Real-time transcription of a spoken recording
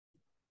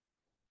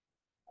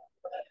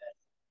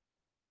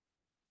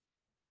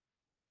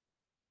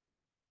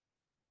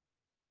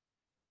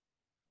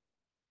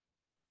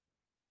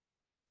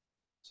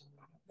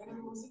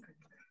Nema muzika.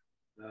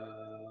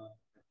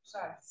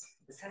 Šalim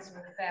se. Sad ćemo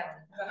da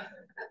pevamo.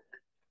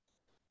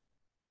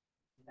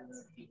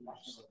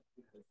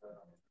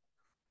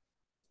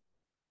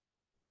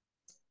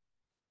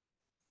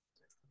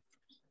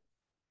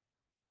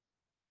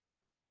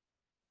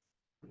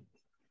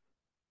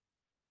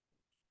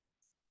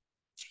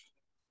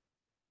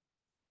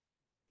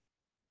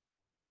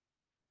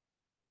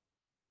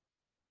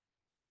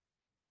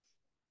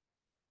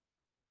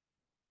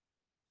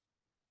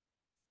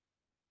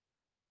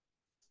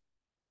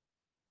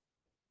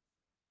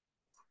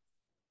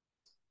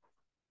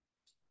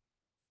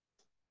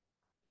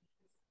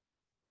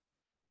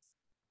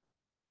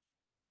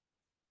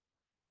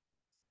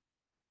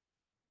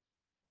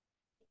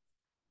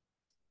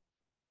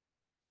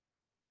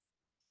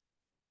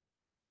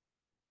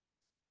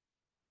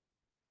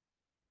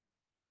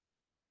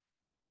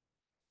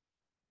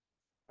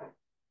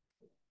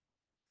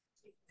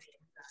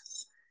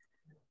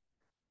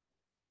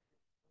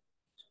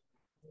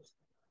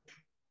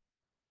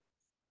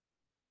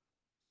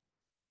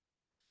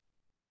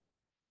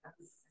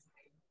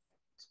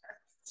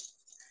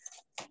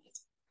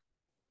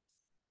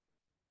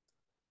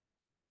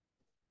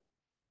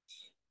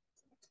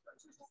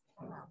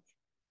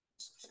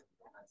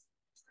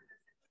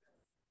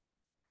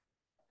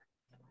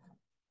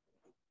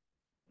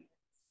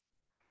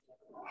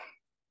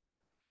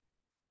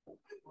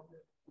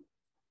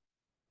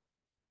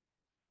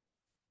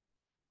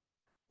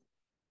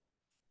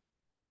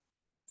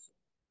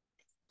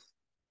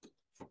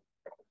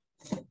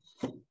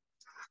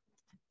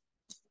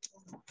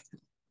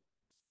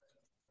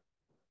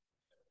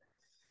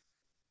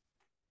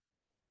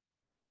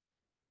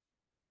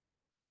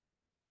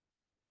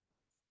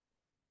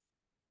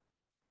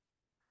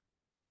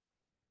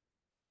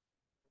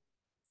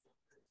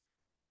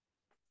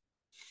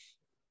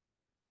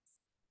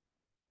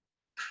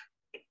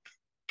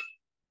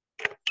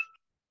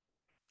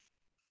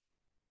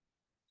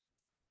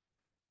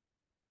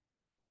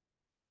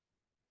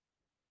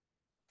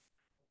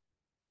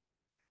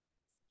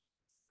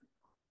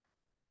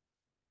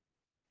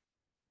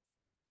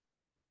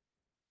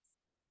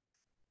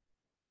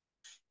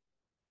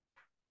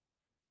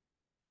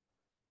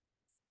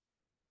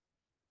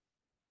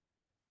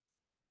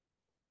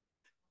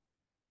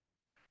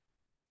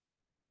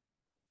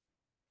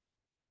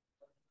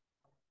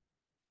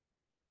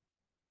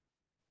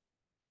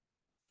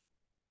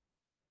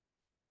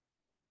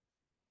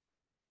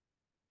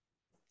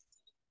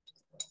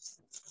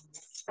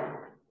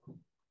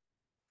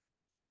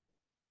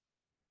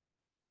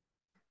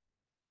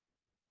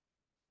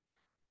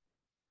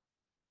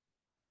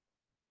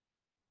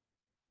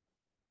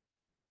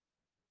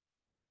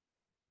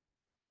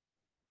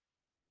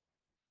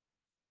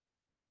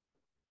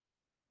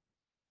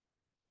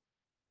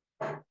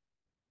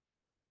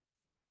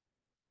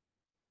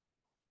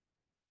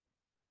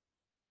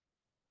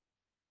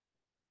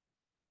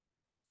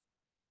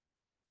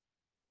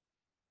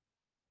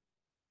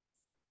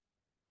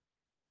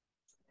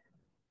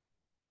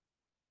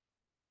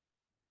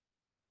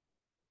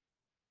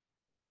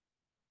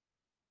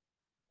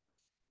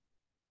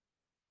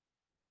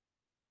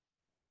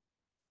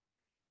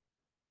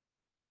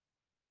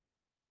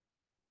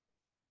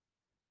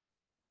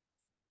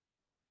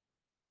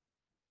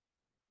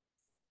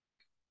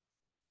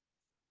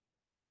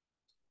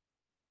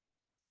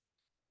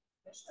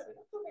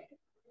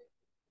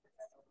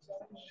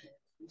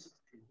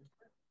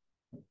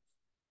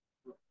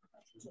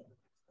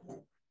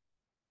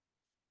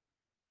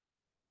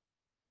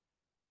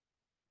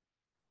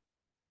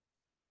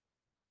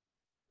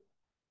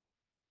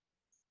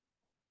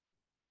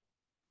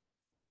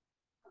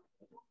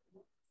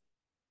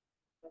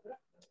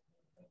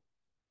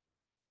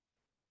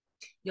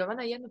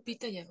 Jovana, jedno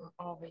pitanje.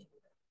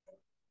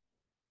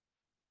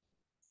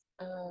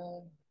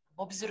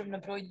 Obzirom na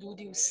broj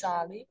ljudi u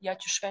sali, ja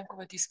ću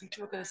švenkovati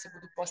isključivo kada se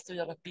budu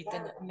postavljala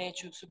pitanja.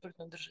 Neću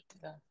suprotno držati,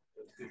 da.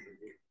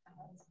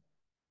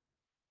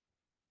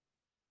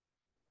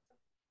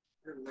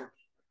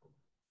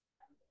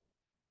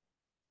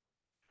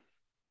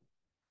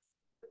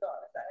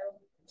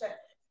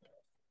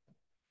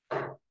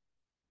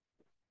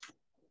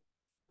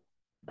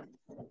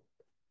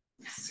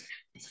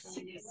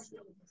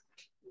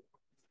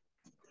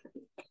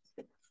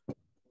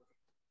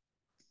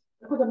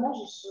 Tako da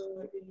možeš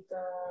i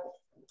da...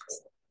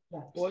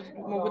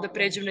 Mogu da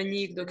pređem na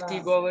njih dok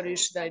ti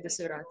govoriš, daj da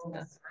se vratim,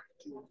 da.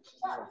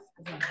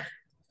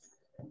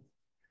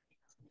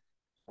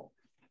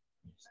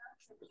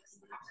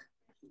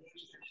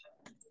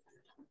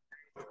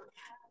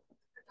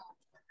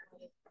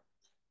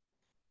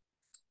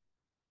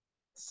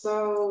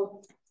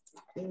 So,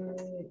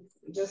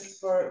 just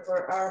for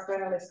our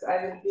panelists, I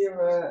will give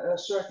a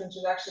short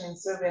introduction in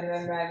Serbian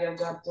and then I will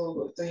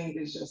go to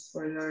English just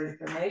for your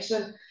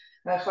information.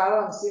 Hvala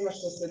vam svima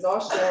što ste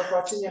došli. Evo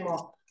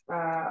počinjemo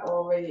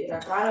ovaj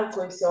panel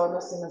koji se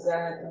odnosi na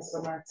zelene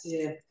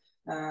transformacije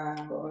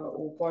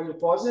u polju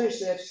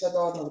pozorišta. Ja ću sad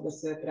odmah da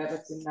se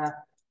prebacim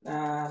na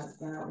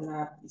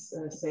na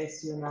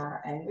sesiju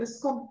na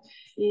engleskom.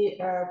 I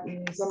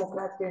samo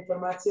kratka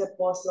informacija,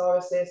 posle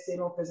ove sesije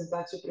imamo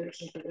prezentaciju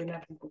priručnika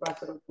Unlearn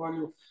inkubatora u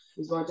polju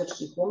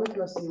izvođačkih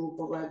umetnosti u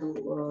pogledu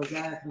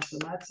znanja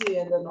transformacije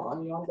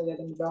i onda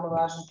jedan veoma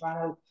važan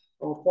panel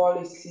o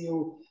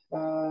polisiju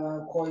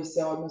koji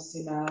se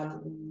odnosi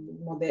na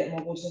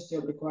mogućnosti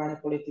oblikovanja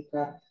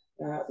politika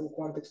u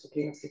kontekstu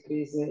klimatske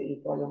krize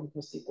i polja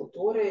umetnosti i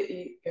kulture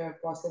i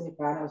poslednji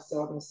panel se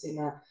odnosi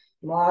na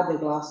mlade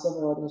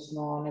glasove,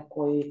 odnosno one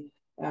koji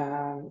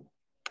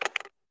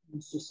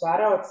su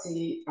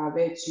stvaraoci, a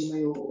već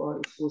imaju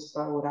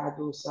iskustva u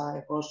radu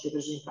sa ekološki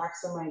održivim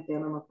praksama i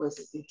temama koje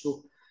se tiču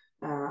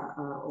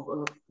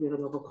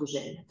prirodnog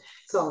okruženja.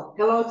 So,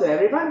 hello to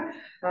everyone.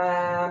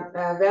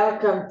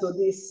 Welcome to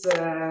this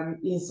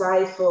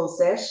insightful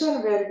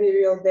session where we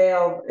will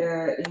delve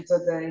into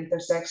the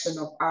intersection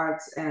of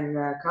arts and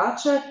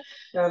culture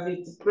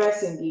with the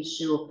pressing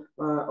issue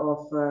of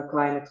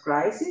climate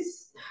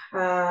crisis.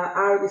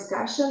 Our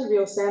discussion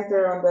will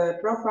center on the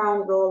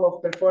profound role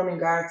of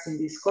performing arts in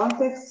this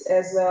context,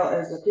 as well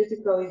as the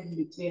critical link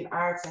between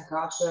arts and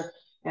culture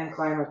and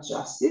climate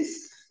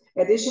justice.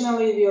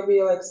 Additionally,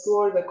 we will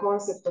explore the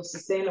concept of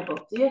sustainable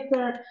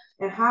theater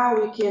and how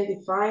we can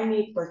define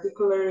it,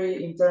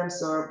 particularly in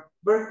terms of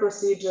work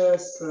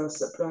procedures,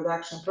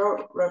 production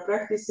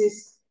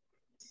practices,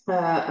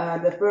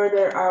 the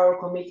further our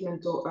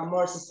commitment to a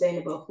more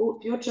sustainable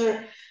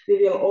future.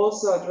 We will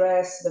also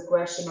address the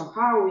question of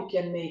how we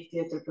can make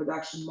theater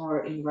production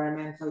more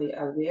environmentally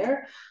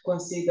aware,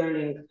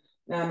 considering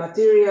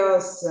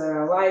materials,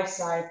 life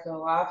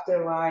cycle,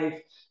 afterlife,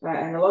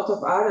 and a lot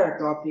of other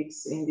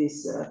topics in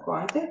this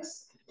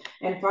context.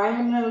 And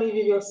finally,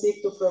 we will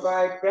seek to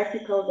provide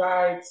practical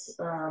guides,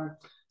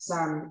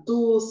 some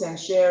tools, and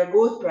share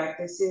good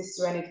practices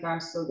when it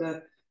comes to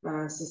the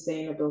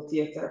sustainable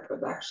theater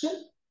production.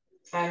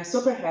 I'm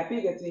super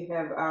happy that we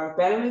have our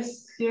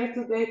panelists here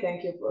today.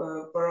 Thank you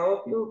for all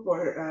of you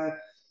for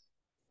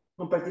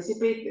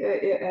participate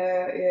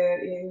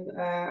in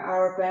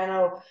our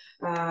panel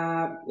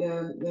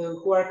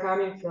who are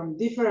coming from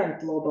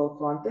different global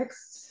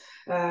contexts.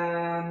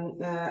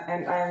 And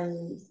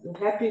I'm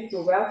happy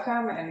to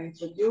welcome and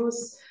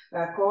introduce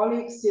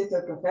colleagues,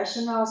 theater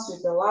professionals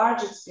with a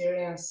large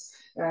experience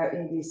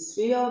in this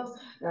field.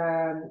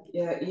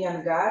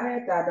 Ian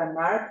Garrett, Adam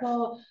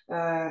Marple,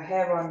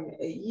 Hevon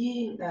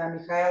Yi,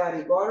 Mihaela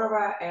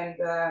Rigorova, and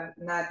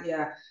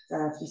Nadia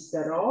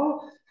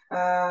Fisterol.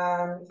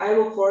 I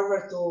look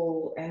forward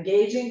to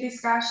engaging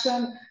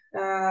discussion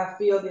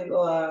filled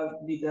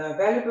with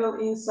valuable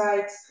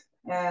insights,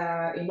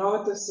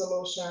 innovative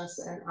solutions,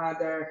 and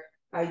other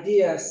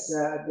ideas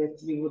that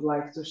we would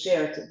like to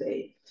share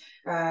today.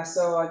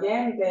 So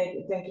again,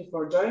 thank you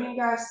for joining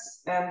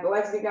us, and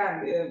let's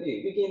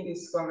begin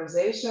this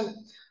conversation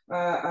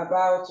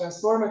about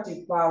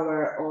transformative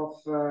power of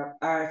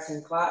arts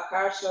and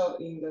culture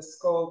in the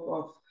scope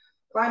of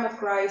climate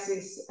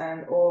crisis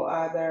and all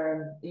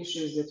other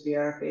issues that we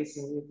are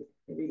facing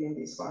within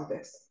this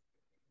context.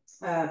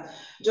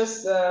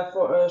 Just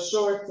for a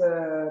short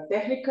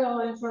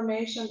technical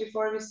information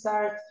before we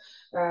start,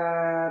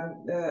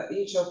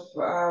 each of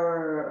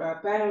our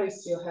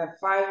panelists will have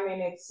 5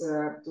 minutes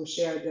to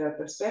share their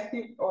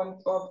perspective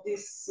of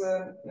this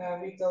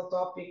vital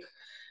topic,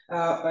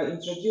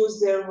 introduce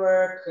their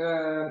work,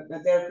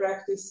 their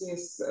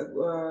practices,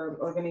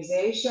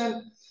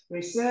 organization,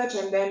 research,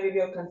 and then we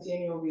will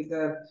continue with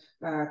the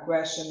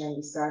question and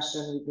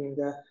discussion within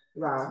the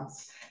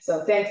rounds.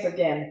 So thanks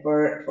again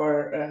for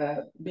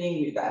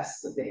being with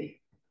us today.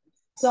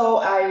 So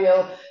I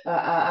will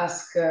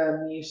ask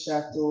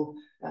Misha to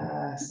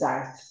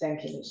start.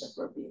 Thank you, Misha,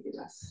 for being with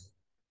us.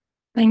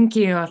 Thank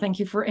you. Thank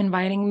you for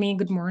inviting me.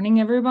 Good morning,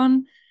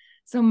 everyone.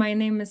 So my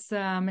name is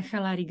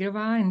Mihaela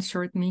Rigorova, in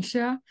short,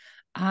 Misha.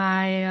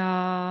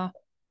 I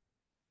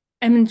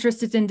am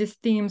interested in this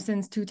theme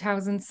since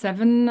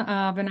 2007,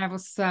 when I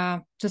was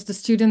just a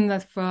student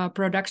of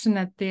production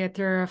at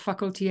theater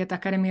faculty at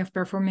Academy of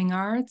Performing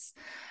Arts.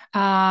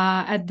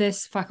 At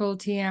this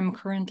faculty, I'm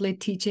currently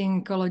teaching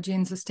ecology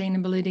and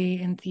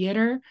sustainability in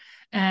theater.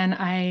 And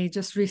I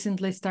just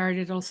recently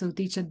started also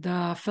teach at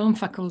the film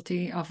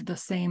faculty of the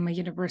same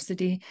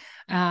university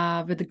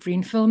with the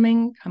green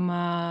filming. I'm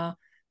a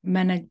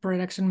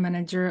production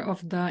manager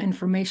of the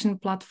information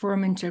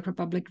platform in Czech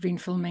Republic,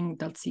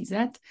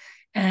 greenfilming.cz.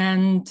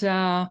 And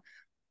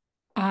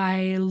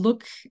I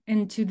look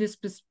into this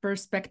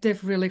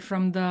perspective really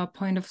from the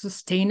point of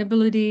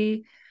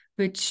sustainability,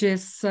 which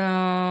is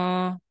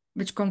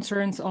which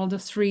concerns all the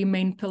 3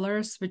 main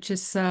pillars, which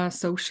is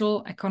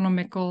social,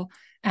 economical,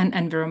 and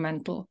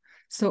environmental.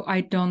 So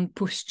I don't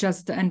push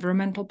just the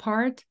environmental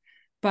part,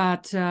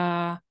 but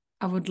I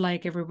would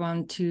like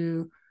everyone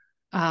to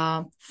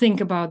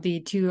think about the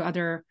 2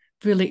 other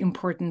really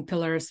important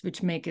pillars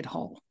which make it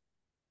whole.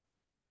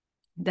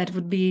 That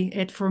would be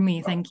it for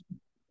me. Thank you.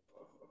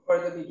 For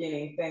the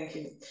beginning, thank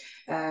you.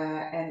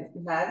 And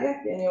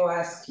Nadia, can you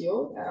ask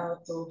you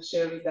to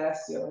share with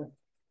us your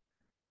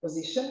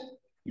position?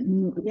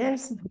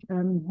 Yes.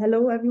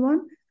 Hello,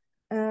 everyone.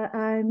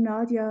 I'm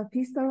Nadia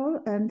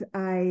Pistarol and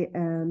I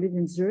live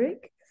in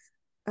Zurich.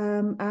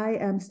 I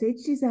am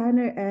stage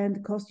designer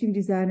and costume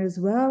designer as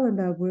well.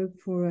 And I work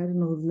for, I don't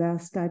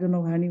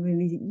know how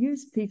many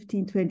years,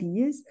 15, 20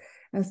 years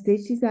as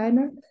stage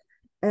designer.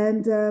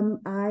 And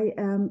I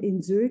am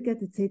in Zurich at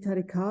the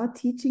ZHK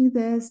teaching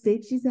there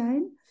stage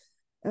design.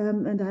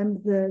 And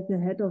I'm the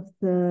head of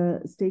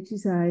the stage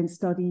design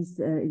studies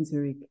in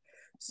Zurich.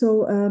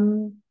 So,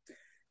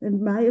 and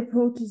my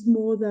approach is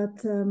more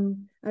that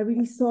I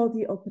really saw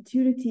the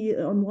opportunity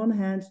on one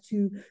hand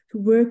to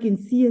work in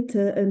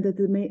theater and at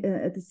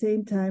the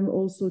same time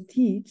also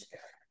teach.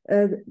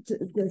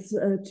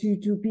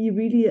 To be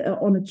really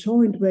on a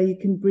joint where you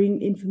can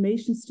bring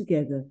informations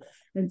together.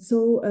 And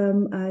so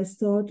I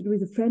started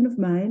with a friend of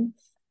mine.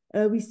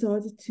 We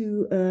started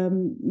to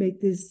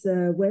make this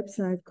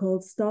website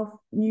called Stuff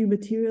New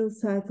Material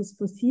Cycles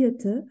for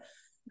Theater.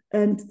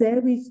 And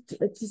there we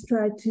just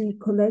try to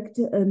collect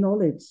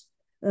knowledge.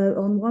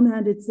 On one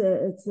hand, it's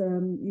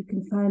you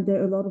can find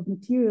there a lot of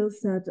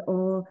materials that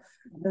are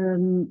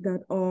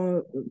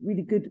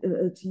really good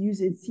to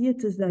use in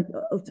theaters, like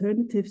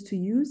alternatives to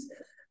use,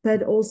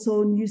 but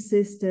also new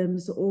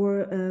systems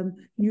or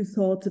new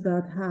thoughts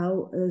about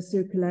how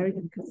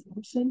circularity can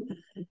function.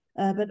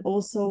 But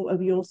also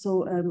we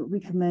also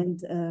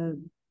recommend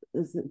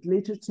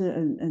literature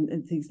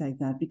and things like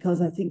that, because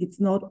I think it's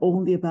not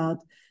only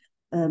about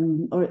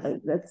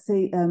let's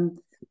say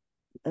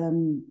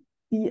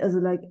be as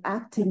like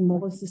acting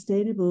more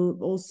sustainable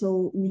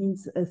also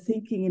means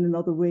thinking in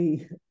another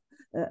way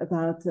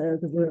about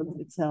the world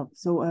itself.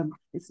 So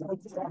it's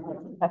not just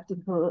about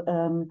practical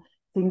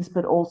things,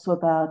 but also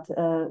about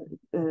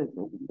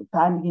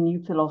finding a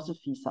new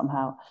philosophy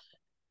somehow.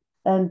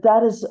 And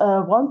that is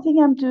one thing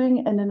I'm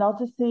doing. And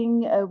another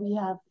thing, we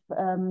have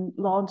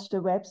launched a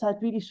website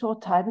really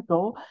short time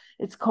ago.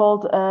 It's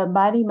called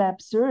Mining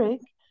Map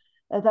Zurich.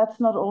 That's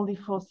not only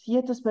for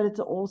theaters, but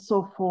it's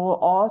also for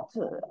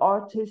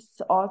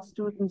artists, art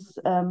students,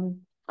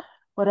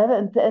 whatever.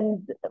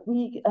 And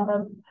we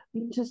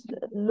just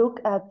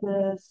look at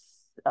the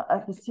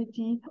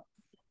city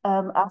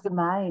as a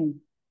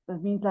mine.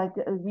 That means like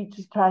we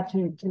just try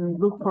to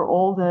look for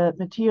all the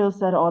materials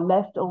that are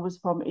leftovers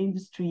from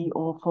industry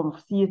or from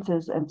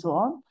theaters and so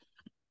on.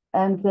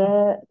 And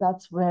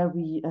that's where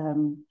we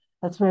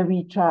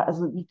try,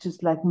 as we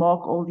just like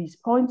mark all these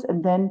points,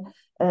 and then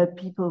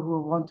people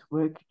who want to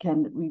work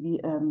can really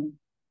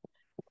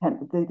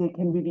they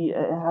can really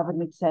have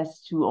an access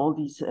to all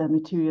these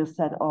materials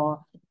that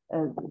are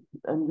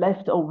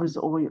leftovers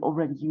or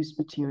already used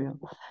material.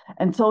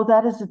 And so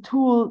that is a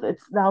tool.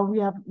 It's now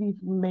we've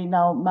made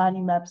now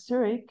Mining Map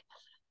Zurich,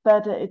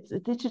 but it's a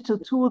digital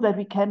tool that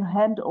we can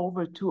hand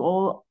over to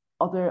all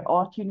other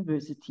art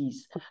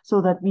universities.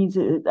 So that means,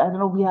 I don't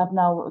know, we have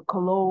now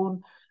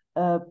Cologne,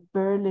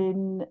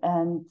 Berlin,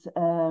 and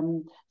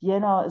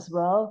Vienna as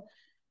well,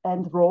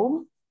 and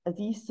Rome.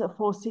 These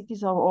four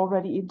cities are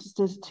already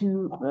interested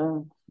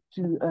to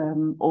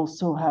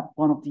also have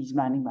one of these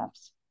mining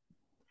maps.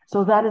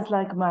 So that is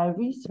like my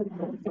research,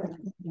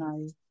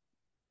 my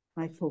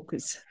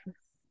focus.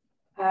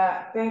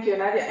 Thank you,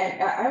 Nadia.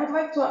 And I would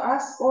like to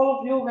ask all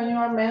of you, when you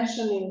are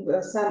mentioning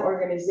some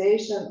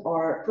organization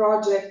or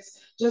projects,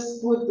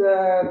 just put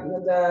the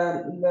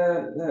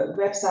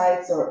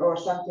websites or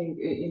something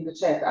in the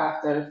chat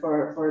after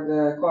for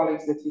the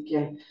colleagues that we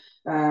can,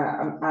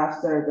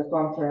 after the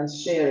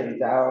conference, share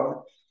with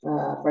our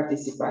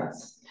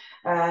participants.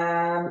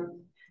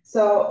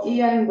 So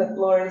Ian,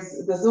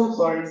 the Zoom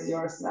floor is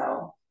yours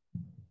now.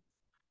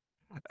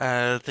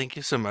 Thank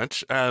you so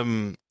much.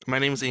 My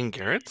name is Ian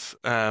Garrett.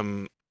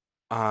 I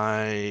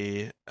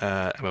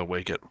am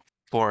awake at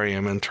 4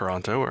 a.m. in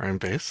Toronto, where I'm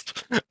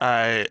based.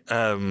 I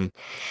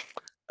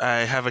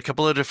have a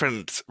couple of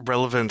different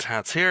relevant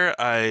hats here.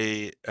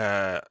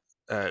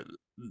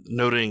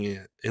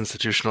 Noting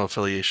institutional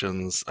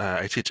affiliations,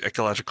 I teach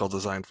ecological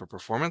design for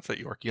performance at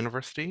York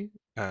University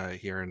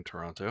here in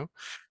Toronto.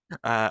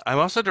 I'm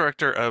also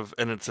director of,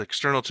 and it's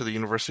external to the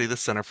university, the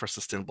Center for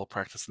Sustainable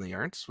Practice in the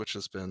Arts, which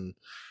has been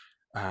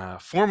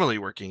formally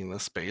working in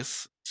this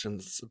space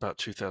since about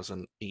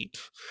 2008,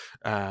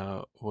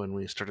 when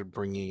we started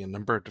bringing a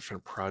number of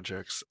different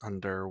projects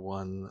under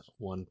one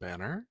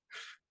banner.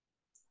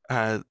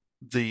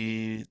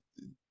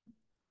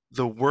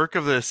 The work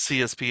of the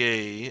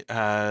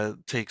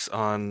CSPA takes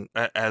on,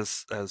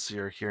 as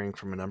you're hearing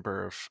from a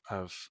number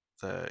of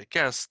the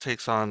guests,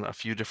 takes on a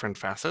few different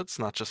facets,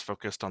 not just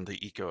focused on the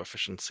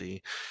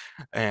eco-efficiency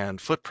and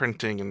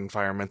footprinting and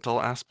environmental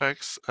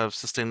aspects of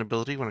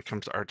sustainability when it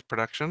comes to art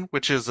production,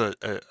 which is a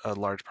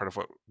large part of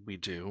what we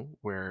do,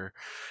 where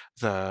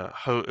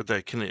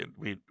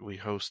we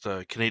host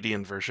the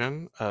Canadian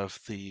version of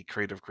the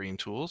Creative Green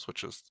Tools,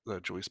 which is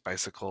the Joyce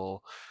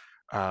Bicycle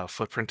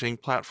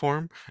footprinting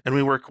platform, and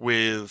we work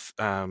with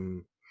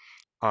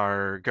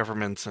our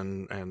governments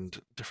and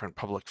different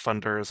public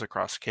funders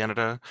across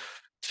Canada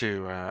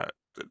to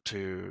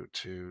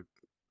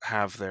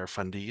have their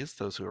fundees,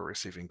 those who are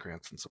receiving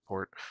grants and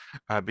support,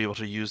 be able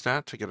to use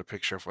that to get a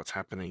picture of what's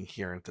happening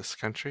here in this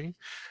country.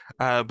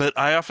 But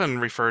I often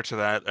refer to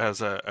that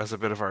as a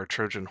bit of our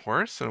Trojan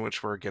horse, in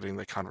which we're getting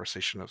the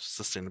conversation of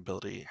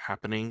sustainability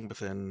happening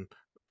within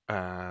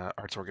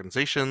arts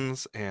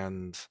organizations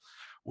and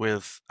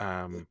with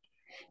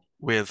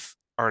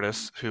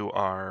artists who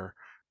are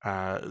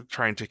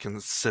trying to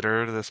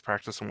consider this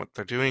practice and what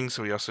they're doing.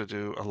 So we also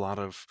do a lot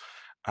of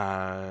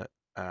uh,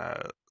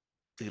 uh,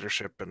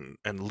 leadership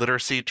and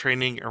literacy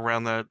training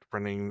around that,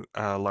 running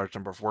a large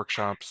number of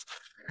workshops.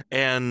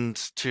 And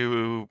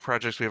to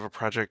projects, we have a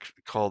project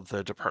called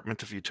the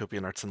Department of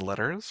Utopian Arts and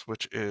Letters,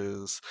 which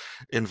is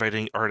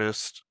inviting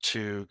artists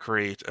to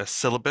create a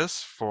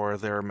syllabus for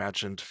their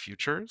imagined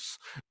futures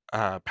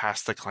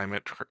past the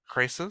climate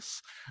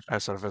crisis,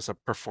 sort of as a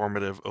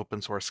performative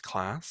open source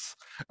class.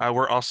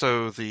 We're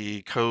also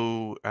the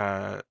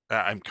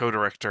I'm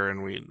co-director,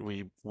 and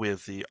we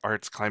with the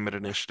Arts Climate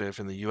Initiative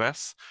in the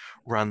U.S.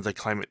 run the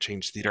Climate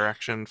Change Theater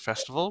Action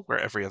Festival, where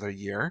every other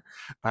year,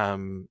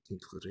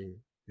 including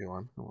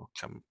one who will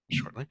come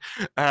shortly,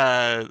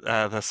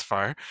 thus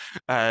far.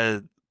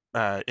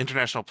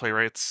 International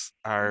playwrights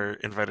are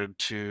invited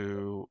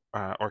to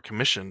or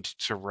commissioned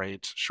to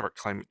write short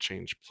climate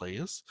change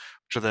plays,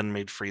 which are then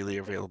made freely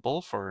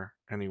available for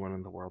anyone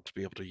in the world to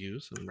be able to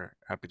use. And we're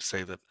happy to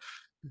say that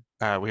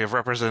we have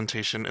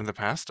representation in the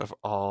past of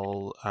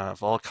all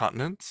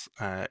continents,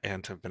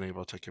 and have been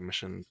able to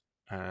commission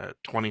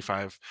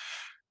 25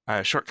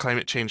 short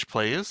climate change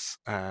plays,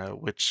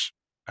 which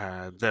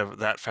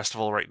that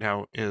festival right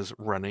now is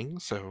running.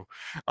 So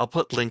I'll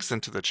put links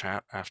into the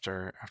chat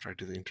after I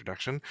do the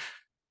introduction,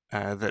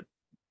 that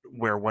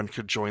where one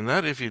could join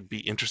that if you'd be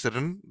interested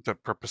in. The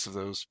purpose of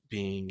those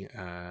being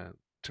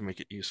to make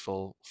it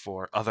useful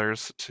for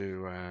others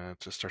to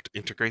start to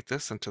integrate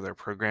this into their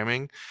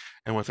programming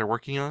and what they're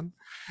working on.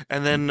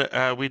 And then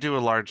we do a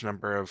large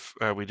number of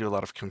we do a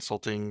lot of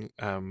consulting,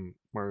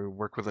 where we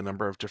work with a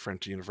number of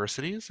different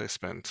universities. I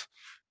spent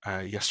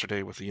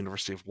yesterday with the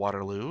University of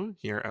Waterloo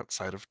here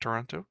outside of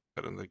Toronto,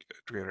 but in the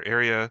greater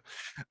area,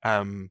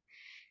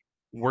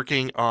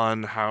 working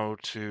on how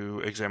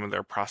to examine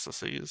their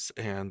processes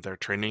and their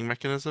training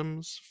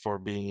mechanisms for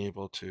being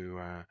able to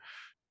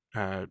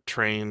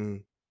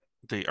train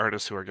the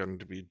artists who are going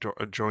to be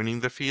joining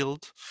the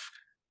field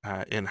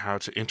in how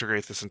to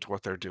integrate this into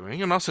what they're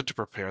doing, and also to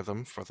prepare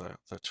them for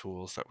the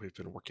tools that we've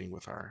been working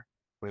with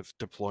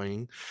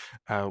deploying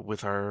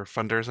with our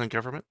funders and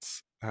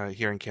governments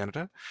here in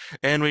Canada.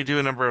 And we do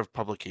a number of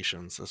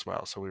publications as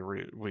well. So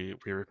we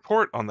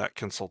report on that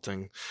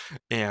consulting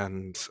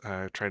and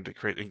trying to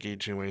create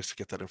engaging ways to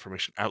get that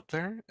information out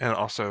there, and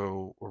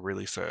also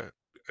release a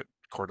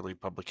quarterly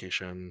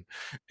publication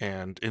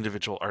and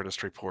individual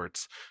artist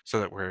reports,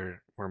 so that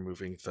we're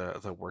moving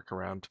the work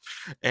around.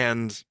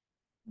 And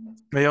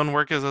my own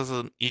work is as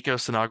an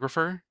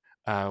eco-scenographer,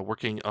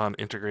 working on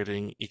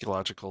integrating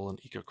ecological and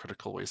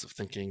eco-critical ways of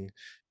thinking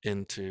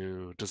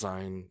into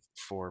design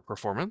for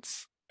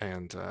performance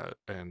and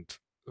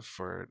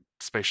for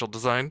spatial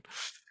design.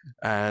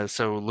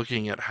 So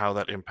looking at how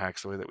that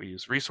impacts the way that we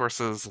use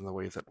resources and the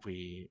way that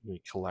we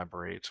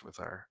collaborate with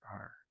our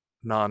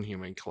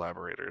non-human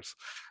collaborators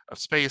of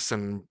space,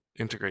 and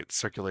integrate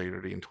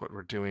circularity into what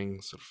we're doing,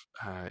 sort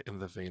of in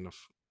the vein of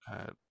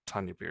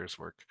Tanya Beer's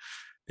work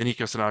in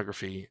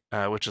eco-scenography,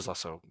 which is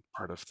also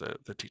part of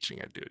the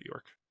teaching I do at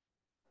York.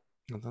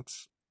 And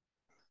that's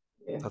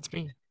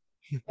me.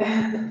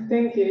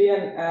 Thank you,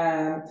 Ian,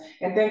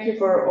 and thank you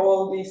for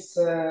all these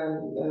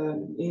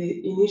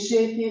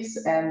initiatives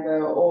and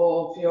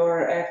all of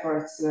your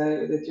efforts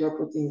that you're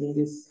putting in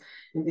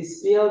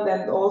this field.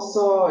 And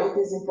also, it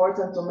is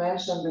important to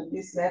mention that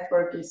this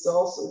network is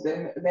also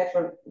the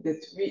network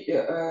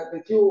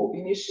that you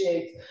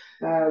initiate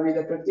with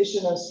the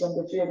practitioners from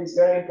the field is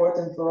very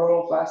important for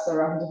all of us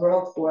around the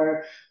world who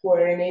are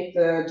in it,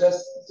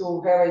 just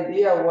to have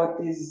idea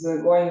what is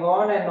going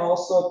on, and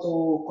also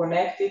to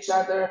connect each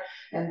other.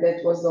 And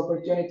that was the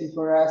opportunity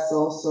for us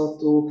also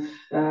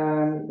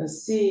to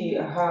see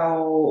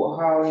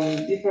how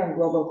in different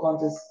global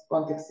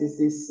contexts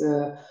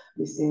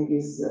this thing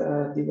is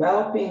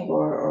developing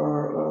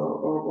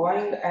or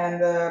going, and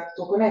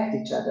to connect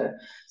each other.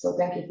 So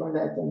thank you for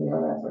that and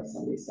your efforts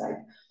on this side.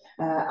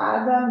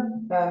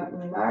 Adam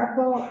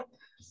Marco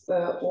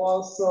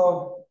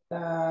also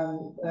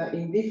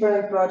in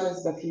different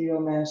projects, but he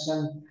will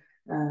mention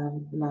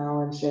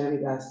now and share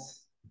with us.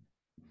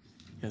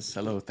 Yes,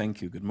 hello,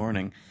 thank you. Good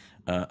morning.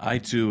 I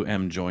too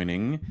am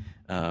joining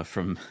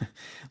from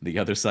the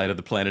other side of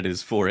the planet.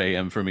 Is 4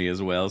 a.m. for me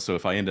as well. So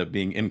if I end up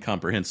being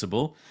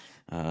incomprehensible,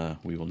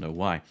 we will know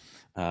why.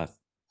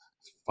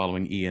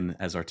 Following Ian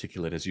as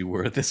articulate as you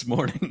were this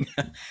morning.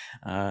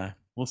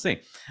 We'll see.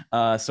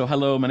 So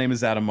hello, my name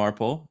is Adam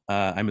Marpol.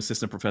 I'm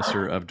assistant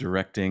professor of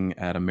directing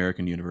at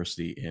American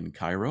University in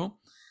Cairo.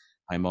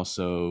 I'm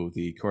also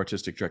the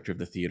co-artistic director of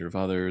the Theater of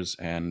Others,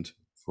 and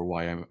for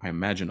why I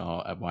imagine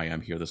why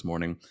I'm here this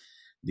morning,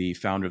 the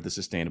founder of the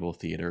Sustainable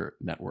Theater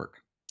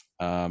Network.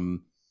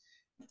 I'm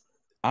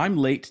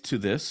late to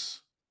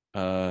this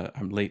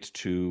I'm late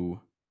to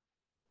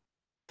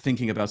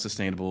thinking about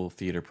sustainable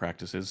theater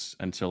practices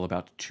until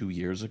about 2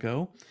 years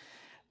ago.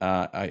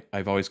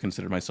 I've always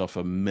considered myself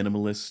a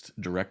minimalist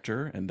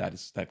director, and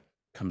that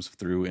comes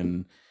through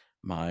in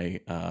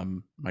my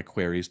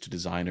queries to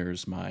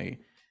designers, my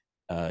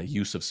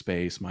use of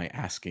space, my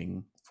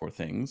asking for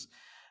things,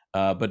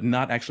 but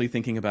not actually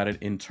thinking about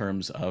it in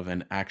terms of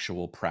an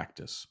actual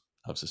practice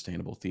of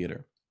sustainable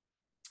theater.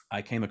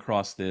 I came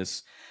across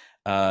this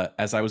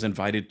as I was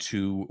invited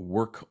to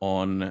work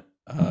on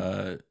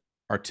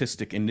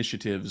artistic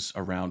initiatives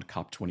around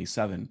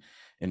COP27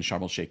 in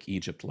Sharm el Sheikh,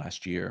 Egypt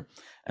last year.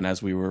 And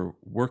as we were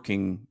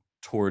working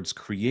towards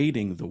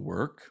creating the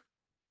work,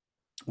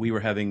 we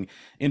were having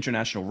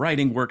international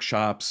writing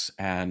workshops,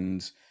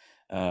 and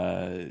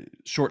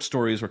short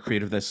stories were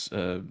created. This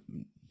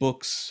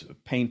books,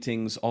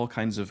 paintings, all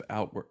kinds of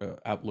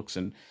outlooks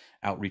and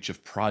outreach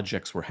of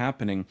projects were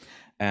happening.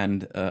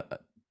 And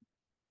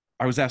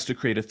I was asked to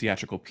create a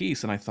theatrical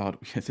piece, and I thought,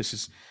 yeah, this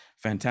is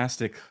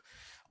fantastic,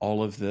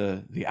 all of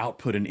the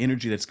output and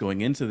energy that's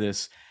going into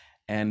this,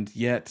 and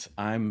yet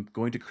I'm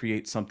going to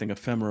create something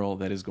ephemeral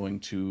that is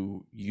going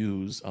to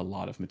use a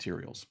lot of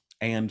materials.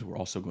 And we're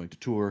also going to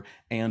tour,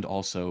 and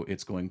also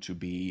it's going to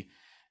be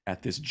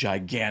at this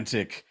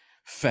gigantic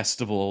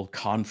festival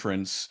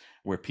conference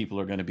where people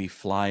are going to be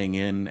flying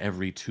in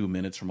every 2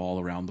 minutes from all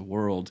around the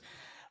world.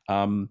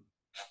 And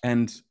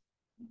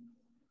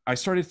I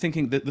started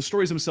thinking that the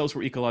stories themselves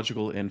were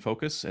ecological in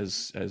focus,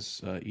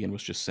 as Ian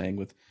was just saying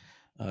with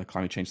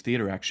climate change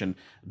theater action.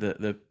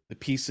 The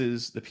piece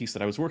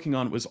that I was working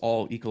on was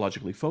all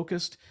ecologically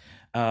focused,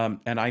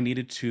 and I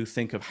needed to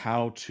think of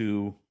how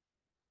to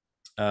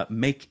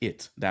make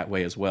it that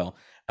way as well.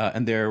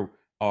 And there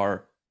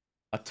are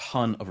a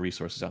ton of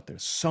resources out there,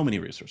 so many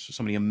resources,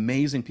 so many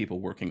amazing people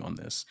working on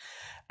this,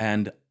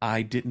 and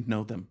I didn't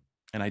know them,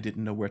 and I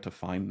didn't know where to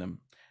find them.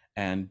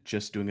 And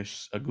just doing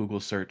a Google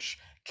search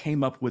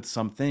came up with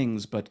some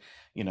things, but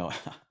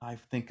I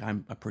think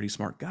I'm a pretty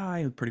smart guy,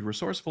 I'm pretty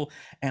resourceful,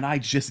 and I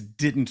just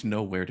didn't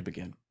know where to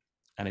begin.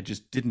 And I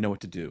just didn't know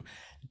what to do.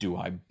 Do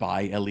I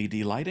buy LED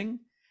lighting?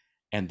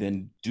 And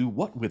then do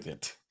what with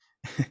it?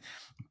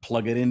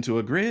 Plug it into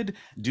a grid?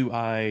 Do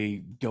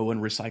I go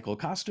and recycle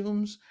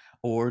costumes?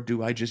 Or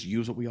do I just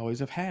use what we always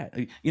have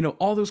had?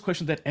 All those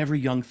questions that every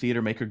young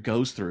theater maker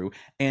goes through.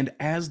 And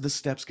as the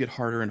steps get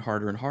harder and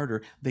harder and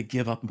harder, they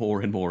give up more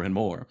and more and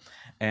more.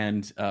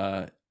 And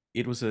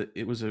it was a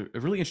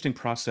really interesting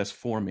process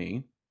for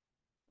me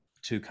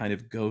to kind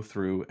of go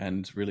through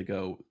and really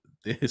go,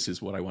 this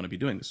is what I want to be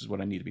doing. This is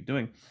what I need to be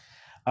doing.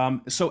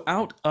 So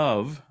out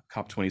of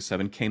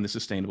COP27 came the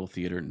Sustainable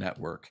Theater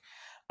Network.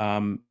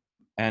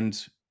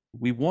 And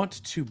we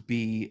want to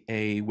be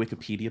a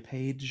Wikipedia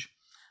page,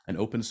 an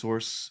open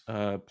source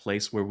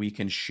place where we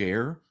can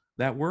share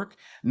that work,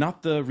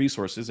 not the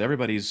resources.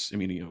 Everybody's,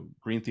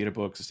 Green Theater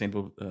Book,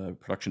 Sustainable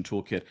Production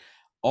Toolkit,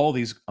 all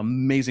these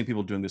amazing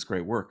people doing this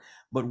great work.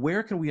 But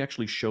where can we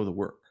actually show the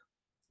work?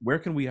 Where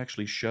can we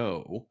actually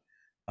show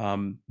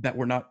that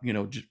we're not,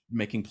 just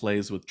making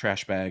plays with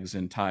trash bags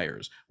and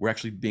tires? We're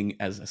actually being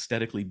as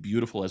aesthetically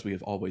beautiful as we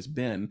have always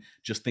been,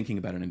 just thinking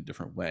about it in a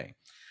different way.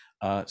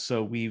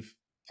 So we've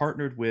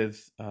partnered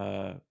with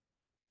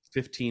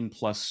 15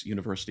 plus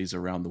universities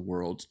around the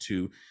world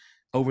to,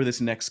 over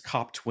this next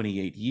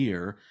COP28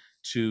 year,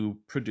 to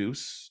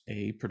produce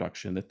a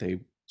production that they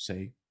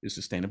say is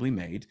sustainably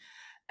made,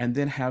 and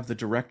then have the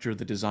director,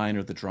 the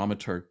designer, the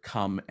dramaturg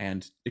come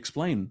and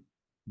explain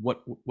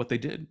what they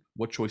did,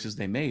 what choices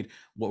they made,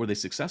 what were they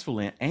successful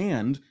in,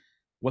 and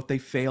what they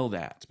failed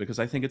at. Because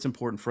I think it's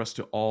important for us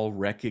to all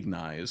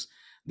recognize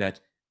that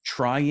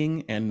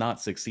trying and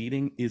not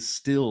succeeding is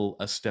still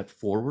a step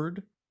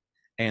forward,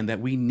 and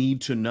that we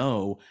need to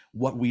know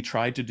what we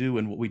tried to do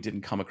and what we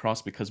didn't come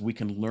across, because we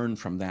can learn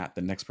from that.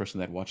 The next person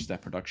that watches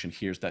that production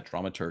hears that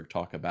dramaturg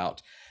talk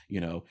about,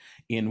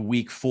 in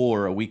week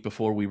 4, a week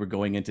before we were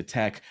going into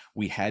tech,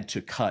 we had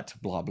to cut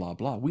blah, blah,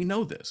 blah. We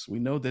know this. We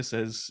know this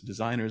as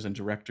designers and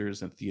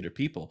directors and theater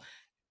people.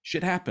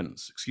 Shit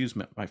happens. Excuse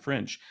my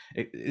French.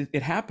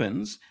 It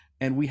happens,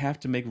 and we have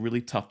to make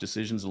really tough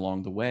decisions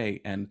along the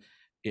way. And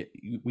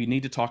we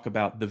need to talk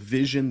about the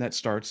vision that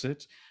starts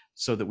it,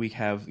 so that we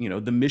have,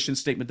 the mission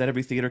statement that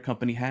every theater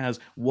company has.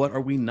 What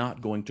are we not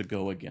going to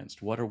go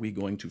against? What are we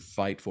going to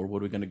fight for?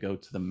 What are we going to go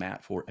to the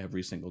mat for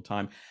every single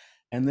time?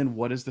 And then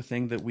what is the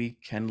thing that we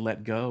can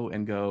let go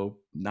and go,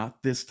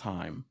 not this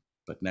time,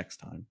 but next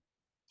time?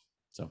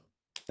 So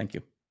thank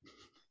you.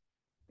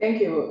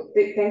 Thank you.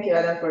 Thank you,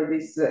 Adam, for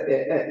this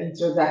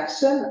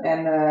introduction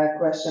and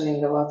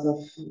questioning a lot of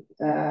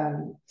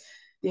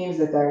themes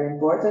that are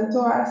important to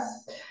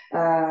us.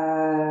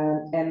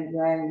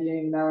 And I'm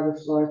giving now the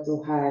floor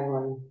to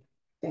Haiwan.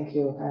 Thank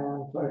you,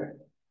 Haiwan, for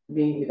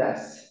being with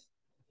us.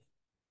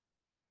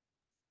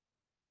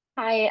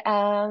 Hi,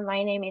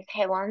 my name is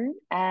Haewon.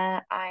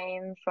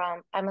 I'm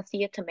a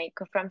theater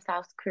maker from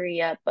South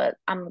Korea, but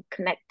I'm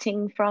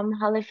connecting from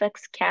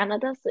Halifax,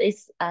 Canada. So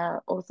it's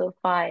also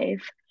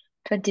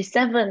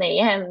 5:27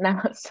 a.m.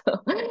 now.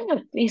 So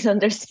please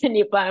understand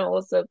if I'm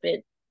also a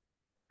bit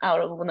out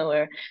of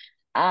nowhere.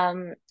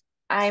 I'm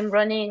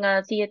running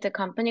a theater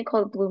company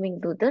called Blooming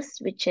Buddhas,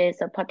 which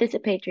is a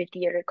participatory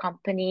theater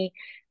company,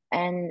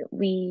 and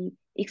we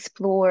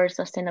explore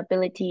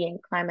sustainability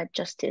and climate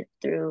justice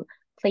through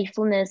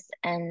playfulness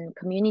and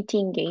community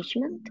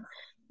engagement.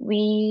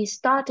 We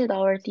started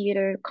our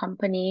theater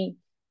company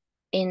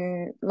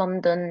in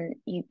London,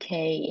 UK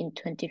in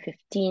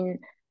 2015,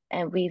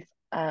 and we've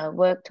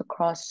worked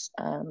across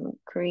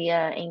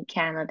Korea and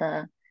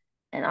Canada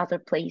and other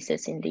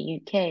places in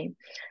the UK.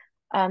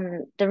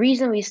 The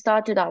reason we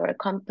started our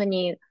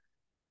company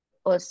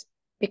was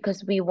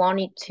because we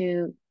wanted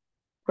to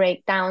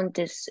break down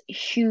this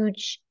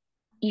huge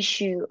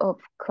issue of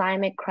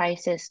climate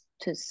crisis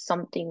to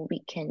something we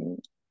can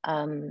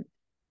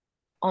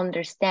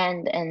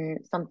understand and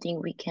something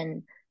we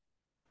can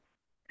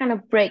kind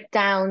of break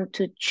down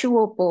to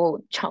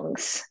chewable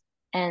chunks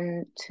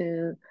and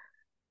to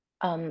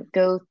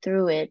go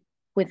through it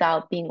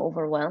without being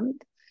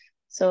overwhelmed.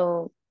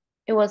 So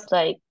it was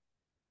like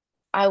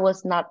I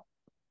was not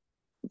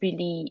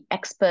really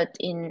expert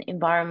in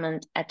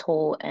environment at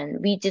all, and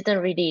we didn't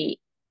really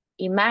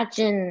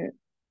imagine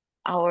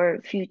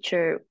our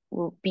future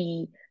will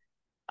be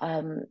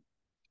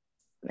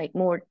like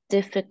more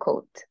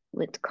difficult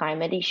with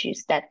climate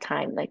issues that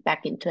time, like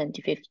back in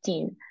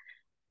 2015.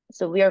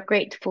 So we are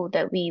grateful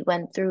that we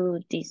went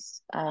through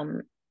these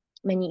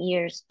many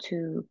years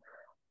to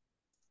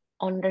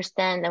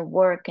understand and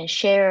work and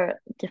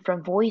share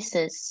different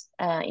voices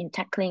in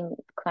tackling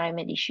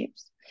climate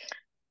issues.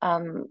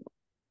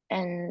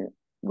 And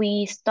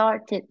we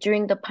started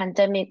during the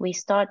pandemic, we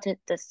started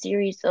the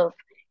series of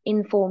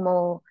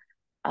informal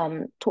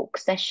talk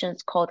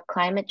sessions called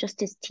Climate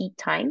Justice Tea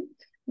Time,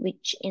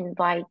 which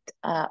invite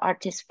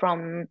artists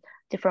from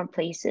different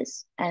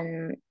places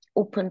and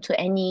open to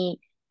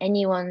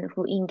anyone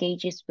who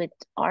engages with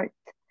art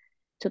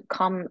to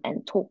come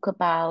and talk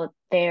about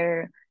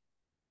their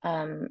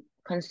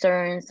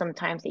concerns,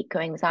 sometimes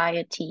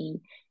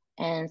eco-anxiety,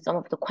 and some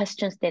of the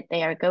questions that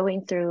they are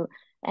going through.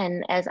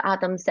 And as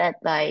Adam said,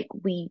 like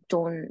we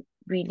don't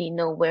really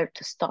know where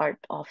to start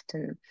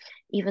often.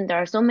 Even there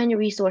are so many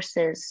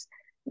resources,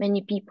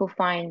 many people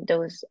find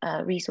those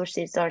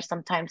resources are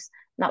sometimes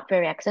not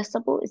very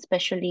accessible,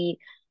 especially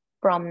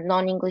from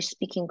non-English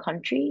speaking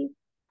country.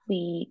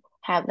 We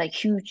have like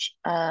huge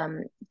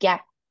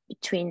gap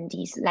between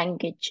these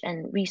language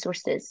and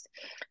resources.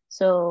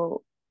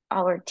 So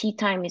our tea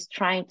time is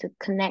trying to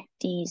connect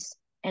these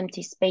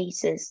empty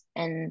spaces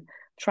and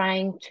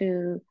trying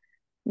to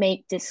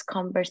make this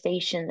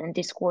conversation and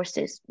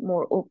discourses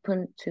more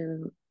open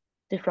to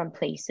different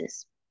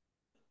places.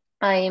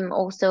 I am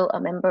also a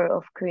member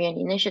of Korean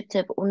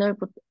initiative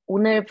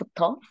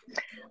오늘부터,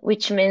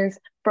 which means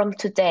from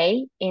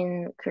today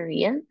in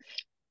Korean.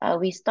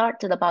 We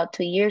started about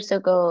 2 years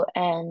ago,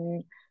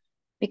 and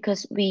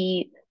because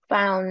we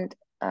found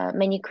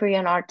many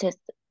Korean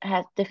artists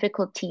have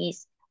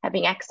difficulties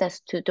having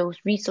access to those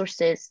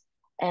resources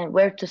and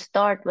where to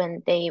start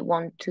when they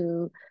want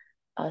to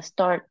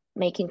start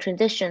making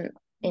transition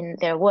in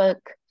their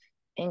work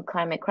in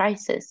climate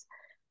crisis.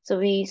 So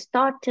we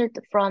started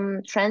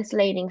from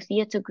translating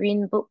Theatre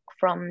Green Book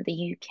from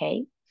the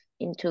UK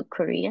into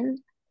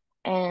Korean,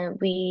 and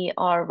we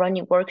are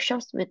running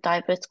workshops with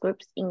diverse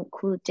groups,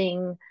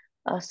 including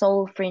a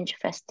Seoul Fringe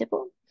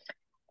Festival.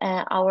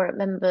 Our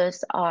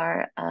members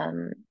are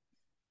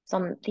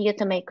some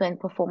theater maker and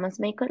performance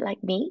maker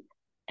like me,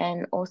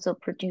 and also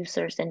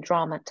producers and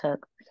dramaturg.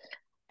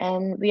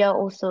 And we are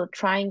also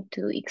trying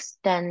to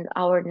extend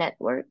our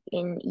network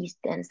in East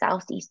and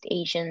Southeast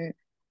Asian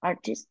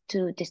artists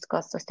to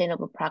discuss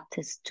sustainable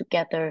practice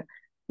together,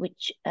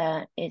 which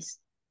is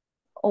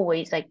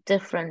always like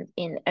different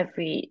in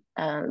every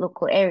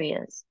local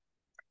areas.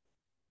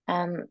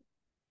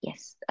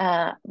 Yes,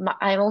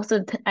 I'm also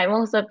a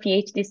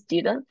PhD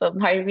student, but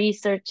my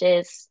research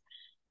is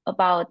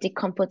about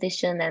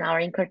decomposition and our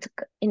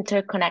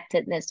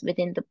interconnectedness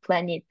within the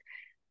planet,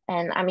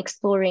 and I'm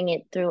exploring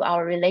it through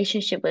our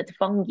relationship with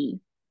fungi.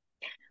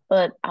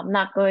 But I'm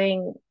not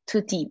going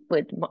too deep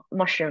with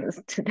mushrooms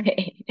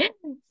today.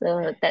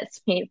 So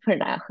that's me for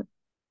now.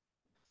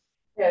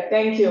 Yeah,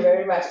 thank you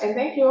very much. And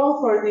thank you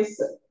all for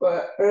this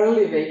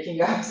early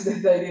waking ups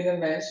that I didn't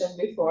mention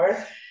before.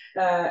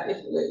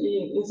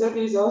 In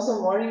Serbia is also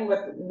morning,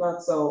 but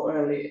not so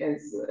early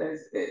as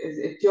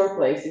at your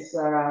places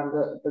around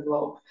the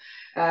globe.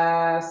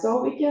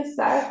 So we can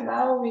start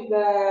now with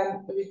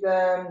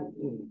the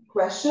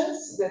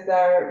questions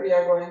that we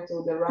are going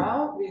to the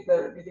round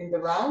within the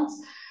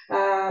rounds.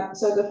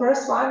 So the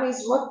first one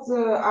is what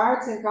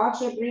arts and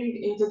culture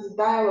bring into the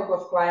dialogue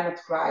of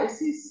climate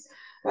crisis.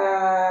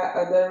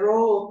 The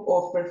role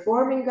of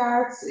performing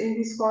arts in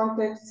this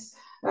context,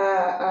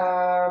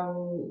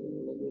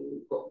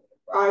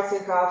 arts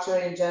and culture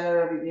in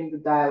general within the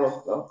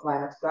dialogue of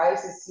climate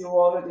crisis. You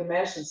already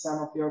mentioned some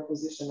of your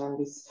position on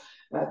this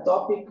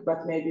topic,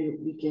 but maybe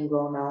we can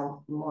go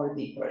now more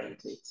deeper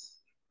into it.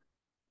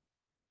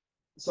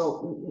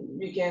 So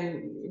we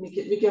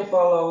can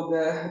follow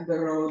the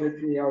road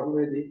that we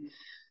already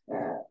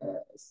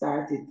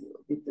started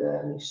with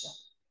Misha.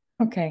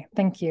 Okay,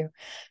 thank you.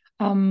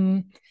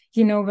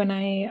 When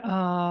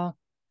I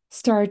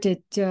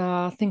started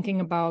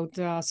thinking about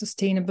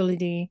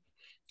sustainability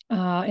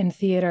in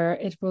theater,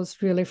 it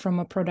was really from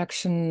a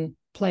production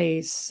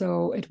place.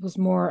 So it was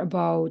more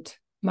about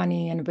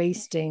money and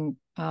wasting,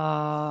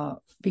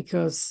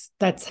 because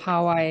that's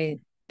how I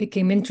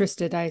became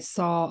interested. I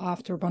saw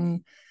after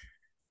one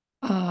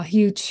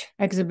huge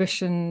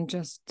exhibition,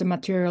 just the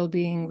material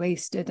being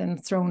wasted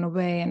and thrown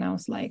away. And I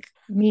was like,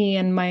 me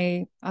and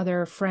my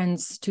other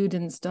friends,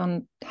 students,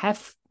 don't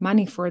have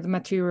money for the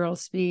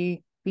materials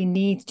we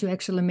need to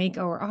actually make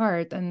our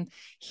art. And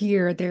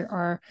here there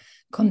are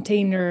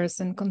containers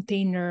and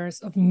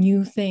containers of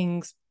new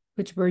things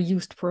which were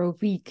used for a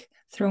week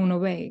thrown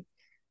away.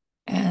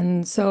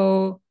 And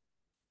so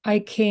I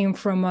came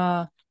from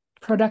a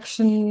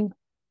production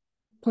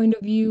point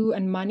of view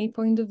and money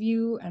point of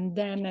view. And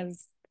then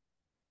as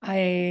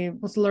I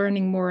was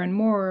learning more and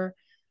more,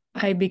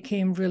 I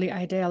became really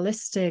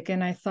idealistic,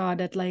 and I thought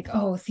that, like,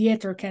 oh,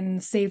 theater can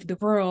save the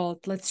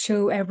world. Let's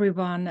show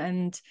everyone.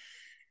 And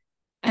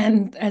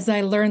as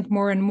I learned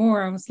more and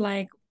more, I was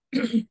like,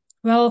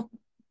 well,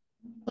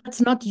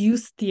 let's not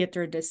use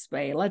theater this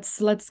way. Let's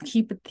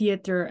keep it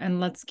theater,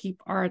 and let's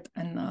keep art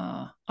and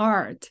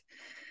art.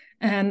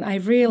 And I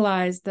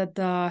realized that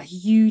the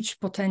huge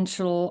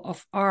potential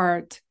of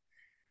art,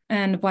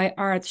 and why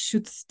art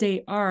should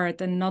stay art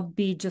and not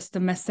be just a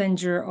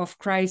messenger of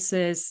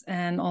crisis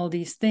and all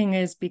these things,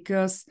 is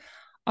because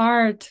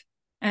art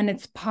and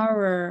its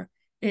power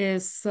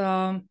is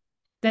that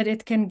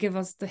it can give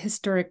us the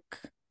historic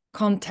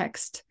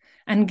context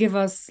and give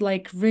us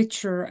like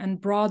richer and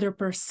broader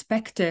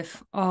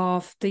perspective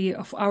of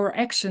our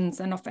actions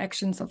and of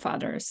actions of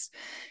others.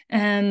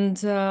 And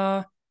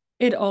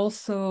it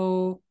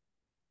also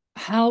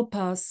help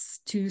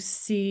us to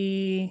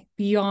see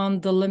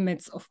beyond the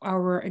limits of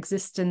our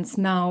existence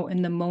now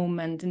in the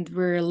moment in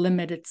very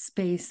limited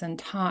space and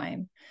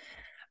time.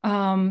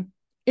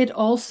 It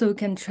also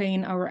can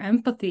train our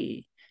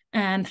empathy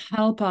and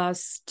help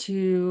us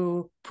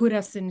to put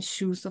us in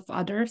shoes of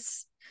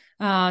others,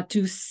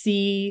 to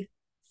see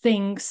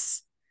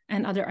things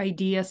and other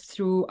ideas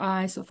through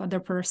eyes of other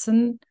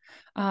person,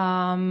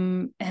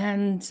 and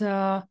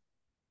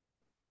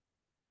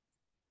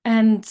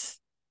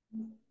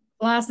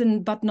last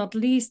but not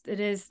least,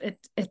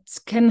 it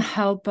can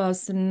help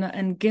us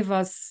and give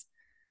us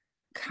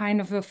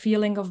kind of a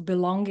feeling of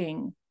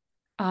belonging,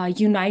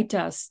 unite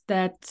us,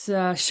 that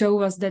show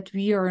us that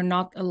we are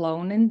not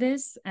alone in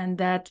this, and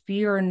that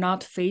we are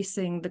not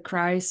facing the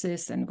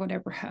crisis and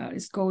whatever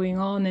is going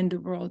on in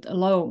the world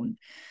alone.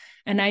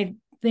 And I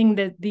think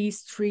that these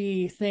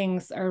three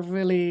things are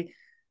really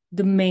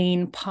the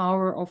main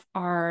power of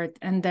art,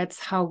 and that's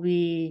how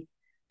we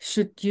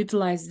should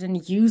utilize it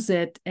and use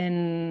it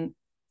in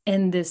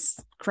this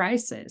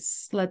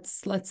crisis.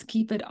 Let's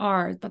keep it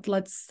art, but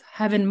let's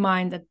have in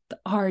mind that the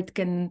art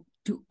can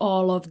do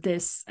all of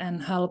this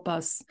and help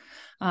us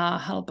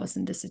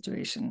in this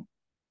situation.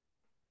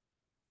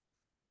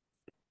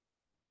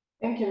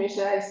 Thank you,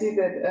 Misha. I see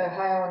that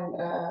Hayon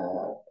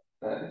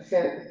has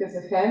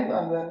a hand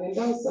on the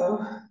window,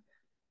 so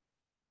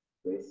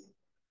please.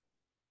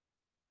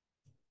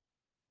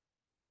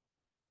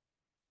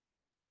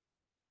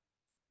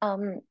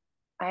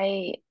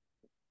 I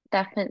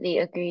definitely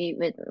agree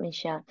with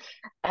Misha.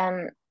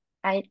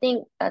 I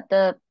think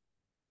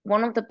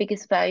one of the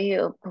biggest value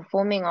of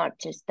performing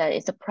art is that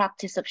it's a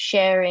practice of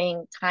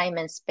sharing time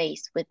and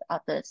space with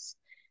others,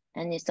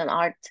 and it's an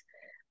art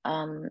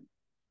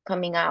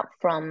coming out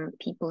from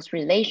people's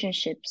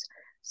relationships.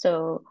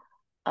 So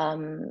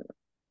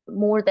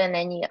more than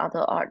any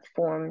other art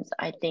forms,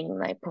 I think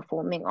like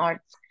performing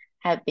arts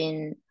have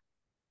been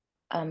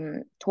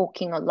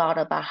talking a lot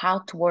about how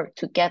to work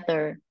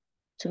together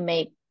to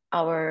make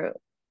our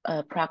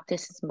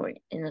practices more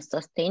in a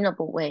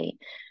sustainable way.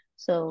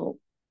 So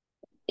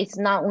it's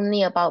not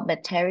only about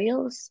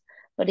materials,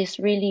 but it's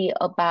really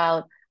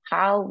about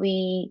how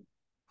we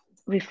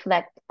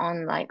reflect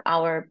on like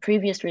our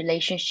previous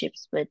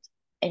relationships with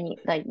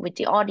with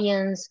the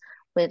audience,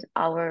 with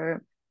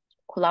our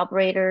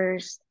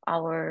collaborators,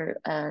 our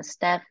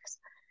staffs,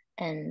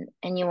 and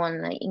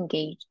anyone like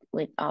engaged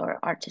with our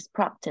artist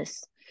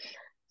practice.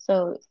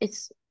 So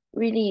it's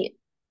really,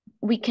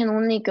 we can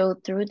only go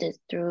through this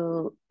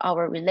through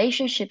our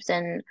relationships,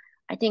 and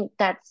I think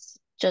that's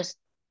just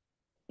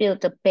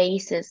build the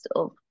basis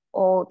of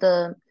all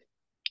the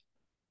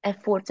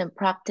efforts and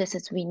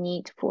practices we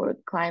need for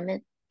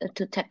climate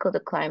to tackle the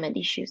climate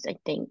issues, I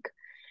think.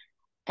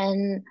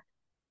 And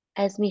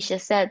as Misha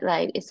said,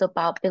 like it's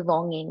about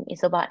belonging,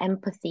 it's about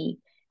empathy,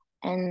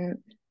 and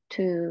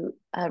to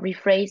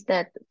rephrase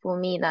that for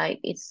me, like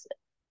it's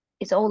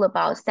all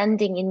about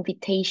sending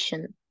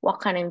invitation. What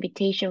kind of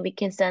invitation we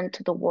can send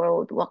to the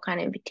world? What kind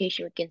of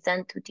invitation we can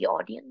send to the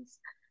audience?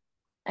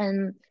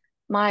 And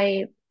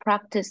my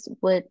practice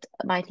with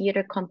my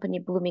theater company,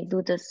 Blooming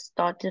Ludus,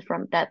 started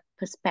from that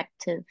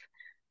perspective.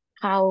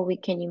 How we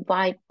can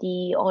invite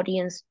the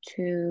audience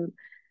to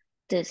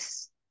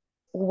this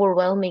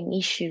overwhelming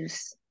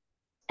issues.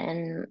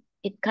 And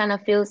it kind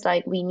of feels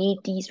like we need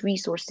these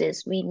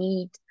resources. We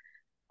need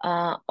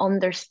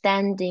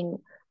understanding,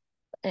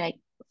 like,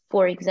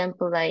 for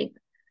example, like,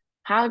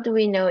 how do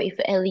we know if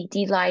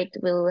LED light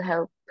will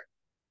help?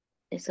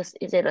 Is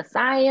it a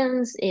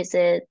science? Is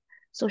it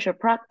social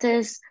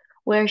practice?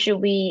 Where should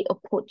we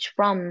approach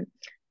from?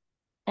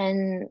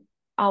 And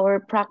our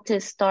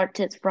practice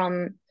started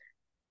from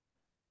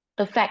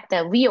the fact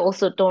that we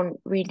also don't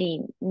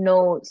really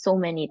know so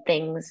many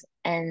things,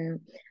 and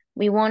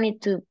we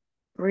wanted to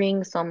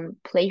bring some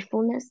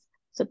playfulness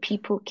so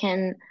people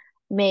can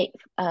make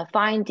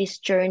find this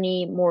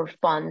journey more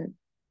fun,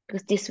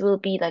 because this will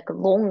be like a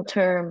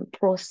long-term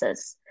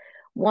process.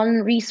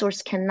 One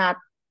resource cannot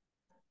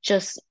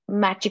just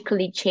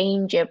magically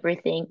change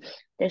everything.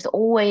 There's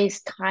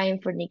always time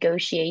for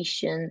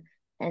negotiation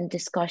and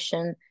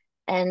discussion.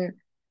 And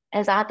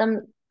as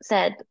Adam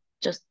said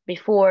just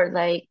before,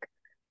 like,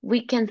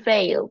 we can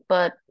fail,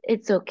 but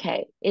it's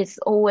okay. It's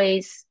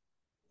always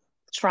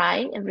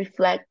try and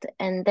reflect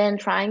and then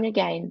trying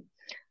again.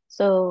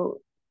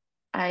 So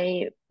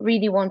I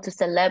really want to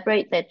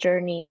celebrate that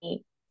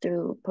journey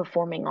through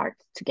performing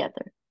arts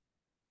together.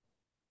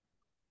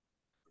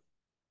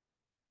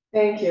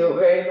 Thank you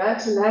very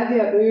much.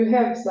 Nadia, do you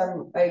have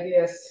some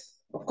ideas?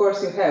 Of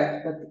course you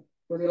have, but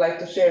would you like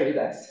to share with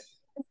us?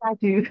 Yes, I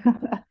do.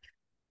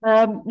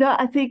 No,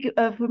 I think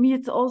for me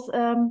it's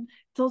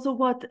also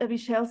what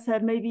Michelle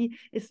said. Maybe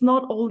it's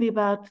not only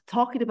about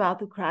talking about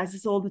the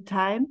crisis all the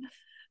time,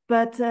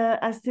 but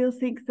I still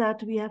think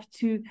that we have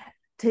to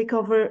take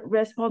over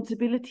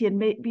responsibility and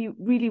maybe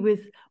really with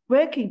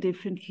working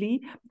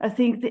differently. I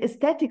think the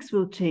aesthetics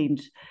will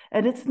change,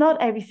 and it's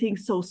not everything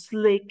so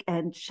slick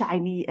and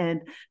shiny.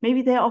 And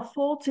maybe there are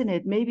faults in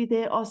it. Maybe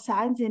there are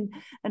signs in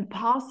and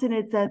parts in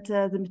it that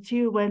the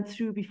material went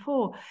through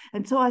before.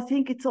 And so I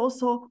think it's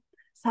also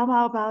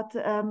somehow about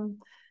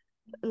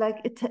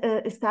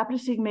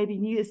establishing maybe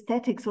new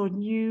aesthetics or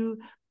new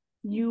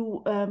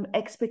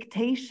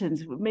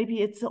expectations.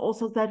 Maybe it's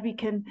also that we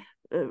can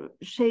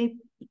shape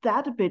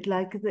that a bit,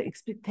 like the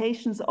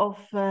expectations of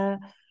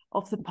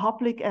the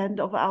public and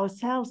of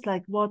ourselves,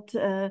 like what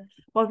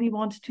we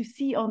want to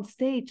see on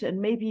stage. And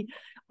maybe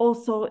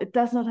also it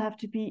does not have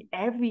to be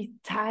every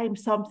time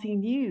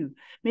something new.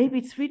 Maybe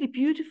it's really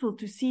beautiful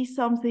to see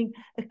something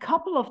a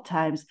couple of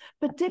times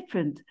but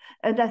different.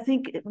 And I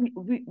think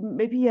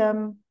maybe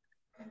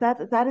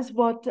that is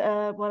what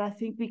I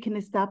think we can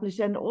establish.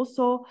 And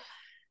also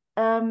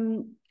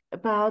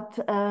about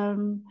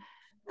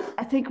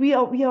I think we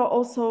are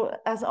also,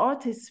 as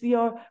artists, we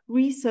are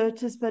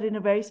researchers, but in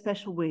a very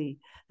special way.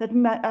 That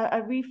I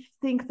really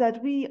think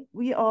that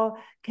we are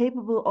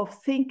capable of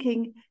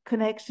thinking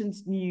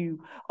connections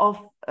new, of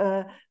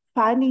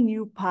finding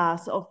new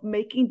paths, of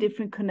making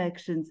different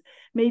connections.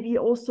 Maybe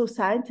also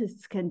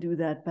scientists can do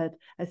that, but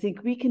I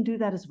think we can do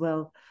that as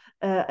well,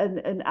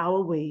 in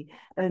our way.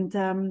 And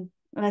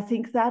I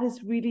think that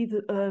is really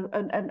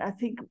and I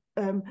think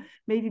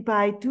maybe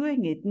by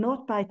doing it,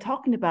 not by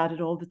talking about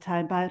it all the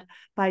time, but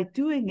by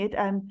doing it,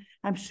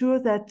 I'm sure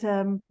that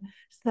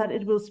that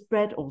it will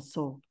spread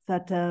also,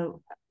 that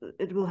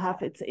it will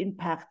have its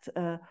impact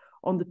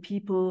on the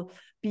people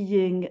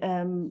being,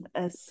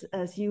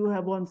 as you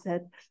have once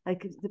said,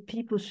 like the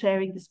people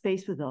sharing the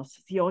space with us,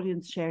 the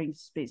audience sharing the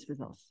space with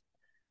us.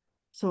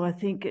 So I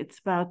think it's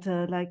about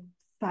like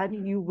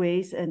finding new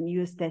ways and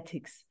new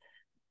aesthetics.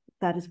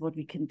 That is what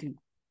we can do.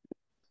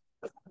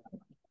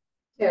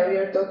 Yeah, we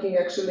are talking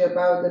actually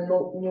about the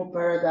new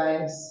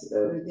paradigms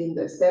within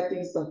the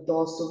aesthetics, but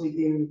also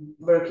within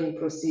working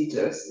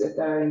procedures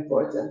that are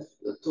important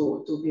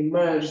to be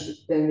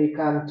merged. Then we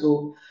come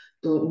to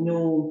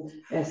new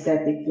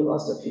aesthetic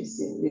philosophies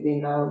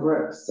within our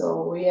work.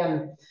 So,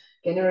 Ian,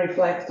 can you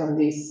reflect on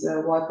this?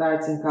 What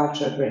arts and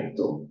culture bring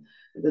to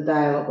the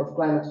dialogue of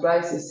climate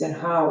crisis, and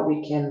how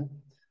we can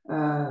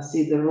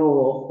see the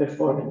role of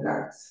performing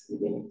arts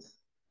within it?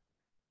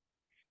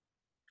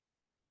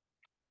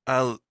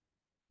 I'll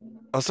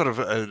sort of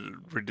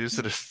reduce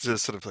it to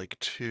sort of like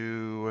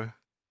two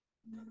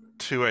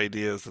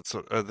ideas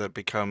that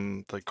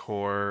become the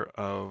core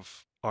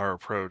of our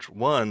approach.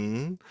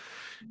 One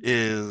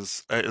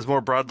is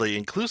more broadly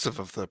inclusive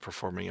of the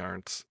performing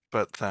arts,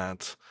 but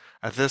that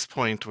at this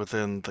point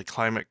within the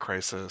climate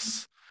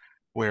crisis,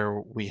 where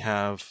we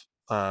have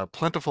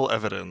plentiful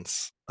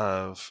evidence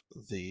of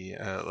the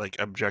like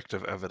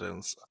objective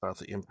evidence about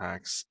the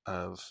impacts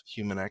of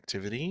human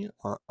activity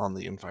on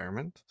the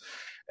environment,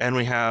 and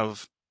we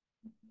have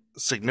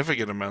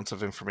significant amounts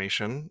of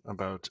information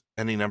about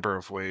any number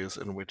of ways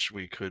in which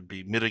we could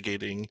be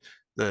mitigating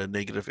the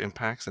negative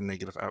impacts and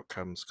negative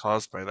outcomes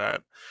caused by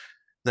that,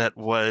 that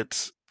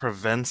what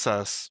prevents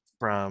us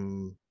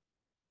from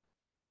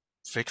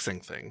fixing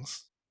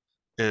things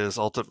is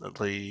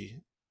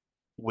ultimately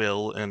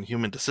will and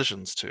human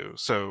decisions too.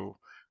 So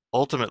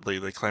ultimately,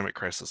 the climate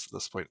crisis at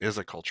this point is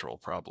a cultural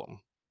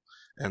problem.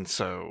 And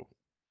so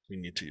we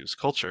need to use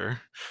culture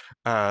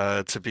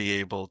to be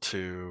able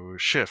to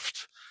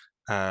shift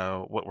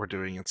what we're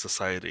doing in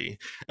society.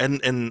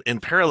 And in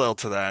parallel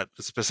to that,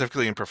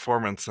 specifically in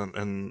performance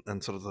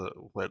and sort of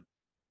what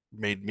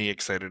made me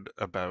excited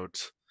about,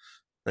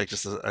 like,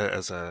 just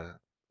as a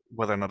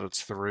whether or not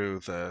it's through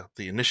the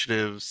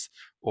initiatives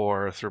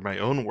or through my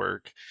own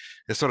work,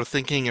 is sort of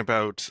thinking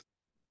about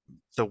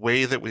the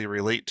way that we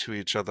relate to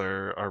each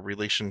other, our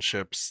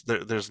relationships.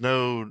 There's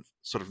no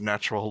sort of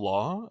natural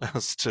law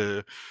as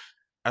to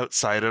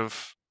outside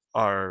of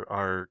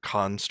our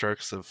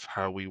constructs of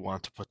how we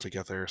want to put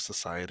together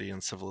society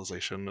and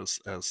civilization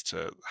as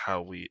to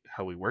how we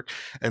work.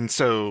 And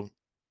so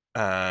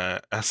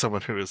as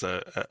someone who is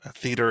a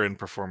theater and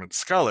performance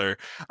scholar,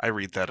 I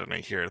read that and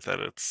I hear that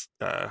it's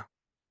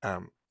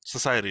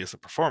society is a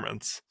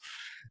performance.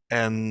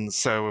 And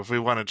so if we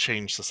want to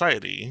change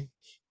society,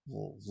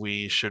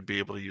 we should be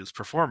able to use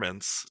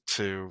performance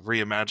to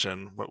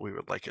reimagine what we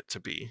would like it to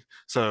be.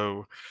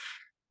 So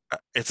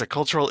it's a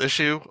cultural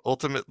issue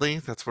ultimately.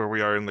 That's where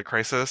we are in the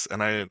crisis.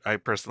 And I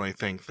personally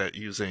think that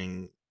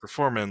using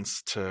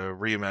performance to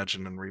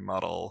reimagine and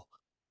remodel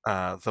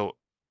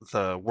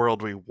the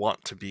world we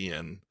want to be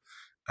in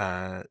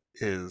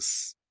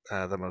is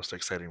the most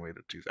exciting way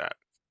to do that.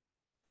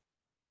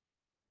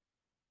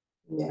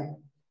 Yeah,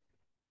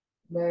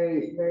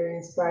 very, very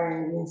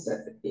inspiring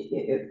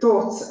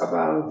thoughts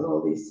about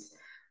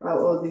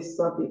all these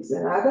topics.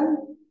 And Adam,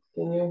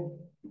 can you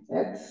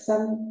add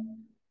some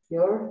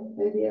your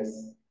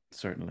ideas?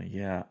 Certainly,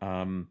 yeah.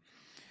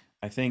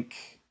 I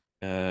think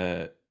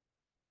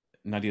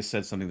Nadia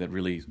said something that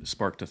really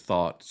sparked a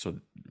thought. So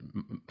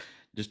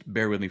just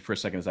bear with me for a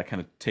second as I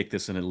kind of take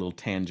this in a little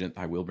tangent.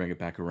 I will bring it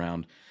back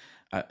around.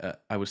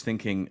 I was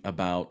thinking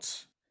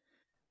about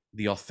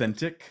the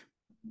authentic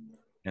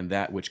and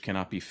that which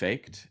cannot be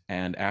faked.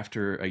 And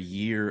after a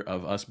year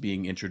of us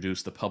being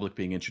introduced, the public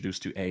being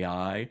introduced to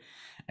AI,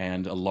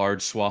 and a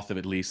large swath of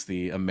at least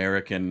the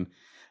American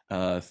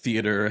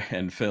theater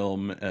and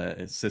film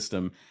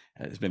system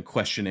has been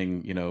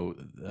questioning,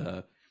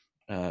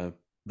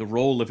 the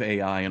role of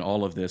AI in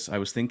all of this, I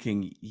was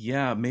thinking,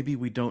 yeah, maybe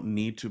we don't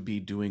need to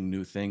be doing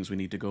new things. We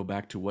need to go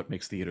back to what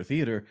makes theater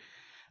theater.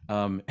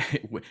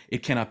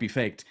 It cannot be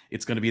faked.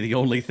 It's going to be the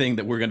only thing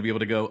that we're going to be able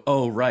to go,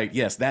 oh, right,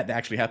 yes, that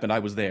actually happened. I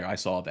was there. I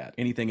saw that.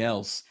 Anything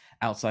else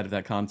outside of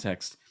that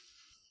context,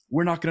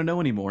 we're not going to know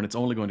anymore, and it's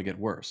only going to get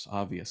worse.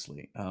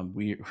 Obviously,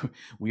 we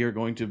are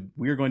going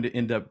to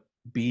end up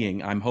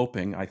being. I'm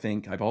hoping. I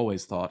think. I've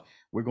always thought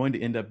we're going to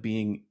end up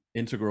being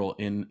integral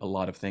in a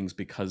lot of things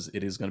because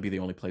it is going to be the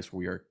only place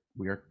where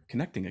we are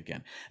connecting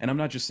again. And I'm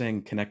not just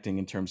saying connecting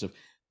in terms of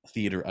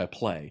theater, a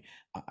play.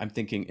 I'm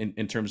thinking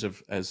in terms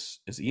of, as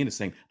Ian is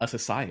saying, a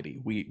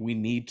society. We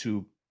need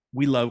to.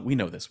 We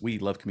know this. We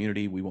love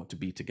community. We want to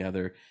be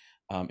together.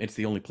 It's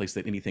the only place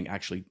that anything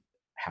actually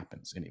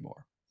happens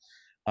anymore.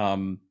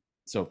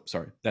 So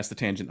sorry, that's the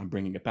tangent. I'm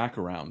bringing it back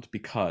around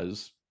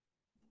because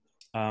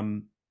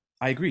I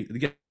agree.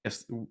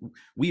 Yes,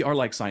 we are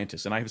like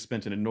scientists, and I have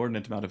spent an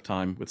inordinate amount of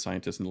time with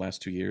scientists in the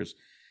last 2 years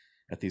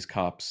at these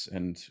COPs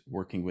and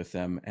working with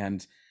them.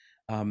 And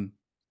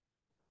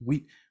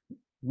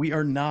we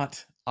are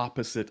not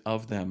opposite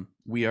of them.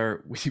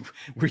 We're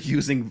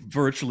using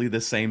virtually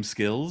the same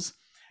skills.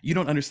 You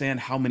don't understand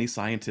how many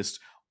scientists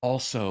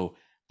also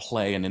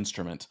play an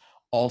instrument,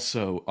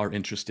 also are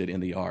interested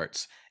in the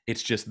arts.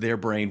 It's just their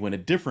brain went a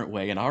different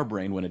way and our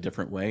brain went a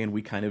different way, and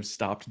we kind of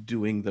stopped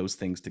doing those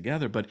things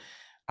together. But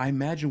I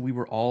imagine we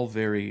were all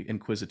very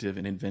inquisitive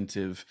and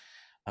inventive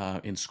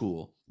in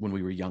school when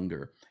we were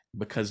younger,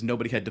 because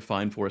nobody had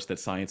defined for us that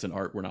science and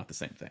art were not the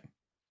same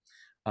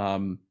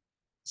thing.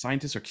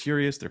 Scientists are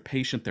curious, they're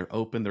patient, they're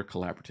open, they're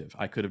collaborative.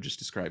 I could have just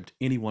described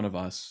any one of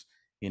us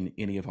in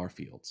any of our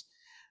fields.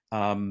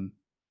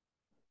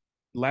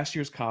 Last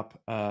year's COP,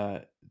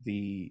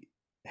 the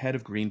head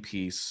of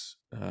Greenpeace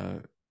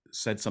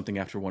said something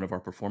after one of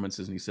our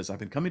performances, and he says, I've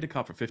been coming to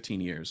COP for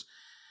 15 years.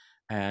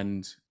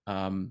 And,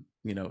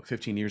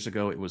 15 years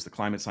ago, it was the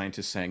climate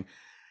scientists saying,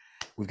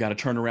 we've got to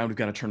turn around, we've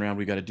got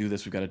to do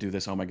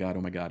this, oh my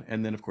God.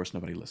 And then, of course,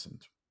 nobody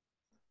listened.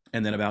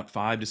 And then about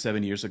 5 to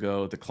 7 years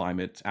ago, the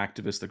climate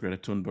activists, the Greta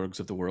Thunbergs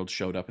of the world,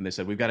 showed up and they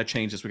said, we've got to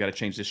change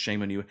this,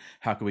 shame on you,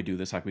 how can we do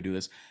this,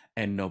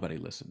 and nobody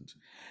listened.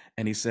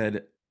 And he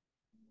said,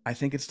 I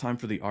think it's time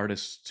for the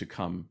artists to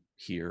come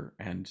here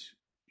and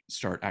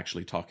start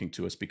actually talking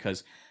to us,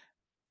 because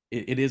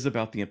it is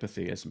about the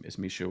empathy, as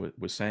Misha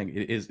was saying.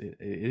 It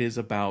is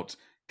about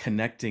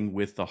connecting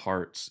with the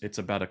hearts. It's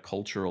about a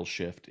cultural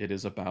shift. It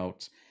is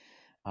about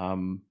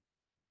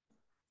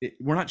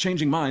we're not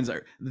changing minds.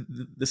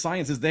 The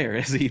science is there,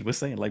 as he was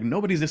saying. Like,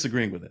 nobody's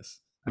disagreeing with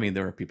this. I mean,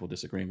 there are people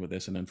disagreeing with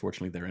this, and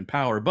unfortunately they're in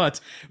power, but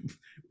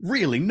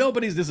really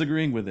nobody's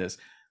disagreeing with this.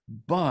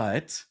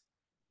 But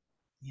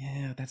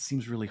yeah, that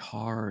seems really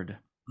hard.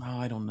 Oh,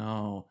 I don't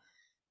know.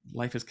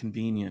 Life is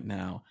convenient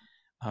now.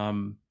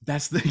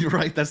 That's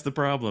the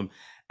problem.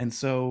 And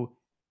so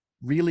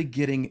really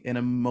getting an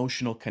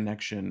emotional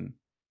connection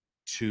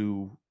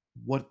to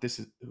what this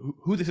is,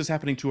 who this is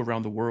happening to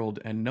around the world,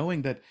 and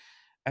knowing that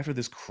after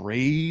this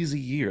crazy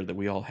year that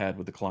we all had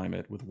with the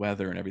climate, with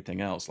weather and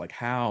everything else, like,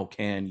 how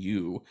can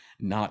you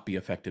not be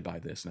affected by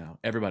this now?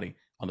 Everybody,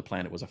 on the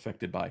planet was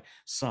affected by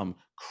some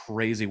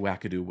crazy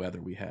wackadoo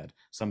weather we had,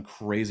 some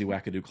crazy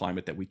wackadoo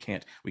climate that we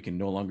can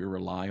no longer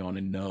rely on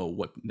and know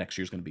what next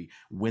year's going to be,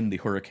 when the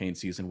hurricane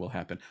season will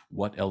happen,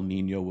 what El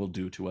Nino will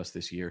do to us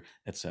this year,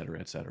 et cetera,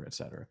 et cetera, et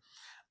cetera.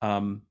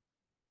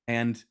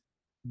 And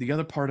the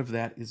other part of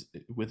that is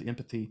with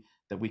empathy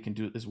that we can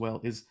do as well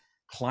is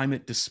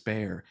climate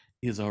despair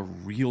is a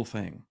real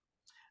thing.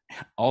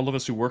 All of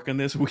us who work on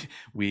this,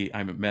 I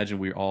imagine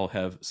we all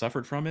have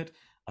suffered from it,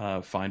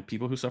 find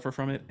people who suffer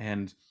from it.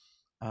 And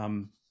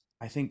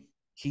I think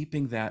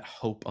keeping that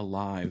hope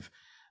alive,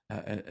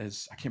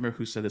 as I can't remember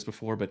who said this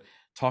before, but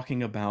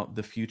talking about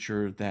the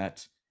future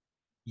that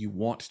you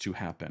want to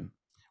happen.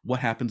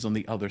 What happens on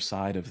the other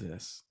side of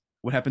this?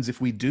 What happens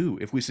if we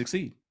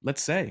succeed?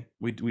 Let's say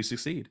we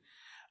succeed.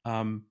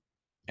 And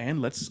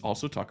let's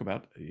also talk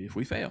about if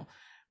we fail.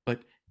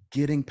 But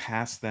getting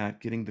past that,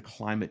 getting the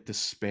climate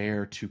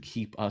despair to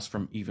keep us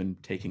from even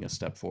taking a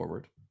step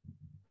forward.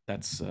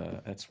 That's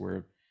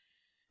where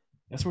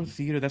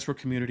theater, that's where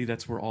community,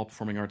 that's where all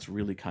performing arts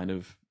really kind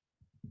of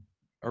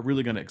are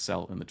really going to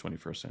excel in the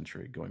 21st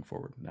century going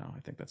forward. Now, I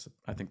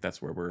think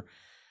that's where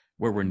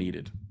we're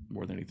needed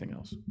more than anything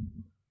else.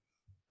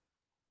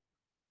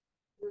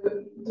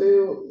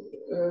 Do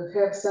you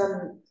have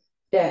some?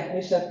 Yeah,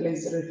 Misha,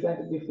 please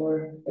reflect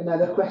before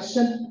another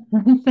question.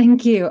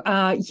 Thank you.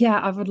 Yeah,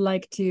 I would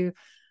like to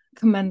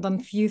comment on a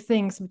few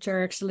things which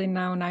are actually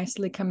now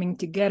nicely coming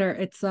together.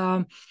 It's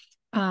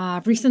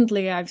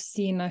recently I've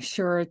seen a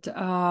short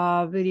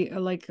video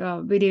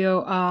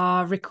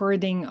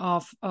recording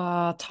of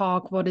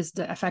talk, what is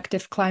the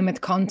effective climate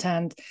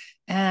content,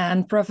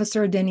 and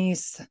Professor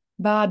Denise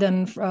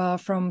Baden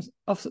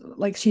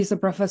she's a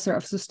professor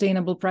of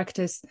sustainable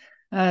practice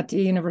at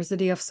the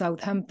University of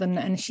Southampton,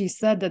 and she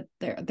said that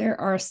there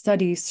are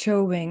studies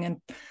showing and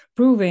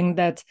proving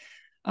that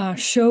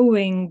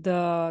showing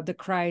the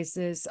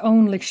crisis,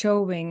 only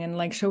showing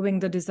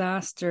the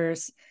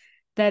disasters,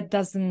 that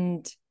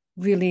doesn't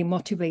really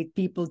motivate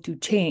people to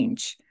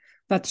change.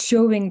 But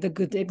showing the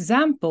good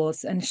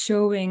examples and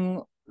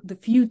showing the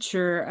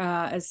future,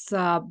 as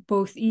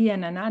both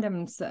Ian and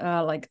Adams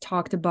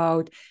talked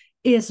about,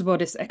 is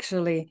what is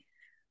actually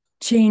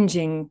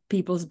changing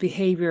people's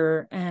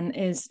behavior and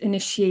is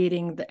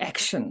initiating the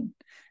action,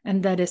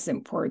 and that is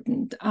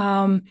important.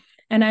 And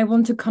I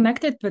want to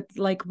connect it with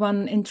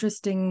one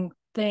interesting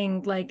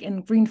thing,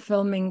 in green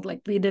filming,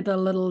 we did a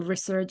little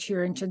research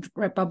here in Czech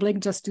Republic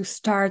just to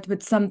start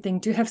with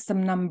something, to have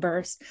some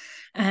numbers,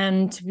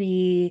 and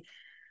we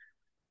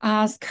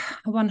asked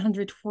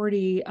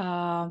 140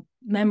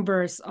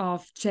 members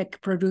of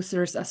Czech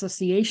Producers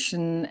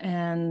Association,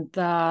 and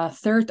a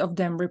third of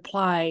them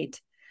replied.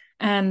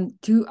 And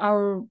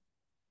I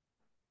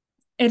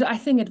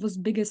think it was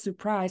biggest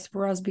surprise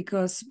for us,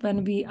 because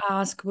when we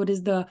ask what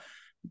is the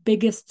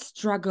biggest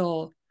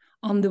struggle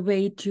on the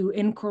way to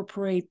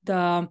incorporate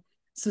the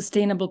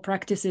sustainable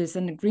practices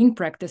and the green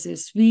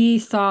practices, we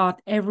thought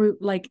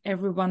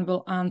everyone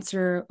will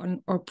answer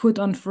or put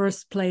on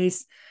first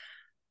place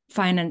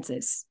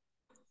finances.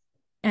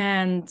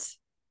 And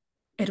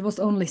it was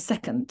only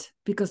second,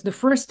 because the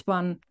first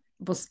one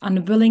was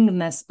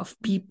unwillingness of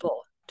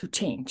people to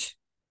change.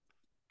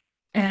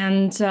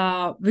 And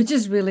which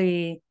is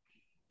really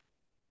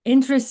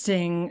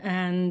interesting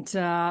and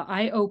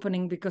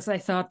eye-opening, because I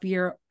thought we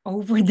are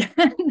over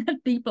that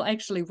people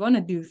actually want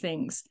to do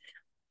things.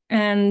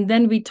 And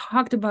then we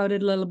talked about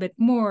it a little bit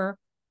more,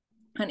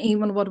 and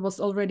even what was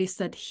already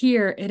said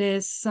here, it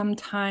is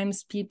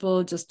sometimes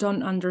people just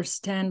don't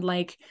understand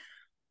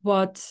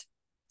what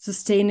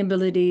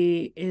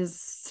sustainability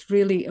is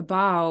really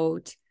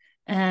about,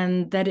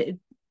 and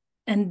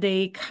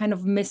they kind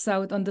of miss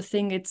out on the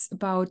thing. It's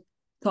about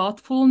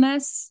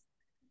thoughtfulness,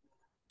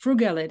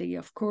 frugality,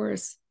 of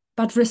course,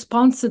 but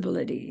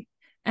responsibility.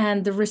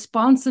 And the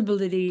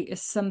responsibility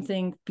is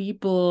something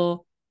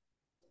people,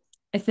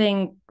 I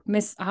think,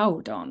 miss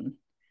out on.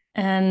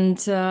 And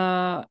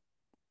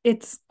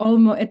it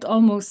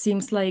almost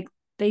seems like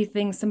they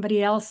think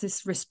somebody else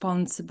is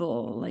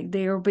responsible,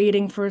 they are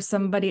waiting for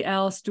somebody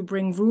else to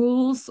bring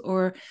rules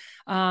or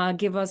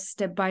give us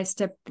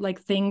step-by-step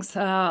things,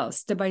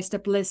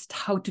 step-by-step list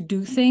how to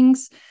do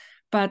things.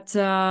 But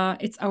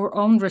it's our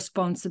own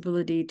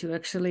responsibility to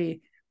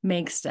actually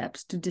make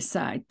steps, to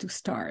decide, to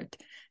start.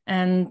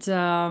 And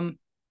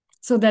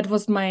so that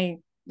was my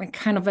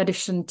kind of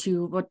addition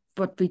to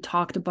what we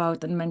talked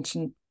about and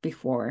mentioned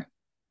before.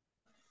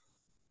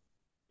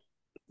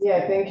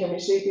 Yeah, thank you,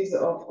 Misha. It is,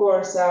 of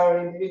course,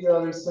 our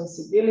individual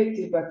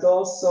responsibility, but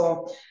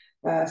also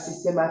a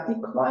systematic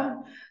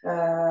one.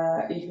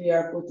 If we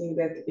are putting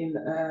that in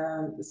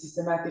a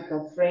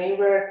systematical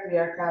framework, we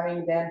are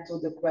coming then to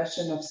the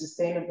question of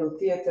sustainable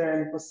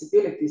theater and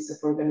possibilities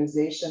of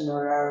organization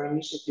or our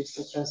initiatives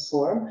to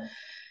transform,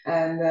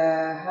 and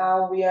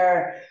how we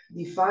are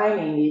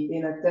defining it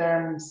in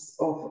terms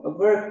of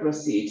work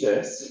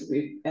procedures.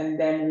 And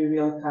then we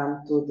will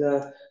come to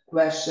the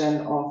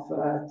question of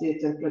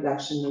theater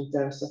production in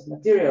terms of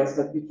materials.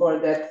 But before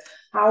that,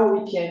 how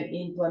we can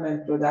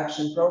implement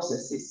production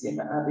processes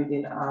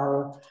within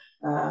our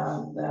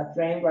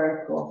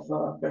framework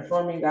of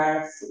performing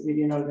arts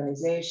within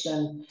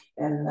organization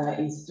and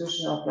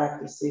institutional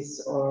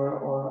practices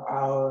or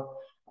our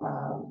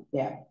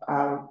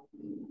our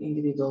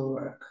individual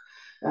work.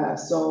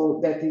 So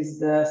that is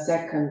the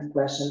second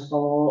question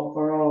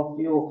for all of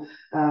you.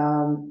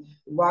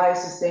 Why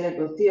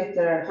sustainable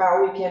theater?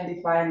 How we can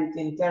define it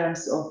in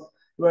terms of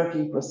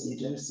working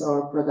procedures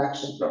or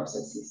production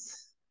processes?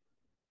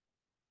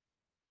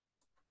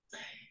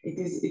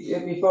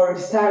 Before we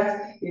start,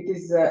 it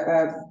is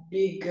a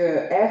big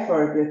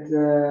effort that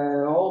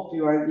all of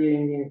you are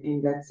giving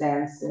in that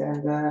sense,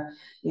 and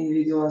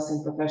individuals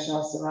and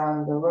professionals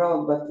around the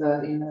world, but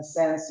in a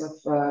sense of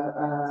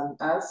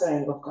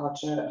answering of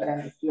culture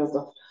and the field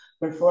of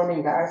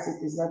performing arts,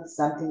 it is not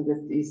something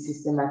that is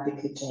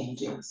systematically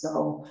changing.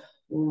 So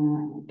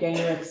can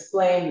you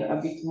explain a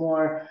bit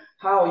more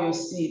how you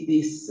see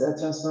this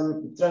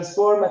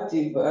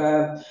transformative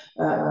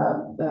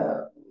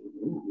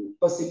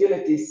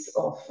possibilities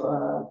of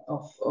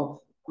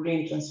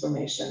green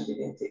transformation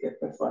within the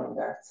performing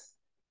arts?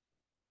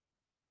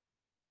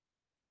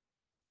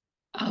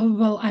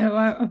 Well, I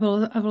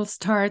will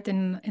start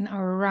in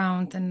our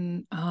round,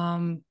 and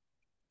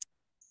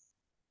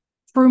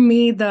for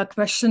me, the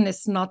question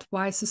is not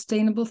why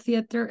sustainable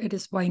theater; it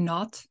is why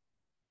not.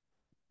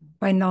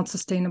 Why not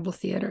sustainable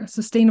theater?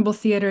 Sustainable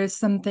theater is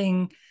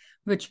something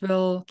which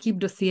will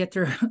keep the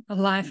theater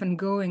alive and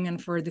going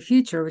and for the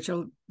future, which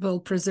will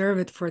preserve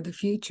it for the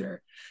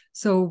future.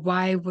 So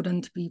why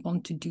wouldn't we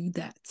want to do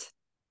that?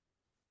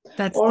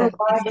 That's the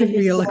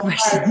real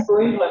question.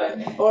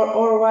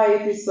 Or why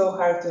it is so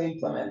hard to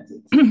implement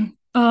it?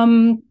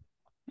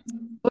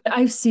 What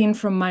I've seen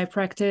from my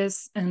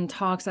practice and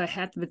talks I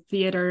had with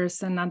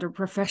theaters and other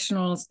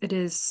professionals, it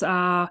is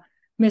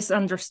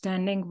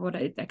misunderstanding what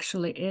it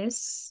actually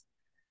is.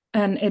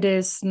 And it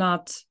is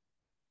not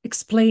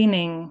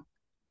explaining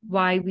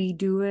why we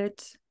do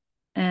it,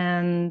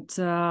 and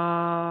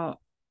why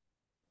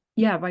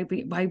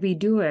we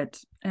do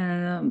it.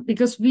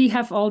 Because we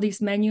have all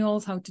these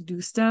manuals how to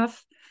do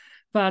stuff,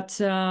 but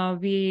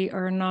we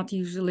are not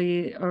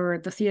usually, or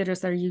the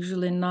theaters are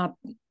usually not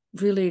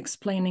really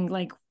explaining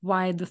like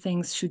why the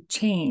things should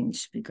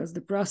change, because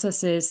the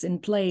processes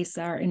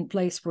are in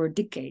place for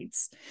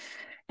decades.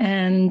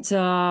 And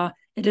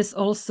it is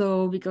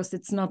also because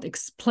it's not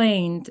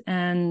explained,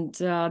 and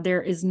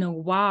there is no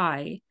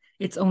why.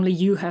 It's only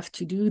you have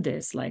to do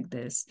this like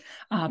this.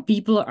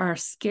 People are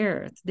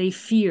scared. They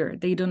fear.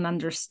 They don't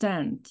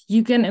understand.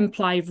 You can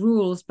imply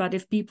rules, but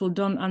if people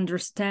don't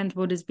understand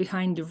what is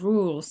behind the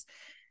rules,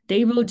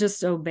 they will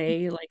just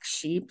obey like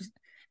sheep.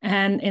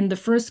 And in the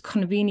first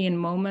convenient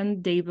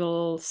moment, they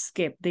will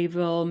skip. They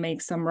will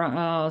make some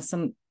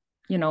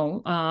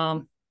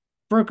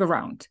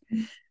workaround.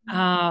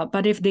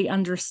 But if they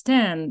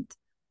understand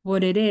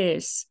what it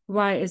is,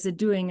 why is it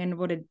doing, and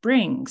what it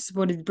brings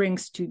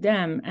to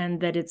them,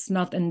 and that it's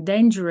not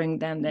endangering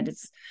them, that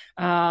it's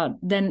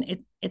then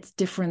it's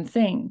different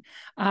thing.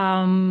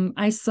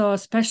 I saw,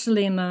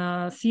 especially in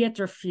the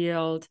theater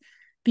field,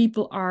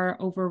 people are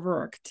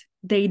overworked.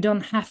 They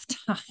don't have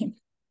time.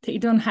 They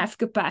don't have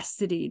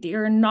capacity. They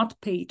are not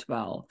paid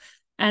well.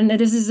 And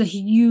this is a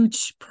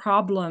huge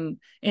problem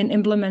in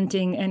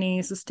implementing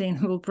any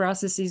sustainable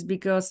processes,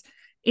 because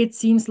it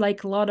seems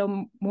like a lot of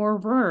more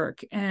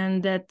work,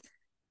 and that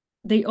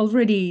they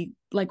already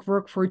like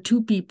work for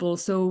 2 people.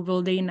 So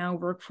will they now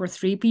work for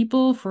 3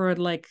 people for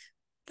like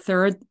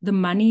third the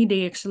money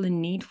they actually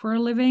need for a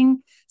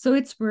living? So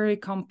it's very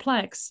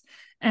complex.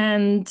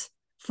 And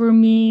for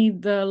me,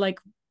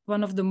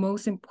 one of the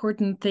most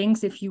important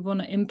things, if you want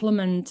to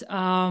implement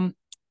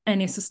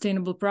any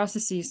sustainable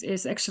processes,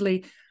 is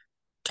actually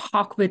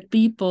talk with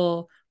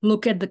people,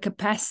 look at the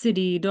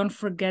capacity, don't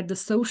forget the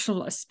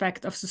social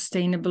aspect of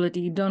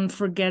sustainability, don't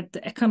forget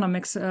the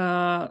economics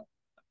in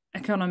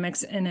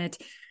it,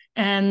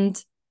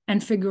 and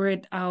figure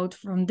it out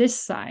from this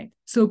side.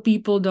 So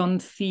people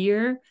don't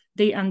fear,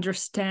 they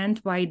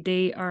understand why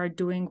they are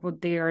doing what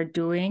they are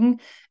doing,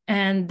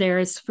 and there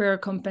is fair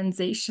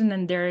compensation,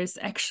 and there is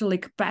actually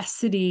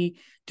capacity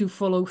to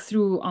follow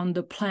through on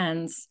the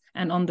plans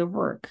and on the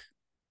work.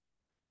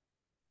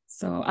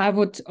 So I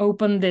would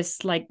open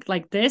this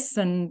like this,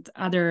 and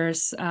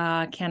others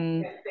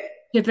can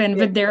chip in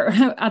with their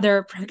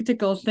other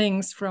practical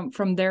things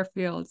from their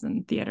fields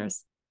and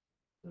theaters.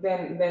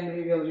 Then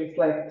we will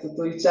reflect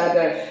to each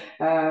other.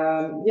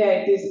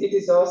 It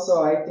is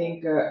also, I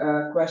think,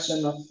 a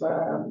question of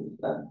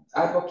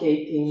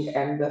advocating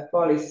and the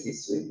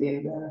policies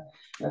within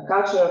the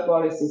cultural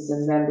policies,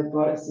 and then the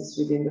policies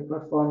within the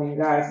performing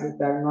arts that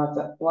are not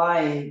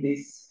applying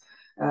this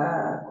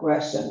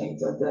questioning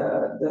to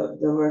the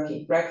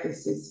working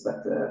practices.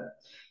 But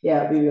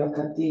we will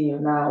continue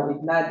now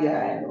with Nadia.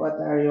 And what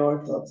are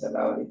your thoughts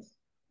about it?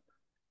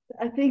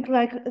 I think,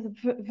 like the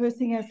first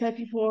thing I said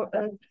before,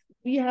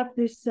 we have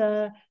this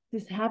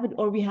habit,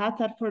 or we had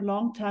that for a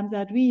long time,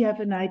 that we have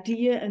an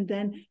idea, and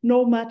then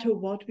no matter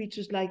what, we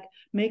just like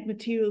make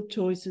material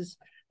choices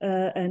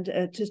and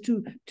just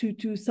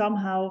to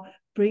somehow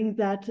bring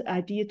that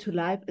idea to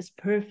life as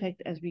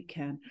perfect as we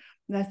can.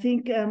 And I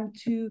think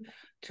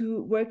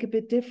to work a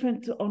bit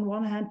different on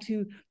one hand,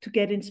 to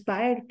get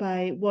inspired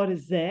by what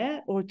is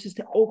there, or just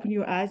to open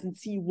your eyes and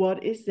see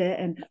what is there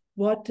and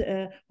what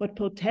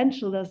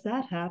potential does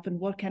that have, and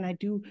what can I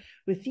do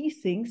with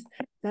these things.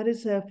 That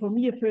is for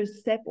me a first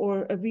step,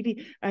 or a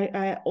really,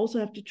 I also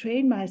have to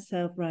train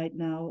myself right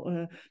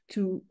now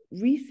to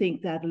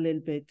rethink that a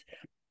little bit.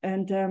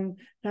 And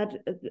that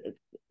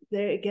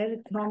there again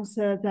it comes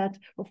that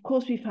of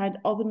course we find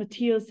other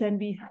materials than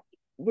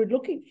we're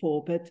looking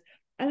for, but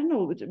I don't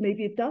know,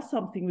 maybe it does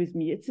something with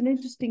me. It's an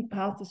interesting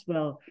path as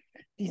well,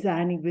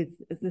 designing with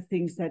the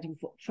things that you've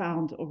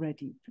found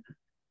already.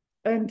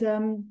 And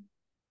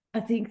I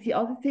think the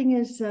other thing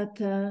is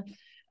that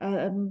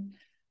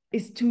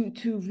is to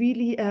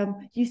really,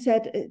 you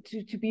said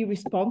to be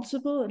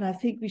responsible, and I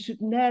think we should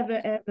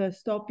never ever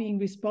stop being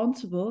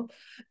responsible,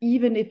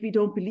 even if we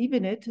don't believe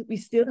in it. We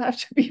still have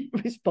to be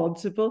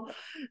responsible.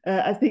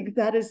 I think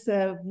that is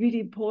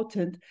really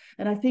important,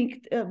 and I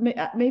think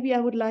maybe I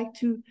would like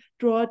to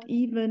draw it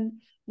even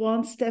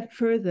one step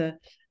further.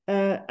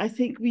 I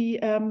think we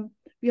are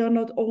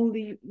not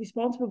only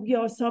responsible, we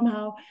are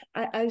somehow,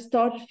 I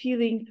started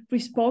feeling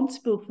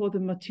responsible for the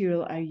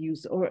material I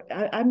use, or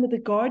I'm the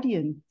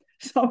guardian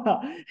somehow.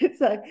 It's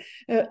like,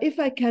 if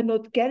I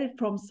cannot get it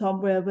from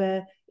somewhere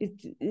where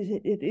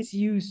it is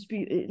used,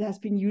 it has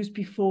been used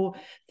before,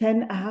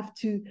 then I have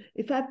to,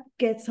 if I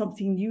get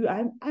something new,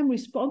 I'm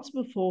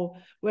responsible for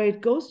where it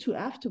goes to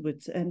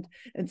afterwards. And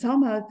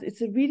somehow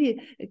it's a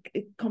really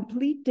a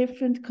complete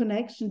different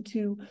connection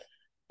to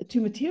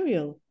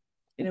material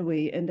in a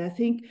way. And I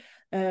think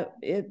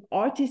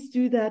artists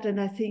do that,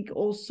 and I think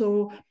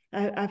also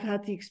I've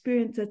had the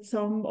experience that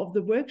some of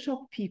the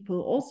workshop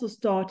people also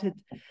started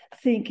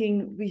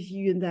thinking with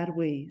you in that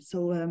way.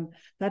 So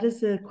that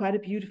is quite a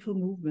beautiful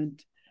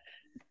movement.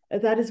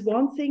 That is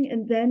one thing.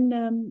 And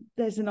then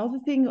there's another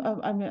thing.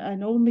 I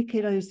know,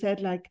 Michaela, you said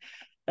like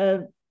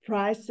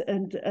price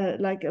and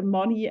like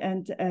money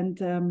and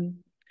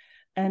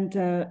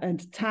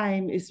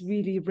time is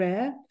really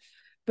rare.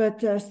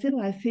 But still,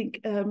 I think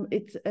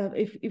it's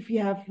if you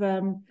have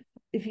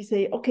if you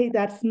say, okay,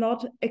 that's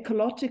not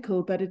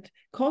ecological, but it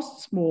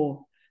costs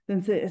more,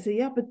 then say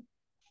yeah, but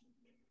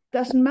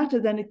doesn't matter.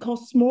 Then it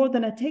costs more,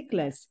 then I take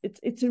less.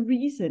 It's a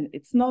reason.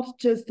 It's not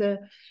just a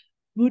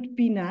would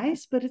be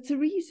nice, but it's a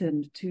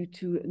reason to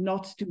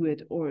not do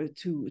it, or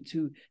to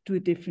do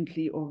it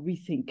differently, or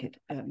rethink it.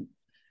 An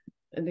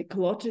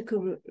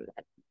ecological,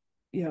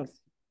 yeah,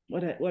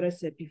 what I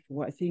said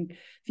before. I think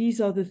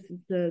these are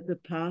the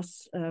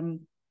paths.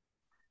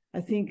 I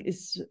think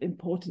is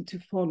important to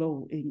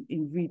follow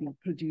in really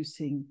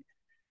producing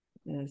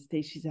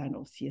stage design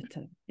or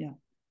theater. Yeah.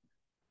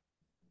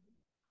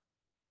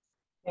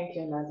 Thank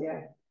you,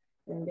 Nadia.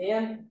 And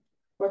then,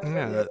 what would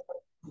Yeah,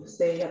 you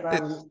say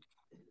about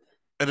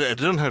I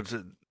don't have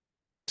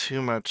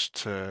too much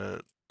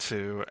to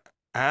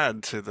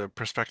add to the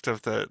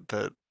perspective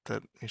that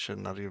Misha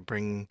and Nadia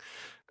bring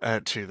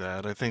to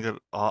that. I think that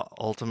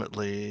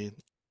ultimately,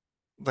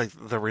 like,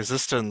 the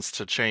resistance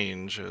to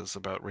change is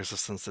about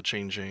resistance to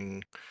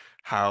changing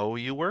how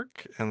you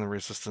work, and the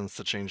resistance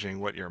to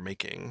changing what you're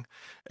making.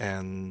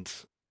 And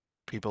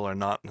people are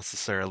not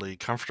necessarily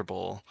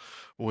comfortable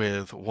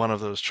with one of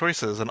those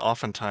choices. And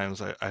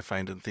oftentimes I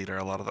find in theater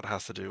a lot of that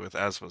has to do with,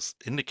 as was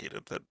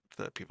indicated,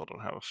 that people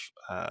don't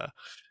have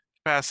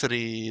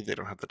capacity, they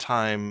don't have the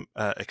time,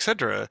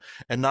 etc.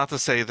 And not to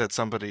say that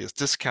somebody is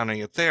discounting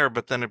it there,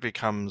 but then it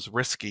becomes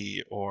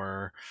risky,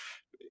 or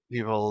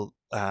people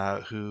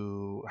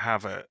who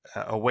have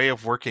a way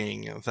of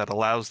working that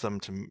allows them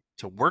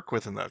to work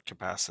within that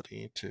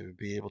capacity, to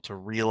be able to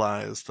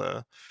realize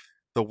the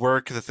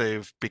work that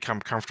they've become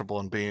comfortable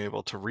in being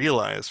able to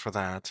realize for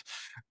that,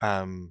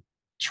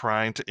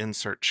 trying to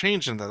insert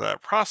change into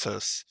that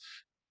process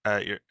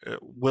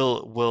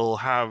will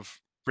have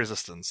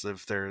resistance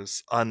if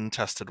there's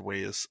untested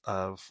ways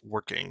of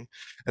working.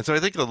 And so I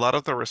think a lot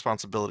of the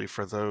responsibility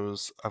for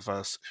those of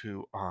us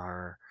who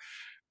are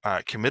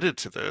committed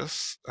to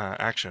this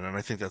action, and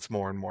I think that's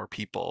more and more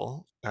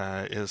people,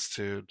 is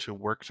to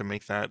work to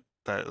make that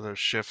those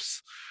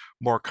shifts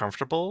more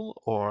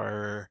comfortable.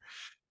 Or,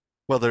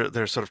 well,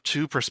 there's sort of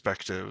two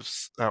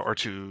perspectives, or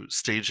two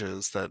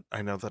stages that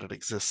I know that it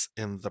exists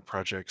in the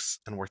projects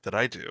and work that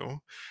I do.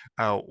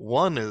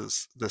 One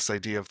is this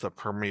idea of the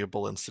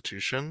permeable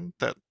institution,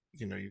 that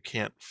you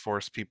can't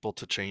force people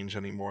to change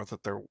anymore,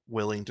 that they're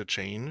willing to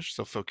change.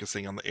 So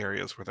focusing on the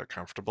areas where they're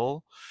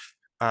comfortable.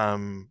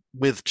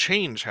 With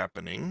change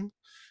happening,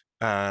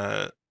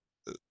 uh,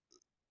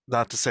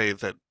 not to say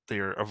that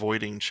they're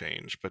avoiding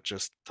change, but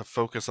just to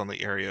focus on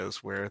the areas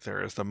where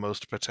there is the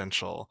most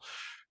potential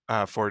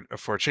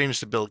for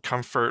change, to build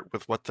comfort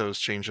with what those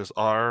changes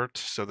are,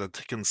 so that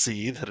they can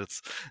see that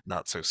it's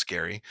not so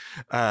scary,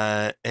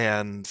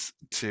 and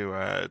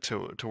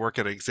to work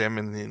at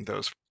examining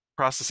those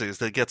processes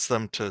that gets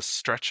them to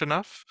stretch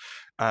enough,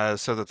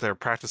 so that they're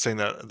practicing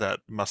that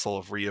muscle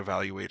of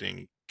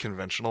reevaluating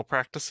conventional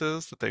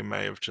practices that they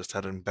may have just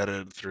had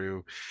embedded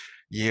through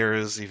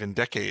years, even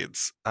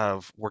decades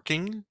of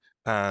working,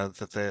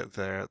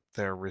 that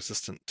they're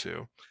resistant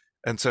to,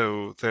 and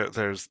so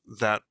there's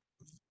that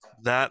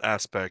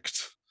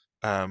aspect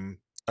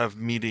of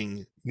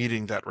meeting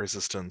that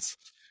resistance,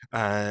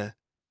 and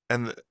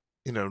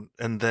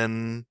and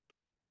then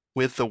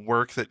with the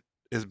work that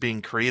is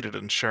being created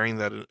and sharing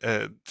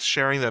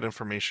that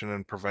information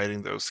and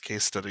providing those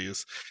case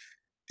studies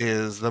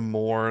is the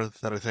more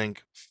that I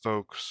think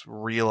folks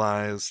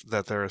realize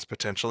that there is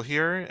potential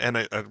here. And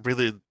I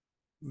really,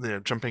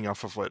 jumping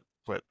off of what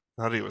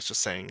Nadia was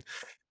just saying,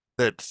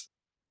 that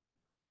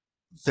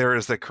there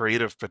is the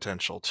creative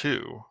potential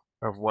too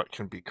of what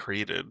can be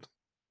created,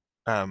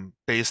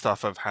 based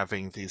off of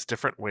having these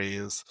different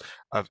ways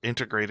of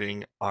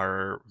integrating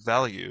our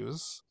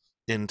values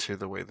into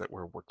the way that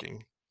we're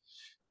working.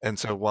 And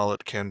so while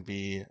it can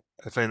be,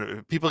 I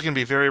find people can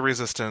be very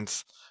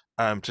resistant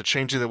to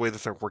changing the way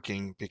that they're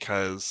working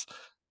because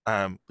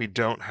we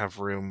don't have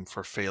room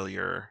for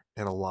failure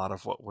in a lot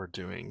of what we're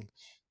doing.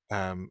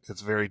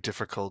 It's very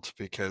difficult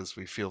because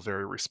we feel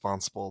very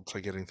responsible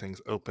to getting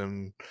things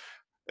open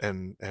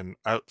and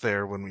out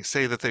there when we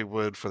say that they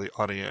would for the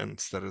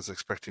audience that is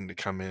expecting to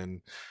come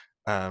in,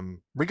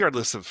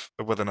 regardless of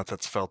whether or not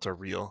that's felt or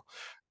real.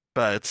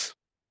 But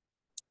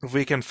if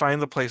we can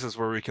find the places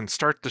where we can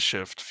start the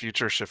shift,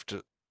 future shift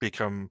to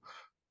become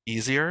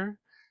easier,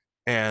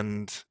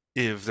 and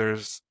if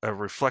there's a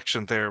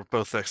reflection there of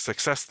both the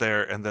success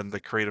there and then the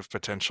creative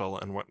potential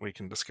and what we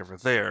can discover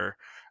there,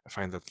 I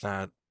find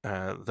that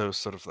those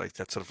sort of like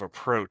that sort of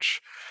approach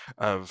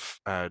of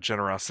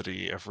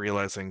generosity, of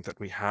realizing that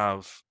we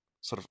have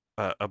sort of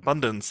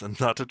abundance and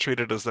not to treat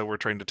it as though we're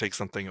trying to take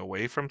something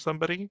away from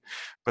somebody,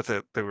 but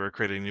that we're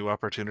creating new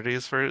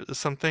opportunities for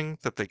something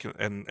that they can,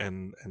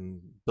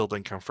 and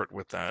building comfort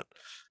with that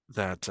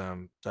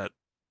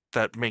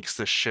that makes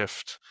the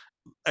shift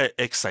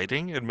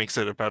exciting. It makes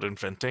it about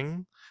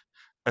inventing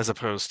as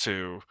opposed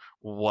to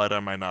what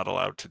am I not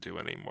allowed to do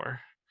anymore.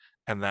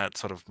 And that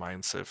sort of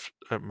mindset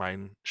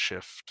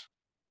shift.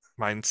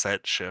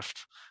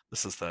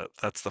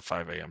 That's the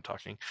 5 a.m.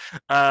 talking.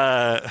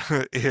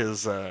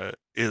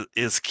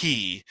 Is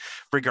key,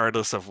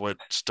 regardless of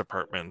which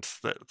department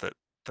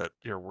that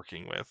you're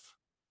working with.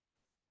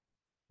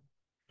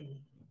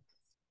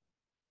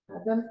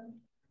 Adam?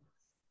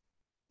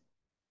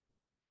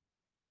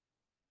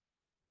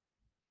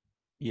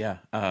 Yeah,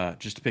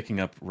 just picking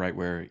up right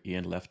where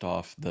Ian left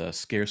off, the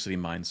scarcity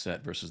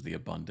mindset versus the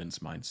abundance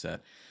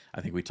mindset.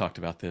 I think we talked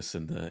about this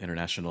in the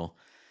international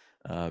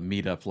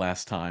meetup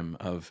last time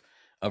of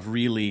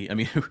really, I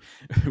mean,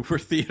 we're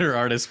theater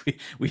artists.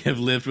 We have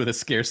lived with a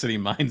scarcity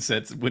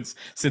mindset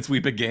since we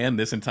began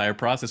this entire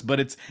process, but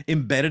it's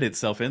embedded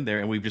itself in there,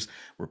 and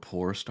we're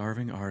poor,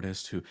 starving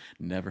artists who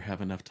never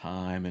have enough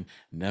time and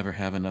never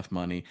have enough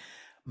money.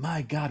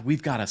 My God,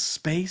 we've got a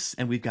space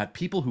and we've got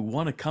people who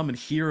want to come and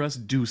hear us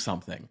do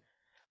something.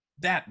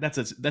 That's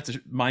a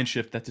mind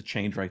shift. That's a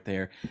change right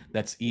there.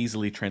 That's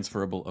easily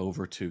transferable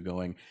over to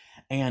going,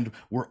 and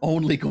we're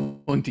only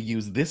going to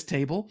use this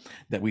table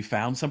that we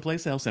found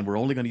someplace else, and we're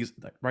only going to use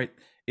right.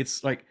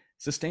 It's like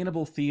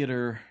sustainable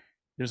theater.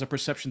 There's a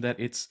perception that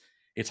it's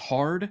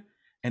hard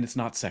and it's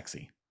not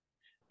sexy.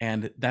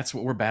 And that's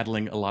what we're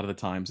battling a lot of the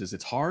times is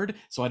it's hard,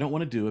 so I don't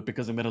want to do it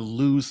because I'm going to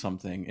lose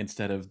something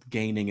instead of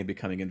gaining and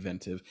becoming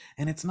inventive.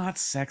 And it's not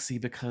sexy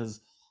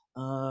because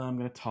I'm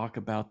going to talk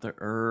about the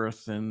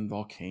earth and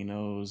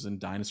volcanoes and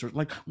dinosaurs.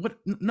 Like, what?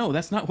 No,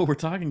 that's not what we're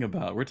talking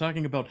about. We're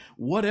talking about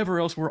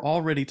whatever else we're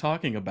already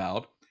talking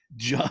about,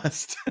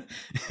 just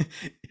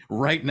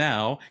right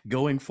now,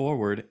 going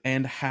forward,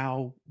 and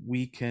how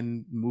we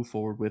can move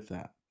forward with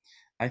that.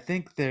 I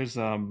think there's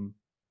I'm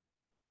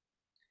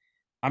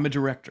a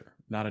director,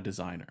 not a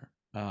designer.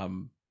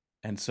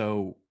 And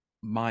so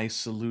my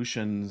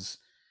solutions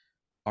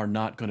are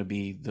not going to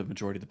be the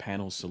majority of the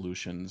panel's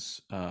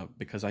solutions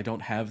because I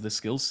don't have the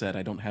skill set,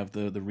 I don't have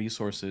the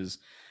resources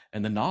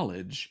and the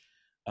knowledge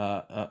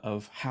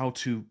of how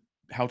to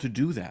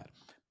do that.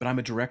 But I'm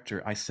a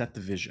director. I set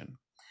the vision,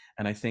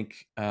 and I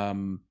think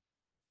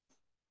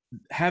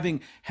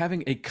having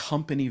a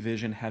company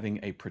vision,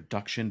 having a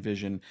production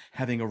vision,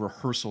 having a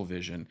rehearsal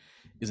vision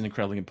is an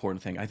incredibly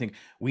important thing. I think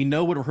we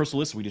know what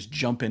rehearsal is, so we just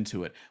jump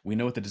into it. We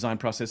know what the design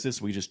process is,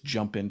 so we just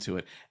jump into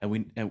it.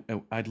 And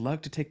I'd love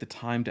to take the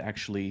time to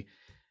actually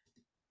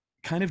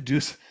kind of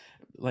do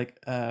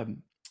like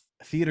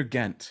Theater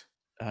Ghent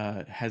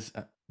has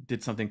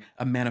did something,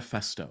 a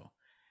manifesto.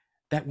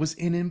 That was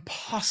an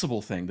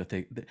impossible thing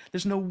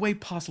there's no way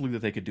possibly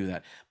that they could do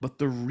that, but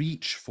the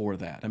reach for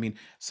that. I mean,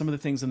 some of the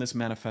things in this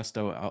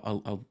manifesto,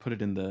 I'll put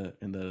it in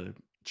the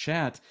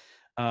chat.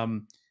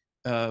 Um,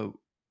 uh,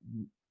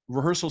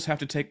 Rehearsals have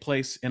to take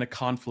place in a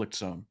conflict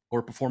zone,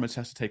 or performance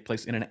has to take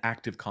place in an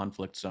active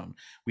conflict zone.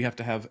 We have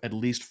to have at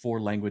least 4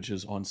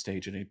 languages on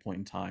stage at any point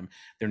in time.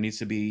 There needs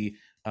to be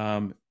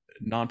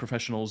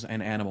non-professionals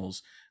and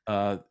animals.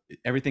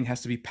 Everything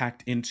has to be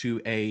packed into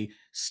a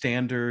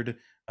standard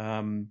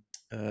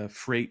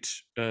freight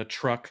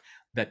truck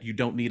that you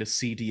don't need a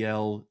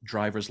CDL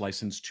driver's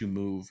license to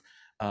move.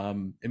 I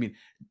mean,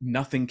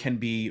 nothing can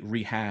be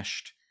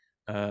rehashed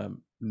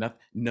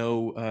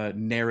no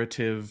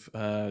narrative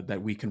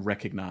that we can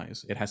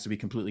recognize. It has to be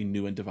completely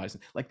new and devised.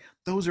 Like,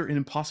 those are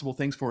impossible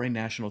things for a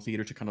national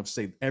theater to kind of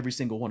say every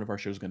single one of our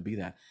shows is going to be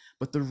that.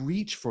 But the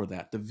reach for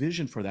that, the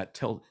vision for that,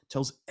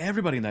 tells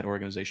everybody in that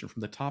organization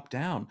from the top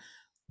down,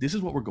 this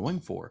is what we're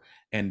going for,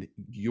 and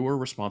you're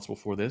responsible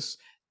for this.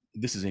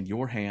 This is in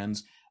your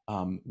hands.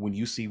 When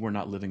you see we're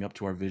not living up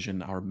to our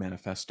vision, our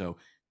manifesto,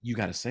 you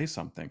got to say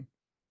something.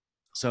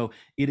 So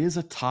it is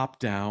a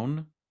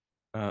top-down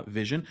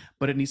vision,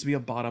 but it needs to be a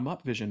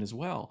bottom-up vision as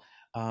well.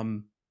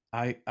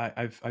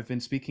 I've been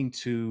speaking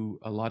to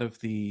a lot of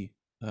the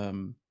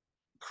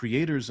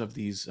creators of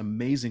these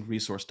amazing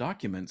resource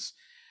documents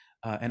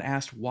and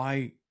asked,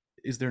 why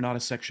is there not a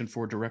section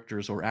for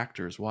directors or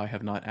actors? Why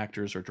have not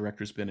actors or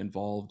directors been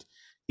involved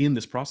in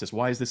this process?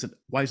 Why is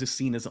this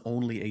seen as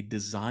only a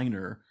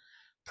designer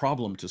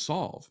problem to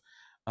solve?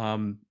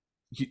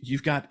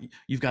 You've got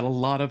a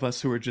lot of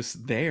us who are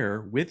just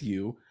there with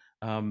you,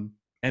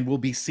 and will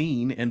be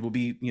seen and will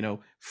be,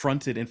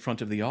 fronted in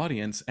front of the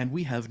audience, and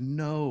we have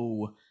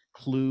no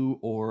clue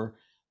or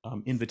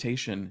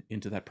invitation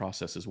into that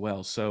process as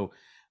well. So,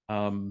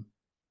 and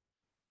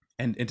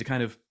to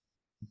kind of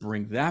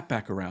bring that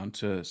back around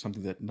to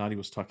something that Nadi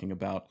was talking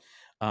about,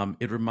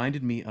 it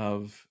reminded me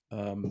of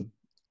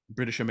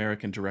British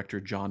American director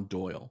John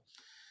Doyle,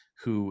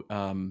 who,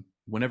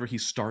 whenever he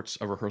starts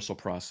a rehearsal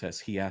process,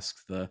 he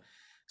asks the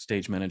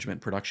stage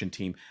management production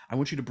team, I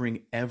want you to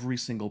bring every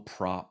single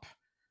prop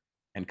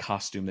and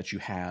costume that you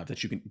have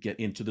that you can get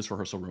into this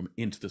rehearsal room.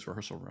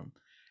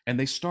 And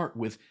they start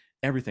with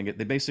everything.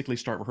 They basically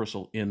start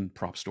rehearsal in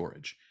prop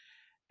storage.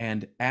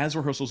 And as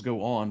rehearsals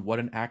go on, what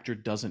an actor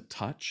doesn't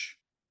touch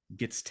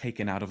gets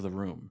taken out of the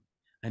room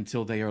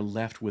until they are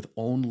left with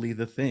only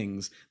the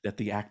things that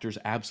the actors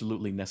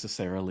absolutely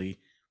necessarily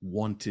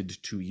wanted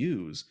to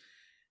use.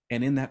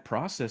 And in that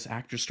process,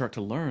 actors start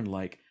to learn,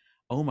 like,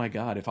 oh my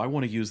God, if I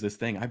want to use this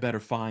thing, I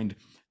better find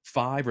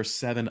 5 or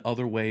 7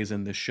 other ways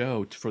in the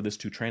show for this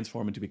to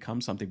transform and to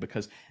become something,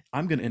 because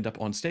I'm going to end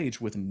up on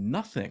stage with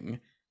nothing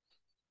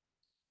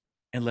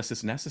unless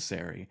it's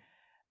necessary.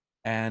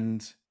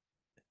 And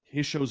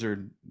his shows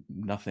are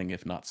nothing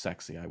if not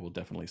sexy. I will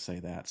definitely say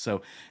that.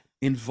 So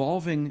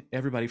involving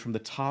everybody from the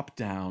top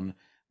down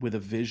with a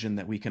vision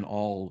that we can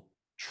all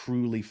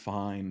truly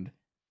find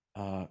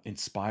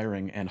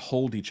inspiring and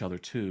hold each other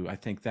to, I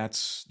think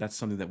that's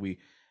something that we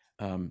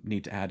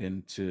need to add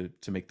in to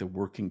make the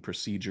working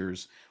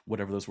procedures,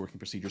 whatever those working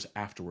procedures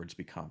afterwards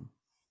become.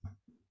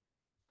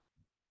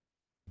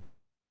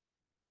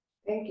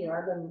 Thank you,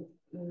 Adam,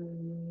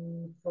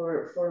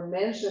 for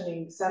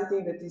mentioning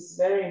something that is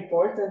very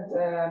important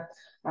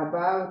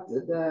about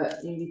the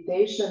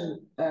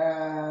invitation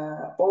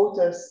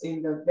authors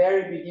in the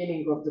very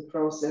beginning of the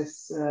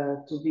process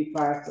to be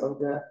part of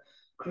the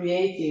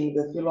creating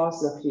the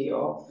philosophy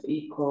of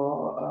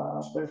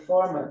eco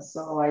performance.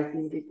 So I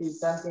think it is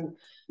something,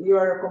 you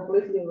are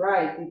completely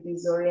right. It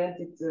is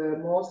oriented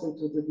mostly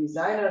to the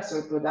designers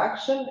or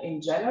production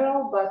in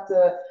general, but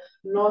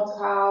not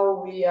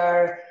how we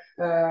are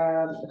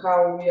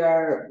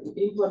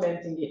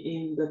implementing it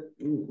in the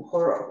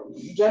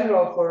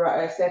general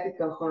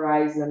aesthetical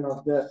horizon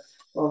of the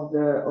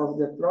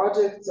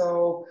project.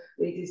 So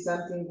it is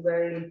something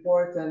very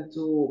important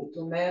to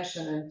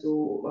mention and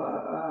to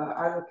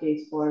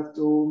advocate for,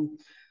 to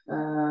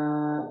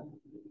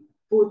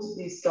put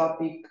this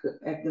topic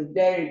at the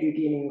very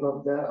beginning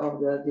of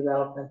the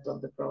development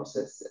of the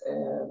process.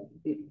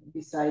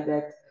 Beside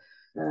that,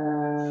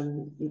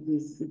 it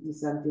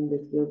is something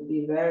that will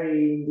be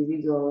very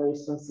individual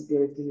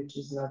responsibility, which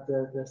is not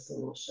the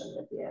solution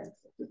at the end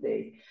of the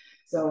day.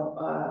 So,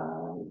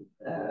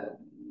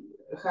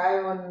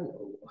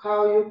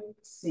 how you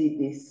see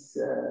this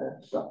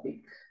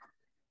topic?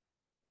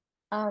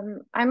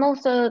 I'm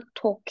also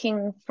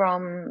talking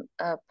from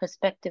a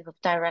perspective of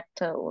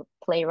director or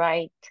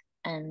playwright,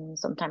 and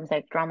sometimes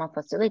like drama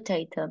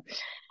facilitator.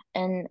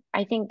 And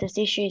I think this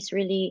issue is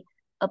really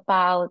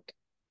about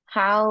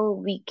how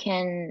we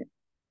can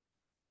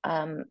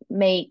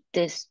make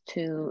this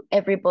to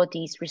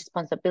everybody's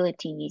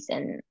responsibilities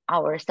and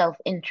our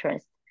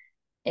self-interest.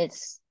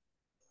 It's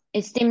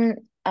been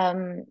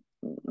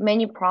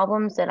many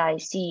problems that I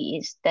see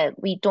is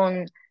that we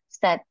don't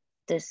set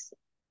this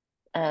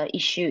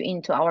issue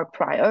into our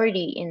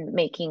priority in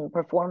making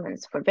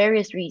performance for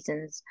various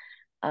reasons,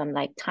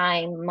 like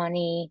time,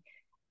 money,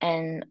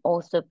 and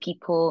also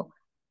people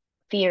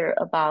fear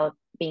about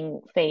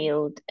being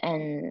failed,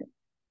 and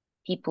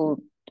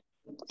people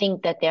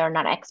think that they are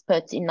not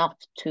experts enough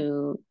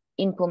to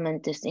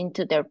implement this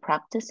into their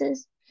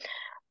practices.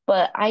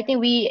 But I think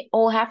we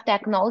all have to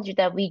acknowledge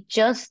that we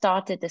just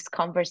started this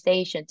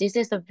conversation. This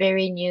is a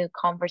very new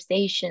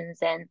conversations,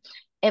 and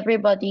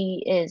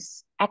everybody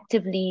is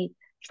actively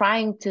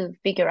trying to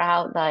figure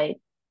out, like,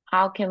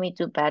 how can we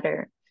do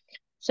better?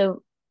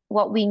 So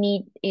what we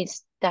need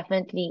is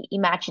definitely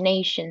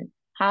imagination.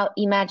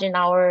 Imagine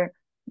our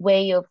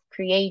way of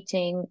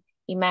creating,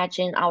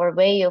 imagine our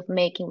way of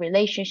making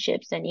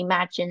relationships, and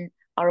imagine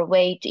our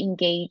way to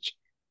engage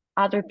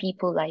other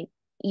people, like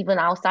even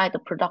outside the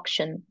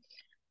production.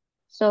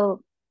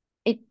 So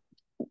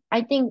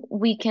I think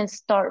we can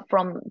start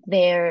from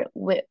there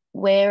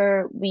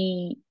where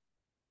we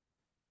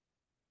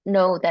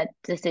know that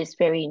this is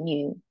very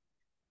new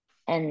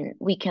and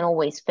we can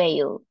always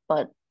fail,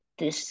 but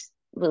this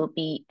will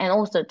be, and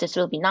also this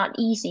will be not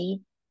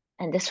easy,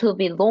 and this will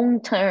be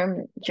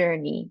long-term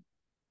journey.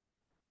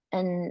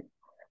 And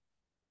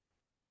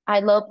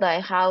I love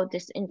like how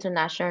this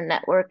international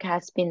network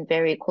has been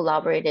very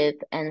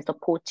collaborative and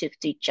supportive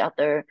to each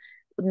other.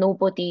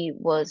 Nobody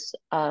was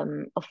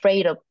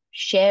afraid of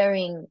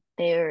sharing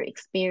their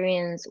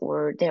experience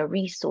or their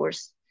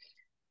resource.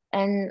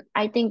 And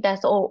I think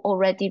that's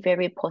already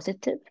very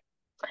positive.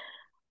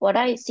 What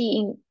I see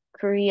in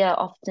Korea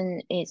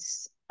often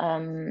is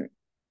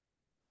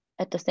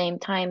at the same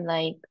time,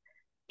 like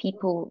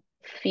people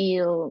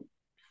feel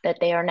that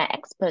they are not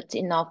experts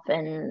enough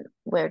and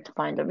where to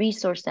find the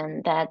resource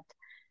and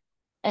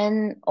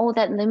all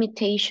that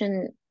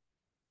limitation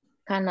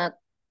kind of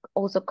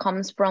also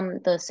comes from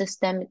the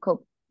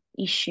systemical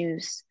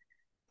issues.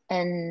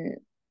 And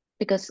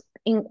because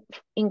in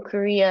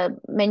Korea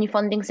many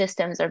funding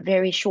systems are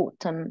very short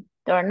term,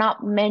 there are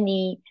not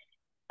many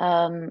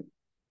um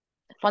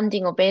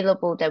funding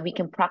available that we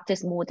can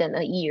practice more than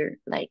a year.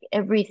 Like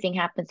everything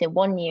happens in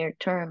 1 year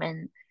term,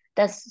 and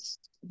that's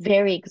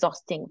very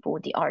exhausting for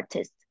the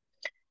artist.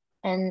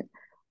 And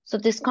so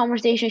this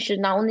conversation should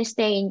not only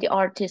stay in the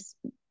artist,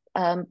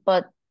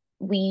 but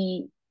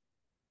we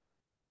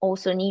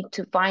also need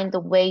to find a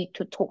way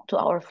to talk to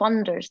our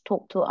funders,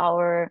 talk to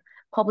our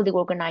public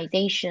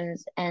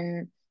organizations,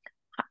 and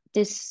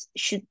this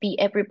should be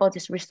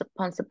everybody's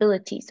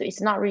responsibility. So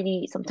it's not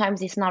really,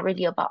 sometimes it's not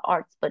really about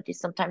arts, but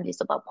sometimes it's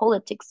about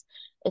politics.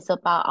 It's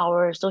about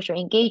our social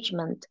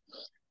engagement.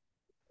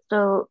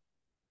 So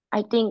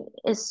I think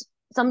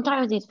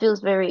sometimes it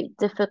feels very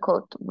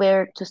difficult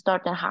where to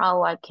start and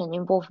how I can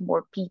involve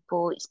more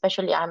people,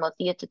 especially I'm a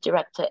theater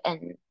director,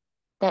 and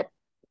that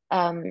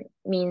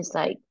means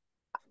like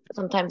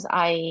sometimes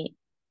I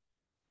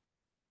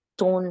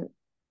don't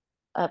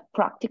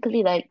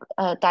practically like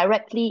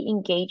directly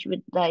engage with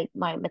like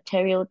my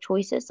material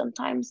choices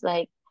sometimes.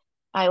 Like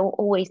I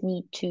always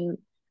need to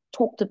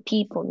talk to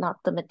people, not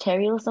the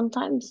material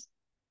sometimes.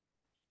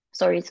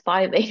 Sorry, it's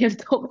 5 a.m.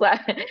 talk, but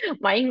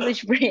my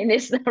English brain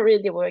is not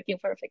really working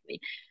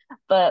perfectly.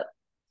 But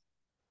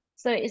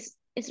so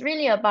it's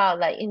really about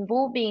like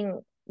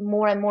involving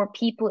more and more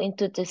people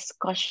into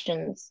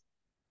discussions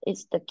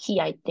is the key,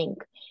 I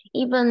think.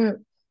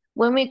 Even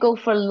when we go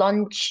for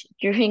lunch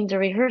during the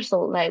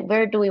rehearsal, like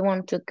where do we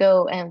want to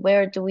go and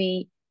where do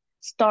we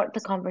start the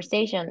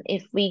conversation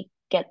if we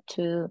get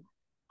to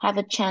have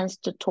a chance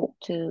to talk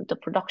to the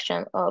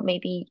production, or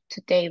maybe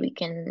today we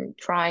can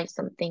try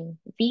something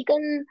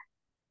vegan.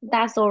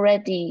 That's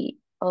already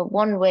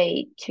one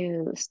way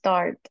to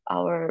start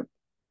our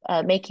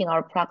making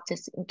our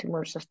practice into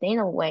more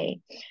sustainable way.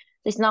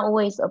 It's not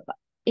always about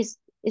it's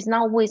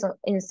not always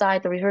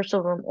inside the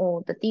rehearsal room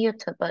or the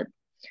theater, but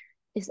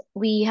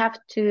we have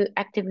to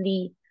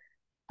actively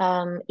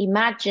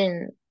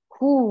imagine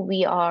who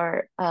we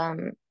are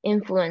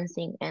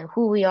influencing and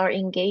who we are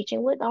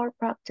engaging with our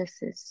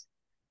practices.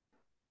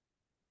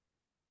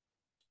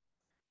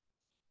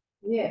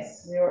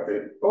 Yes,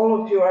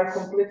 all of you are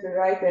completely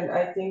right, and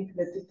I think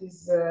that it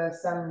is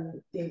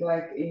something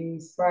like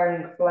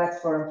inspiring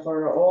platform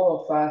for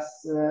all of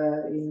us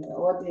in the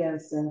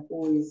audience and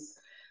who is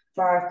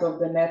part of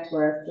the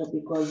network,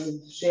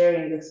 because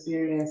sharing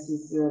experience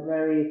is a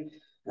very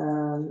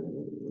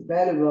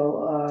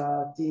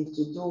valuable thing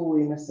to do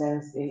in a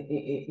sense,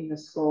 in a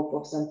scope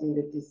of something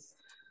that is,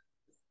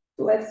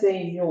 let's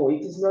say, new.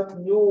 It is not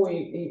new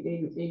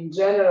in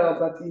general,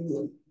 but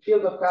in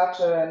field of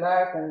culture and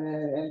art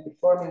and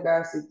performing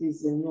arts, it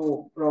is a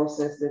new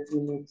process that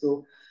we need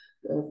to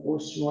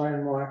push more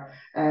and more.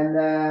 And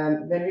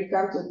when we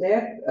come to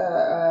that,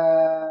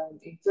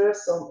 in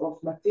terms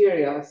of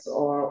materials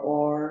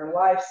or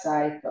life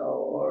cycle,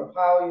 or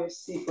how you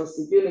see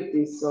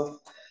possibilities of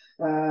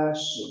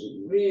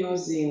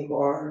reusing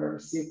or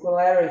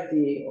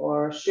circularity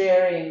or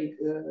sharing,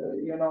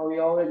 we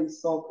already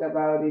spoke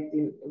about it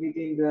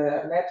within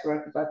the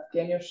network, but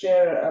can you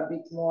share a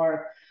bit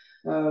more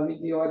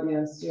with the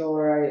audience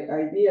your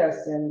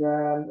ideas and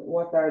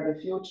what are the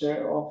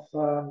future of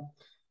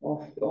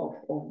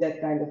that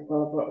kind of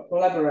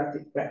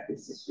collaborative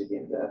practices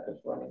within the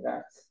performing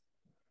arts?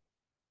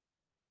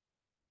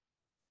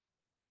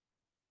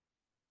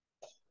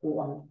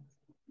 One,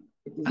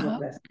 it is not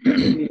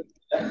necessary.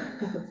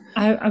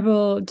 I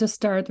will just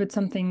start with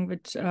something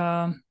which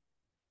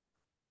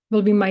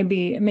will be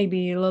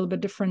maybe a little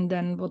bit different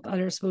than what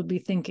others will be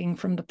thinking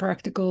from the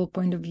practical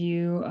point of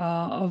view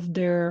of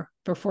their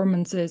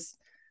performances.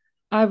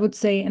 I would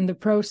say in the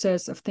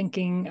process of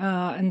thinking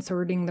and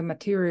sorting the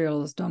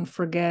materials, don't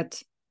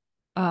forget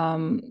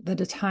that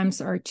the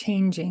times are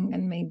changing,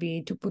 and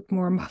maybe to put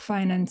more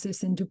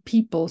finances into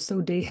people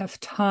so they have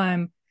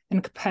time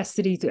and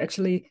capacity to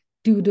actually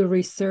do the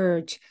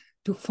research,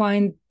 to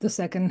find the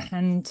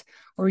secondhand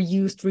or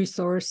used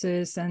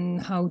resources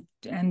and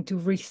to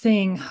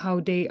rethink how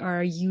they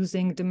are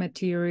using the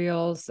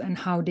materials and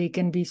how they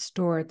can be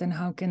stored and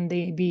how can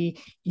they be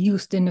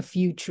used in the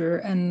future,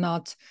 and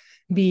not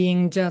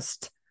being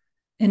just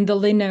in the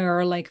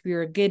linear, like we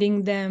are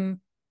getting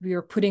them, we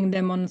are putting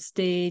them on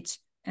stage,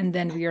 and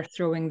then we are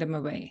throwing them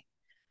away.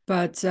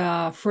 But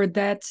for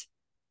that,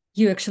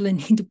 you actually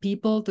need the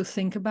people to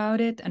think about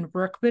it and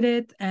work with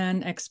it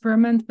and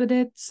experiment with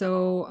it.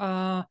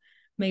 So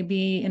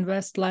maybe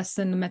invest less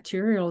in the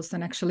materials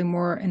and actually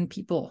more in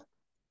people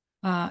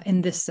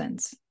in this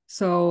sense.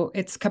 So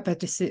it's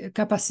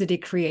capacity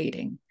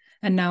creating.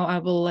 And now I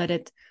will let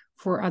it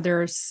for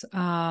others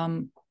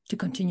to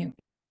continue.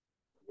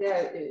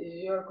 Yeah,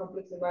 you're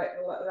completely right.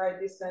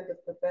 This kind of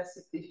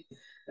capacity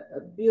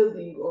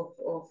building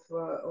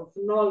of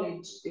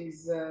knowledge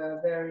is a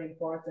very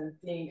important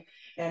thing.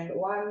 And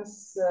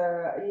once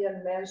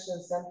Ian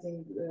mentioned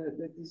something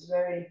that is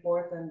very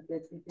important,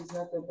 that it is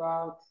not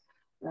about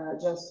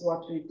just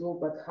what we do,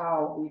 but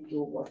how we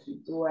do what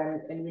we do,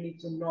 and we need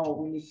to know,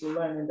 we need to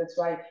learn, and that's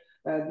why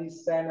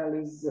this panel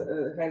is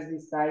has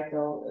this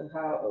title: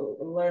 how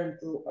learn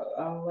to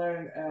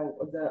unlearn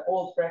the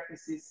old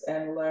practices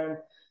and learn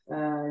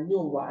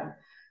new one.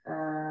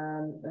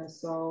 And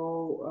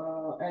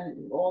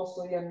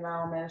also Ian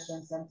now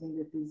mentioned something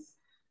that is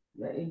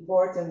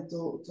important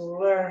to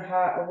learn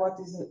what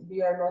is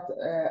we are not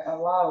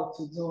allowed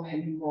to do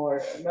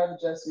anymore, not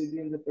just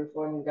within the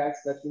performing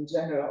arts, but in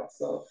general.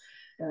 So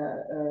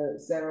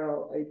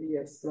several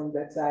ideas from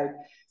that side.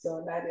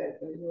 So Nadia,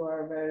 you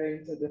are very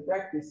into the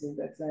practice in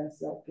that sense.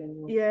 So can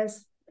you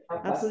Yes,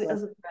 help absolutely.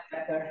 us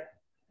better?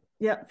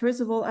 Yeah, first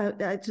of all,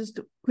 I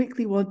just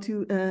quickly want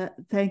to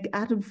thank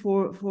Adam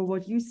for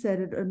what you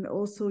said, and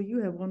also you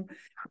have one,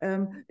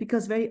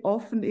 because very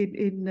often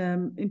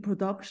in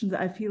productions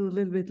I feel a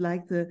little bit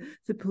like the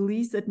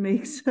police that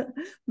makes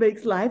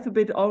makes life a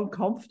bit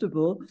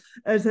uncomfortable.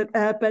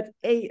 But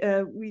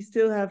we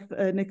still have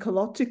an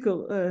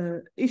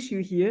ecological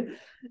issue here,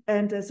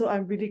 and so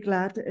I'm really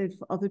glad if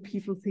other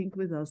people think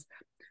with us.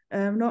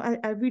 No,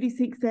 I really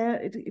think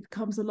there it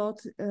comes a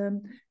lot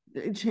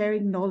in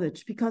sharing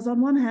knowledge, because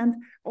on one hand,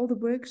 all the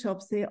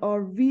workshops, they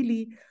are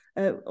really,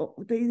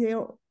 they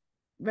are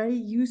very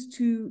used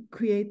to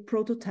create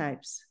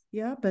prototypes.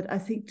 Yeah, but I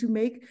think to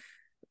make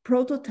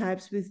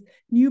prototypes with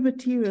new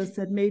materials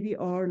that maybe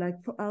are like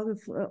out of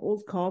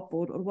old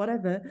cardboard or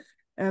whatever,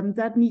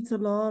 that needs a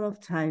lot of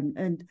time.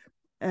 And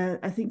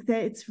I think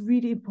that it's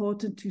really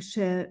important to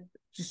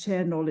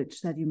share knowledge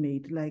that you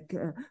made, like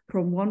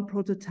from one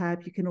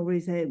prototype. You can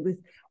always say with,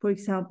 for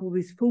example,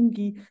 with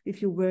fungi,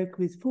 if you work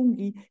with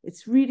fungi,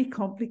 it's really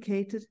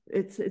complicated.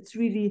 It's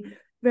really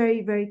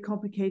very, very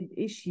complicated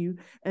issue.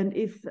 And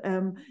if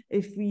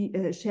we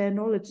share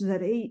knowledge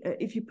that, hey,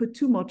 if you put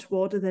too much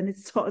water, then it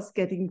starts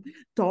getting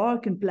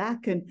dark and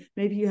black, and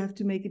maybe you have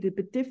to make it a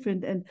bit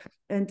different.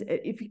 And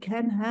if we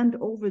can hand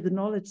over the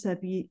knowledge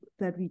that we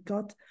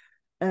got,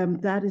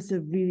 that is a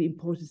really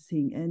important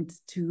thing. And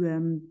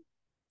to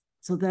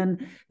so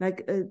then,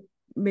 like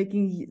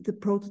making the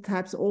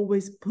prototypes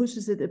always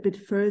pushes it a bit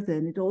further,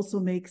 and it also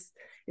makes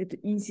it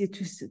easier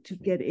to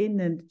get in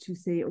and to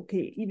say,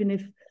 okay, even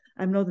if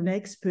I'm not an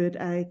expert,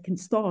 I can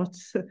start.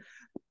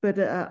 But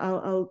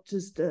I'll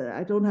just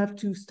I don't have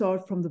to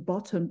start from the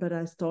bottom, but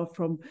I start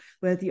from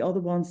where the other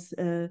ones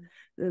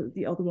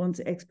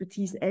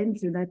expertise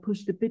ends, and I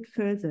push it a bit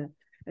further.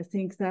 I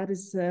think that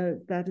is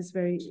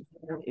very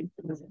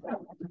important.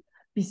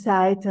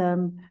 Beside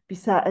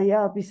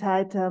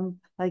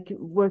like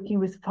working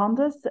with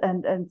funders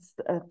and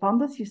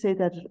funders, you say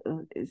that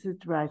is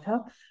it right, huh?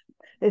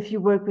 If you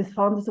work with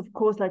funders, of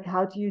course, like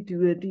how do you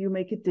do it? Do you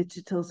make it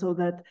digital so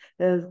that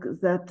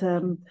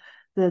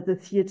the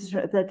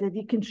theater that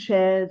you can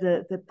share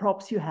the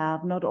props you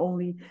have? Not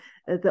only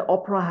the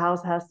opera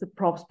house has the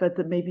props, but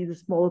maybe the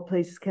smaller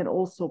places can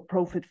also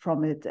profit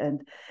from it,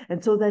 and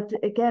so that,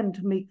 again,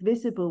 to make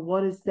visible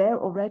what is there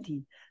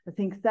already. I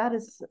think that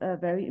is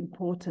very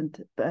important,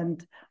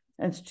 and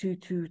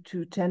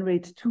to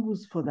generate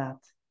tools for that.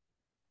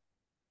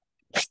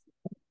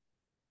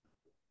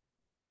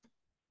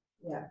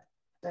 Yeah,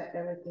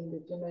 everything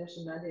that you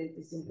mentioned, Nadia, it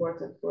is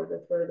important for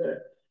the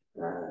further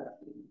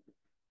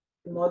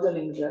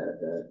modeling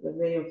the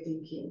way of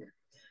thinking.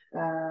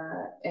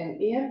 And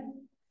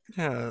Ian?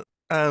 Yeah.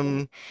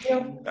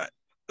 Yeah.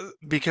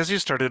 Because you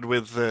started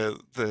with the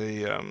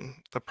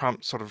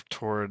prompt sort of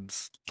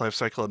towards life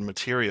cycle and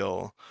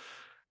material,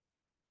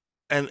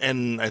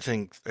 and I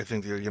think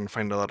you're going to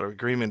find a lot of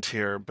agreement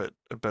here, but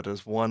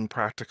as one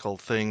practical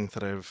thing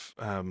that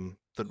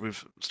that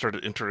we've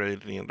started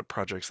integrating into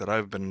projects that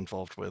I've been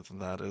involved with, and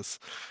that is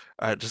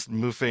just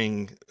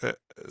moving.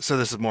 So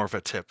this is more of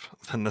a tip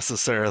than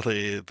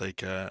necessarily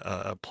like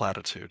a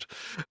platitude,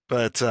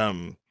 but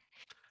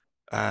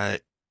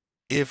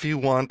if you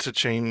want to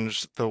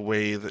change the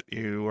way that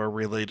you are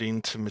relating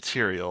to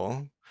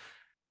material,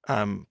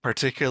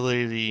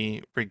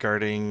 particularly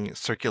regarding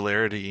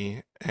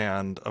circularity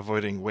and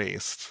avoiding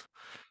waste,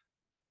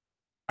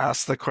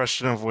 ask the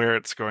question of where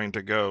it's going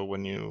to go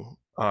when you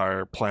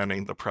are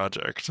planning the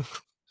project.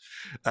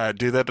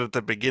 Do that at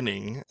the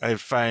beginning. I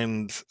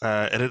find,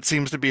 and it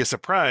seems to be a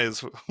surprise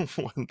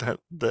when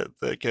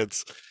that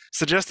gets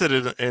suggested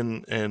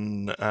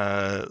in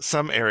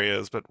some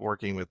areas, but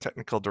working with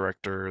technical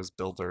directors,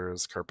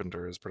 builders,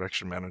 carpenters,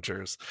 production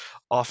managers,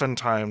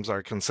 oftentimes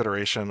our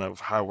consideration of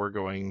how we're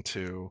going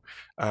to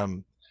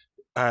um,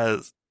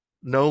 as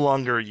no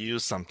longer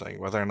use something,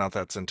 whether or not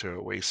that's into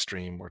a waste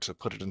stream or to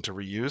put it into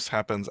reuse,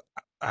 happens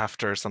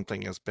after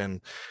something has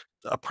been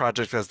a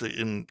project has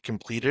been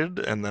completed,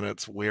 and then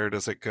it's where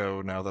does it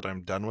go now that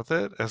I'm done with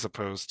it, as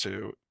opposed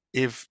to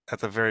if at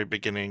the very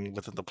beginning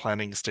within the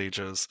planning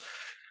stages,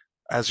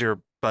 as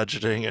you're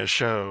budgeting a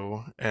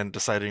show and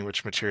deciding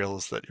which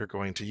materials that you're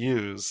going to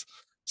use,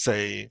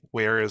 say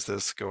where's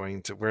this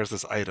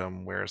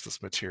item, where is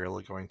this material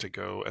going to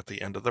go at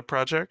the end of the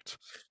project,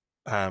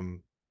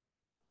 um,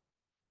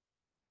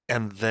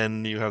 and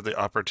then you have the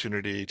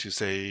opportunity to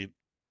say,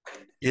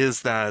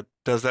 does that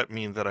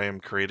mean that I am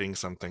creating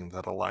something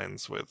that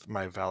aligns with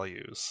my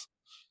values,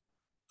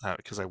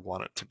 because I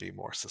want it to be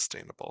more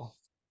sustainable.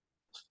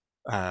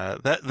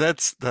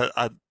 That's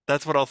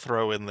what I'll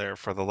throw in there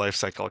for the life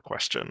cycle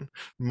question.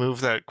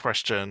 Move that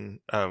question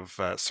of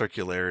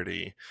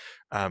circularity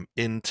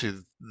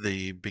into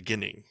the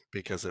beginning,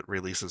 because it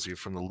releases you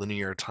from the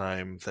linear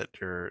time that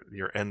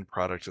your end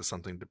product is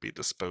something to be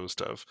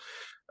disposed of.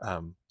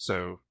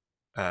 So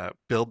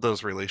build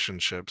those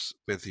relationships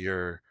with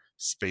your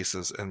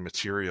spaces and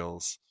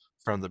materials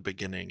from the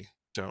beginning.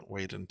 Don't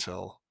wait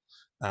until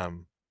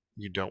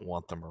you don't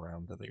want them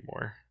around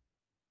anymore.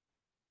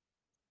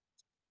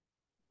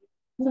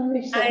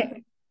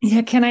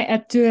 Can I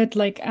add to it?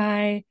 Like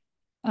I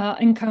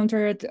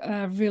encountered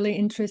a really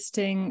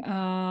interesting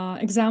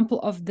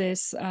example of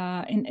this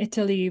in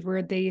Italy,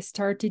 where they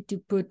started to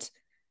put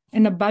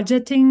in a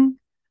budgeting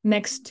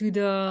next to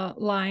the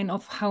line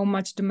of how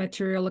much the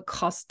material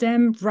cost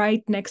them.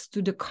 Right next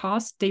to the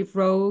cost, they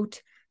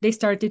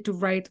started to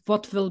write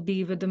what will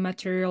be with the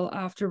material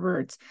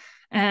afterwards.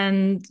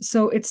 And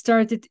so it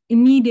started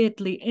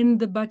immediately in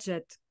the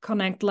budget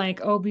connect, like,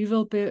 oh, we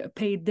will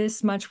pay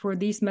this much for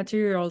these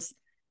materials,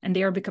 and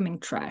they are becoming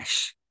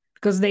trash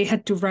because they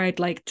had to write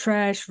like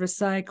trash,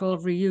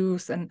 recycle,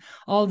 reuse, and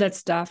all that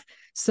stuff.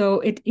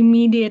 So it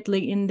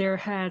immediately in their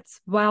heads,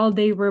 while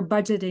they were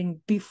budgeting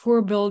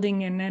before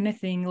building and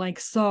anything, like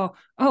saw,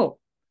 oh,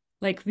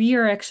 like we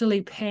are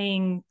actually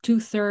paying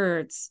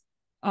 2/3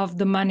 of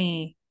the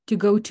money to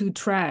go to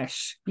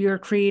trash. We are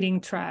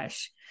creating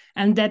trash.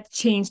 And that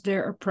changed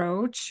their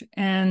approach.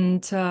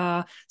 And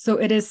so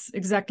it is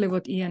exactly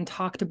what Ian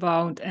talked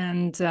about.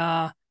 And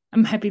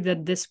I'm happy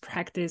that this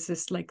practice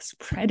is like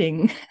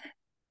spreading.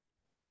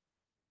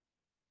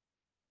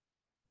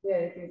 Yeah,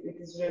 it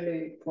is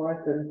really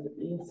important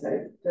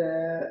insight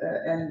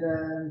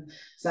and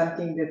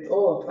something that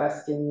all of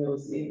us can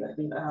use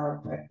in our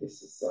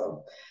practices.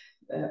 So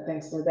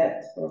thanks for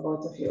that, for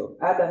both of you.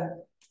 Adam.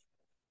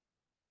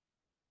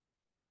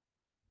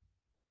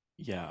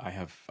 Yeah, I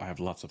have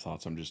lots of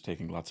thoughts. I'm just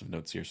taking lots of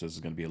notes here, so this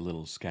is going to be a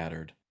little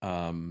scattered.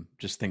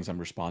 Just things I'm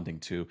responding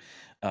to.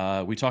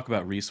 We talk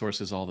about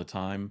resources all the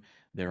time.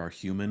 There are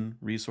human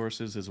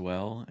resources as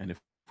well, and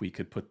if we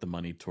could put the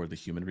money toward the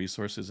human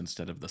resources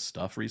instead of the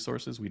stuff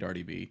resources, we'd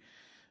already be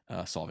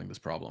solving this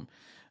problem.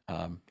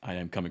 I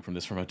am coming from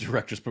a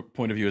director's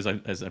point of view, as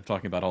I'm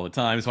talking about all the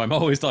time. So I'm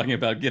always talking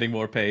about getting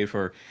more pay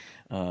for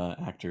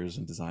actors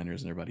and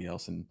designers and everybody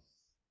else, and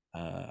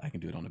I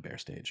can do it on a bare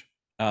stage.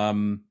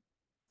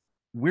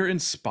 We're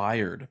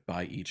inspired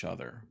by each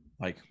other.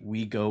 Like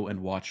we go and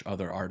watch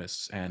other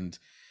artists, and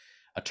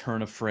a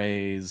turn of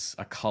phrase,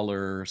 a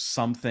color,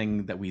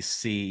 something that we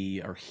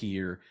see or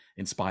hear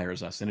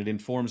inspires us, and it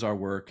informs our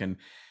work.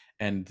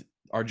 And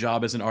our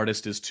job as an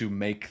artist is to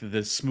make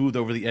the smooth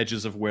over the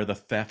edges of where the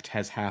theft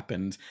has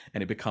happened,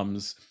 and it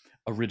becomes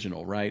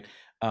original, right?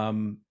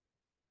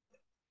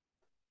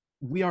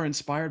 We are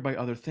inspired by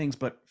other things,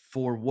 but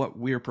for what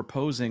we're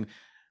proposing,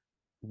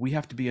 we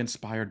have to be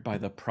inspired by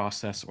the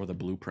process or the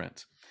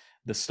blueprint.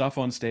 The stuff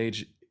on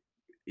stage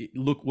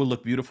will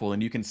look beautiful,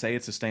 and you can say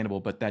it's sustainable,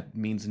 but that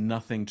means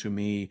nothing to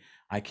me.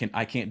 I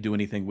can't do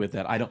anything with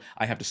that. I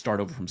have to start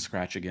over from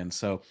scratch again.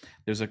 So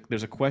there's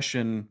a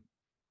question,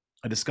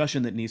 a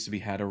discussion that needs to be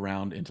had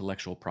around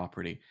intellectual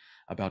property,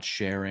 about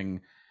sharing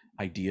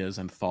ideas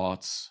and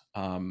thoughts.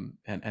 And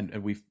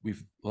we've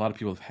a lot of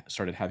people have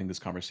started having this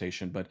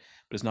conversation, but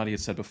as Nadia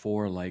said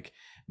before, like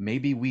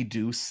maybe we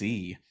do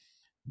see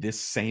this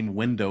same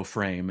window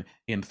frame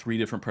in 3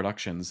 different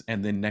productions,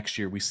 and then next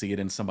year we see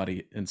it in some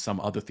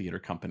other theater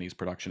company's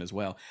production as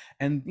well.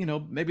 And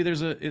maybe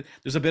there's a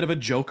bit of a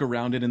joke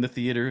around it in the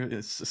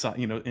theater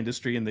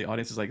industry, and the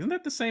audience is like, isn't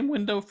that the same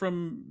window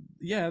from,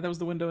 yeah, that was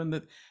the window, and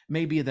that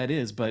maybe that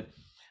is, but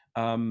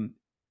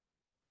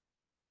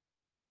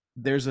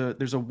there's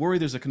a worry,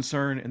 there's a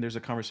concern, and there's a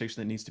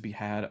conversation that needs to be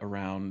had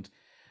around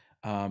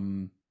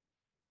how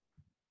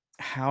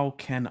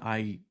can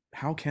I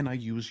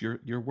use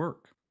your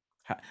work.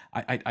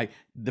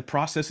 The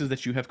processes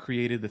that you have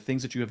created, the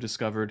things that you have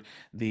discovered,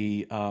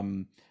 the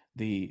hard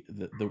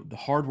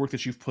work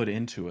that you've put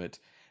into it,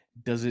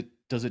 does it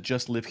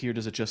just live here?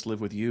 Does it just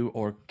live with you,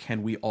 or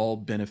can we all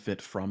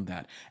benefit from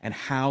that? And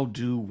how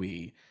do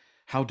we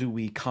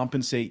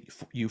compensate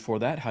you for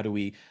that? How do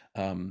we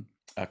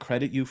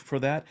credit you for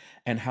that?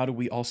 And how do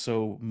we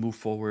also move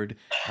forward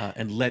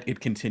and let it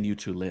continue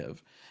to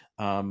live?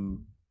 Two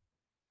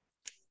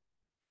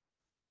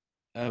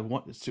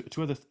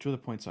other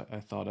points I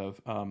thought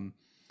of,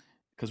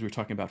 because we were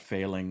talking about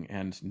failing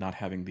and not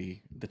having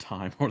the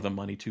time or the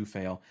money to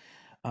fail,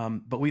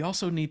 but we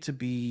also need to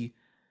be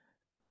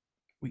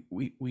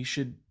we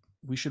should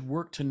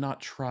work to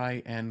not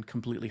try and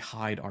completely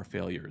hide our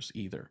failures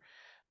either.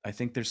 I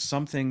think there's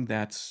something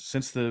that's,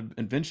 since the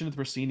invention of the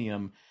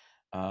proscenium,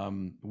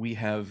 we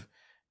have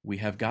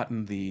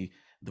gotten the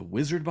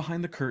wizard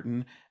behind the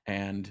curtain,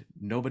 and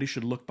nobody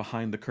should look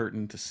behind the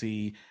curtain to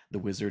see the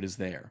wizard is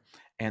there.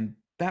 And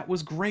that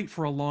was great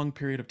for a long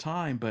period of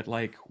time, but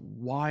like,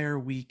 why are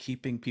we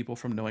keeping people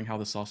from knowing how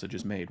the sausage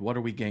is made? What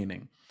are we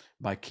gaining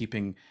by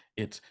keeping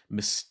it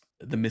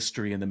the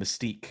mystery and the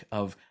mystique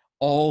of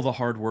all the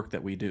hard work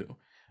that we do?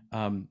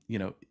 You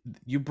know,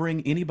 you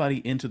bring anybody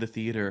into the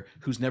theater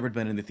who's never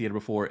been in the theater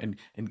before, and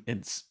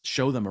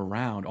show them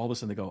around, all of a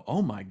sudden they go,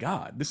 oh my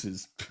God, this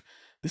is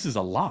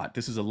a lot.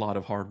 This is a lot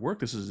of hard work.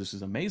 This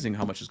is amazing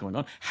how much is going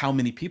on. How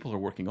many people are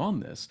working on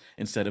this,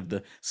 instead of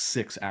the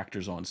 6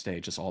 actors on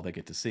stage. That's all they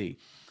get to see.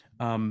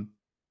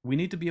 We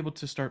need to be able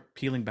to start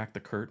peeling back the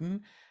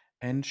curtain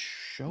and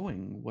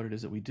showing what it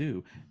is that we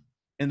do.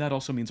 And that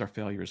also means our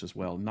failures as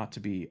well, not to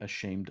be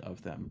ashamed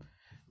of them.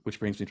 Which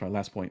brings me to our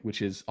last point,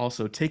 which is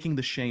also taking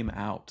the shame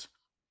out.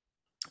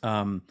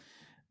 I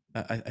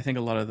think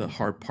a lot of the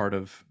hard part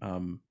of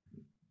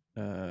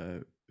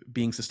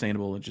being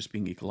sustainable and just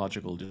being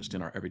ecological, just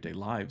in our everyday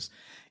lives,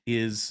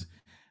 is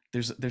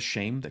there's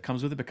shame that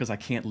comes with it, because I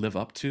can't be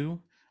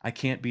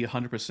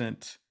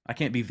 100%. I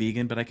can't be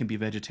vegan, but I can be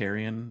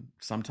vegetarian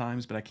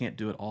sometimes, but I can't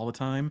do it all the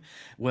time.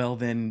 Well,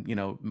 then, you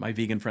know, my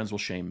vegan friends will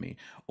shame me.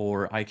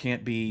 Or I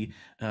can't be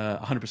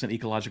 100%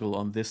 ecological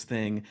on this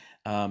thing,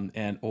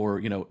 or,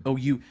 you know, oh,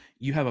 you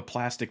have a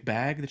plastic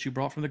bag that you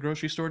brought from the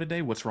grocery store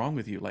today. What's wrong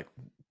with you? Like,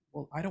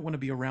 well, I don't want to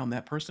be around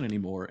that person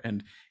anymore.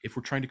 And if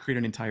we're trying to create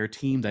an entire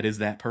team that is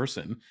that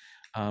person,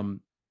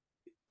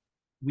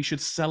 we should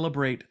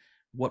celebrate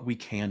what we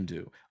can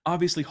do.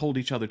 Obviously, hold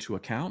each other to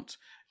account.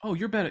 Oh,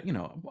 you're better, you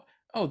know.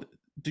 Oh,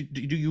 do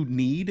you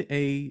need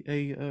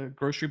a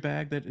grocery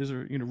bag that is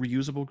a, you know,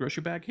 reusable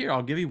grocery bag? Here,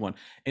 I'll give you one.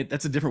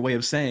 That's a different way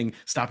of saying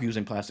stop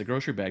using plastic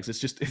grocery bags. It's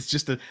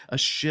just a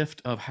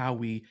shift of how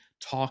we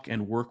talk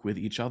and work with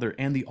each other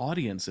and the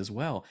audience as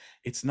well.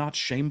 It's not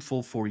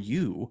shameful for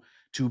you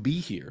to be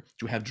here,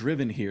 to have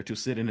driven here, to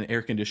sit in an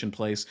air-conditioned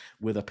place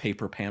with a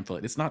paper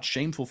pamphlet. It's not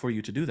shameful for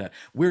you to do that.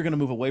 We're going to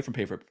move away from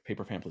paper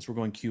pamphlets. We're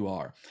going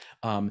QR.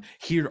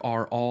 Here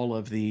are all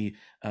of the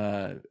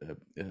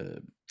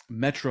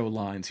metro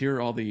lines. Here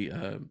are all the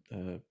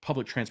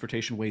public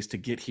transportation ways to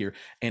get here.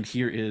 And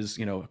here is,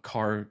 you know, a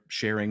car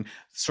sharing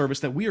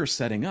service that we are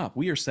setting up.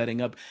 We are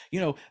setting up,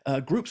 you know,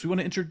 groups. We want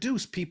to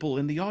introduce people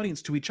in the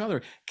audience to each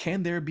other.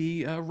 Can there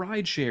be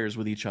ride shares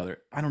with each other?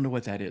 I don't know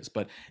what that is,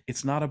 but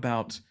it's not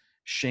about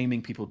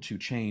shaming people to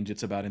change.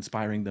 It's about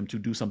inspiring them to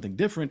do something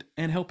different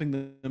and helping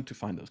them to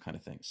find those kind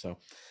of things. So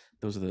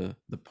those are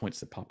the points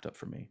that popped up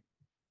for me.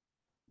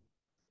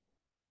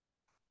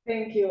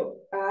 Thank you,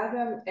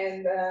 Adam.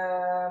 And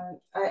I'm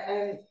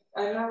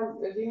now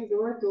giving the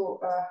word to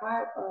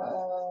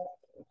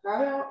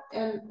Karel,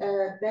 and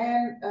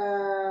then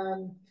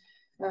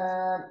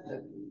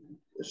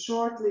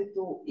shortly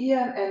to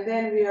Ian, and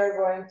then we are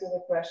going to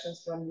the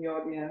questions from the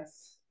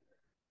audience,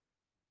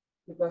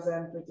 because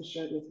I'm pretty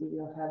sure that we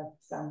will have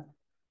some.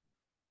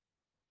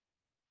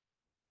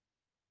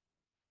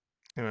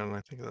 And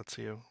I think that's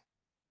you.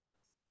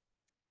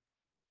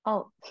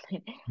 Oh,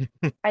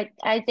 I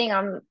think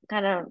I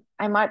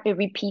might be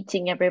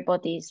repeating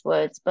everybody's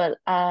words, but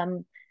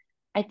I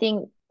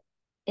think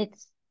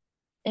it's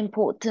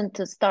important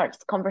to start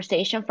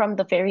conversation from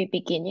the very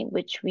beginning,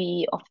 which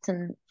we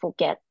often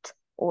forget,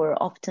 or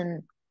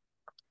often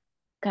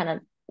kind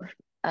of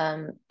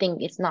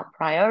think it's not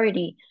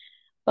priority,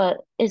 but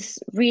it's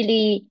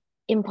really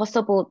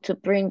impossible to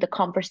bring the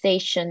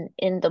conversation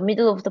in the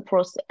middle of the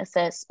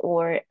process,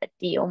 or at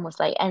the almost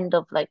like end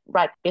of, like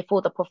right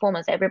before the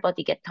performance.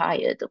 Everybody get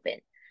tired of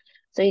it.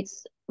 So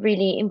it's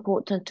really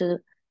important to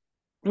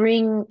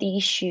bring the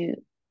issue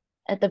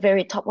at the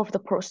very top of the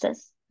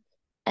process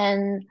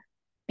and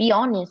be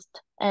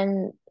honest,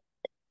 and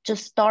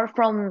just start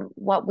from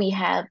what we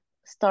have,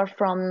 start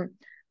from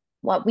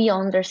what we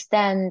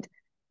understand,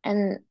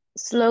 and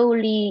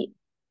slowly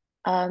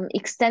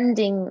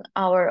extending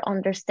our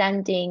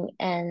understanding,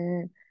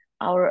 and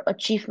our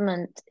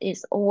achievement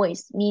is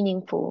always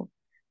meaningful.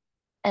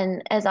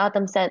 And as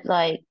Adam said,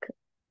 like,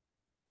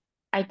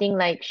 I think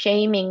like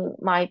shaming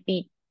might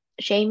be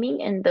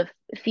shaming, and the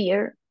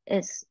fear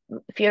of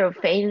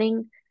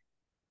failing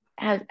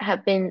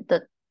have been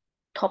the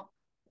top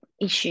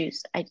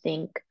issues, I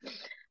think.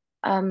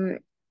 And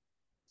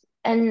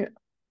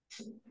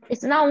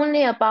it's not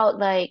only about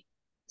like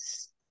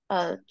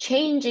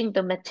changing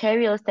the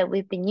materials that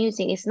we've been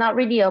using. It's not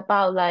really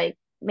about like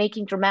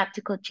making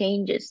dramatical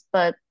changes,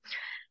 but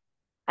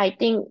I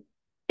think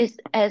it's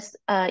as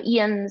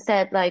Ian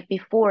said like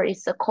before,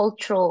 it's a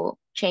cultural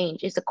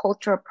change. It's a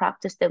cultural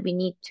practice that we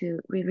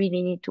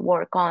really need to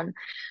work on.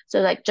 So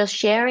like just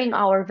sharing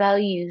our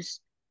values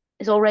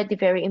is already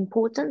very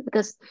important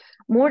because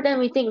more than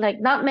we think, like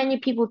not many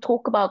people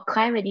talk about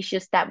climate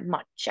issues that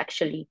much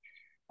actually.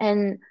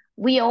 And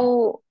we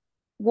all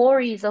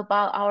worries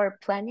about our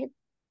planet.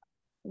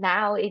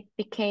 Now it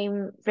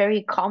became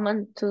very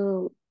common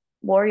to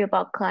worry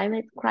about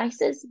climate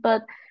crisis,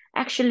 but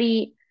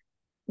actually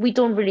we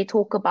don't really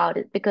talk about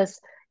it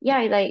because yeah,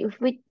 like if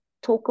we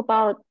talk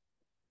about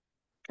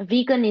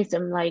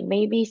veganism, like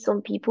maybe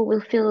some people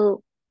will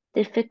feel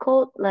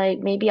difficult, like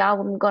maybe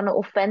I'm gonna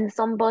offend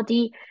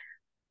somebody,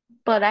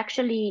 but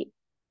actually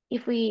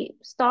if we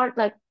start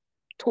like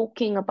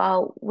talking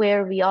about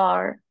where we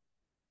are,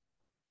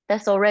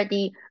 that's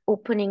already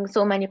opening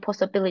so many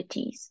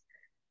possibilities.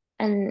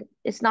 And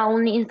it's not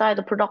only inside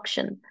the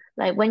production,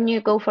 like when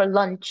you go for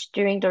lunch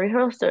during the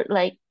rehearsal,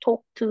 like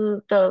talk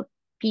to the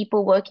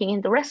people working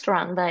in the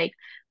restaurant, like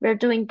we're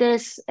doing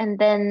this, and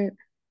then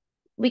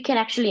we can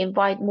actually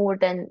invite more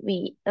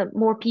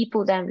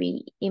people than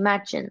we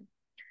imagine.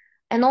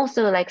 And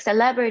also like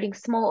celebrating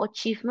small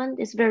achievement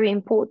is very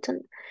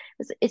important.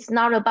 It's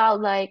not about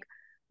like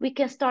we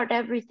can start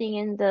everything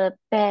in the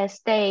best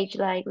stage,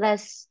 like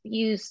let's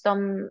use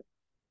some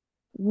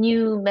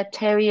new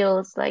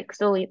materials, like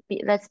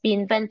let's be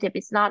inventive.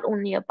 It's not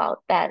only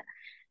about that,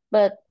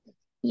 but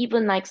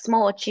even like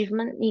small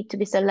achievement need to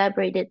be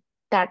celebrated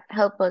that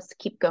help us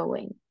keep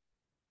going.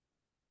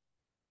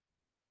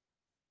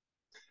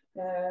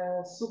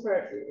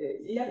 Super.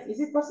 Yeah, is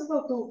it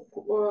possible to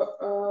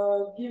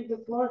give the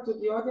floor to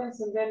the audience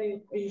and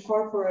then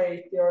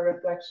incorporate your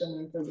reflection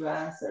into the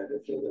answer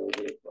that you will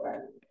give?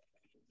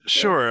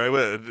 Sure, I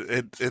would.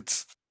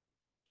 It's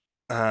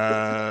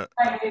 5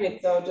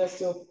 minutes, so just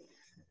to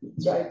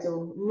try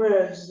to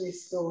merge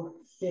these two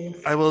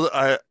things. I will.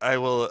 I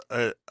will.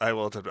 I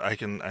will. I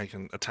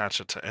can attach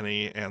it to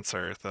any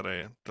answer that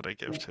I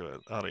give to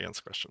an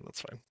audience question.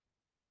 That's fine.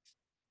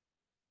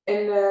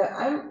 And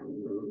I'm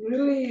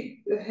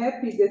really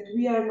happy that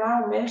we are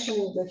now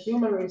mentioning the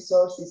human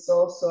resources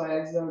also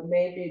as a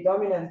maybe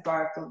dominant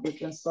part of the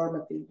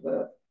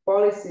transformative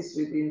policies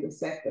within the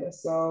sector.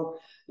 So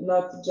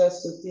not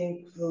just to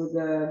think through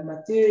the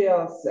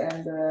materials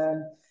and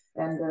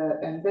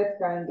that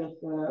kind of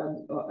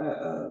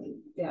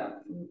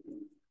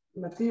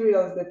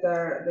materials that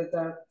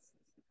are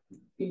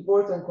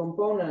important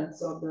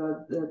components of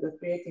the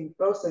creating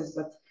process,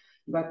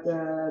 but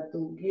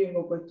to give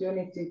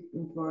opportunity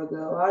for the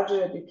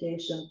larger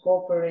education,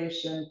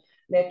 cooperation,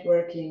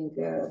 networking,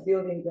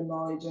 building the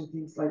knowledge and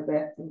things like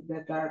that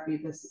are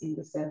in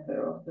the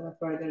center of the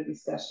further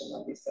discussion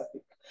on this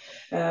topic.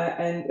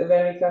 And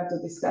when we come to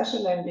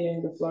discussion, I'm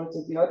giving the floor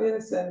to the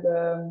audience. And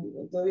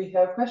do we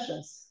have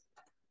questions?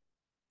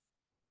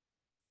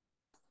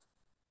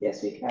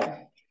 Yes, we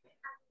have.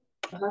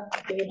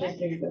 Can you just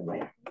bring the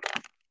mic?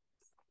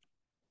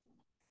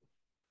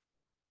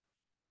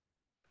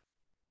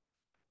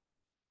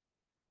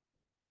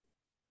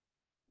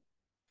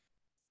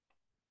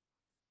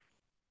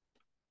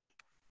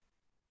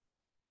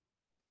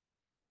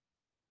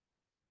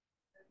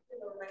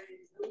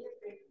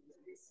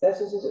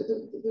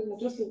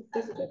 Just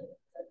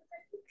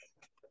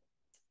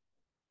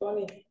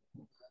Tony,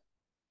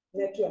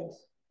 networks.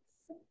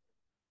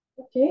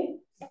 Okay.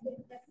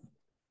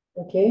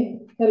 Okay.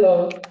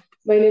 Hello.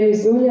 My name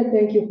is Dunya.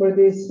 Thank you for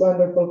this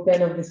wonderful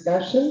panel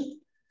discussion.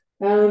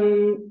 I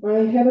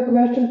have a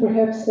question.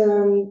 Perhaps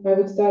I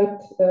would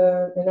start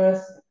and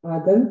ask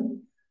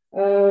Adam.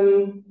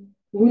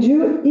 Would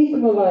you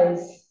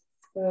equalize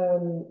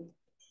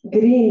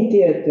green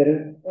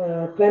theater,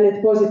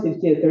 planet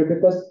positive theater,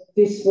 because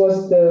this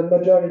was the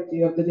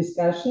majority of the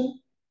discussion,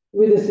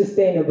 with a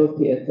sustainable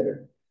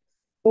theater?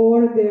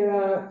 Or there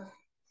are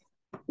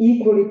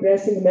equally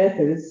pressing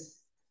matters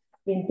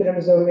in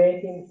terms of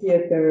making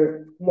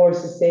theater more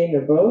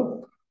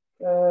sustainable,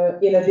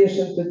 in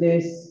addition to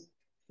these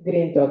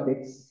green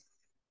topics?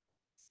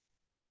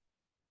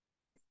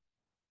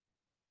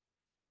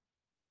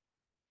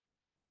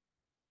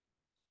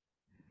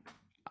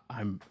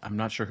 I'm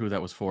not sure who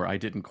that was for. I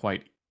didn't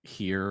quite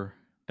hear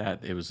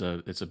that. It's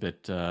a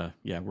bit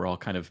yeah, we're all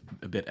kind of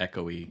a bit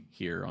echoey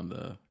here on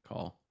the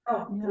call.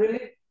 Oh,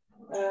 really?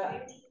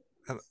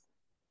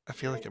 I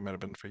feel like it might have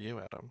been for you,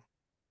 Adam.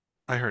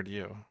 I heard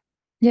you.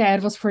 Yeah,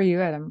 it was for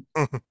you, Adam.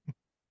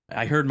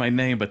 I heard my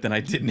name, but then I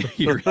didn't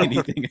hear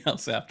anything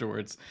else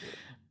afterwards.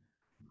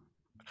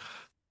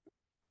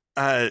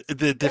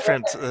 The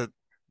difference,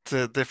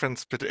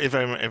 if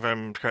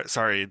I'm correct,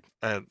 sorry,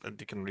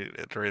 you can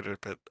reiterate it,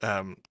 but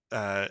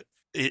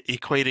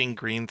equating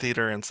green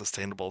theater and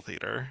sustainable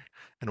theater,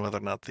 and whether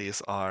or not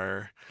these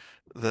are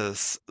the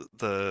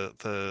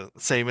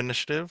same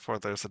initiative, or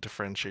there's a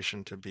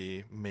differentiation to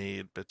be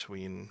made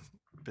between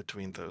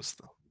those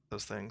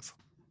things.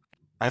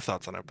 I have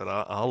thoughts on it, but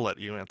I'll let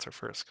you answer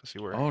first because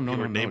you were Oh no, you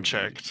were no, no. name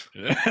checked.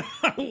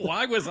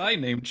 Why was I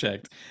name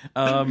checked?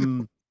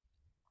 The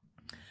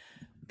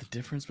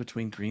difference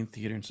between green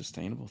theater and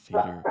sustainable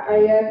theater.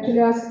 I actually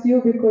asked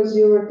you because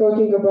you were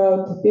talking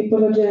about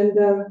people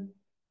agenda,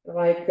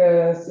 like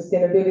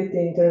sustainability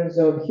in terms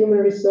of human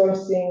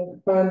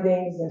resourcing,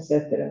 fundings,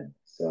 etc.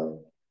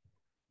 So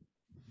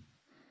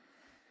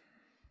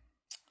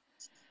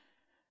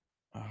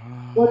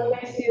what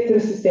makes theater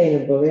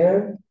sustainable?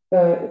 Yeah,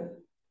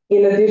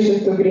 in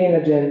addition to green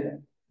agenda.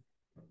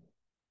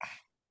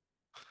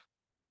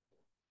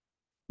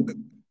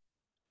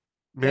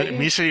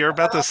 Misha, you're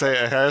about to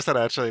say, I was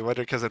actually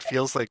wonder because it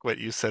feels like what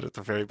you said at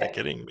the very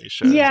beginning,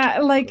 Misha. Yeah,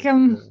 like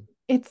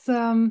it's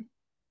the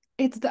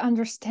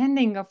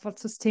understanding of what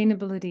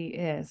sustainability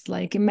is.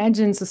 Like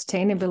imagine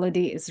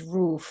sustainability is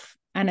roof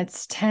and it's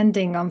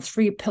standing on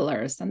three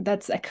pillars, and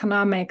that's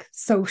economic,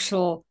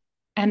 social,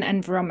 and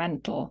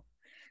environmental.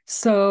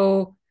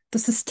 So the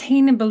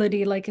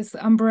sustainability, like is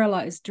the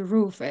umbrella, is the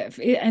roof.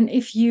 And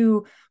if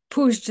you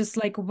push just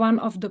like one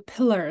of the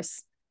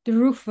pillars, the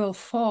roof will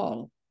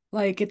fall.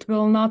 Like it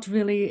will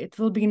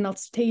be not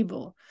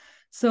stable.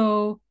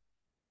 So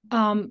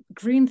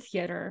green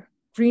theater,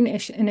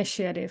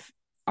 initiative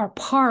are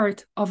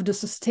part of the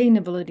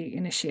sustainability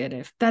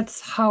initiative.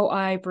 That's how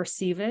I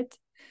perceive it.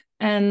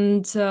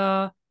 And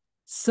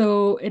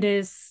so it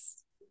is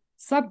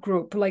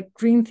subgroup, like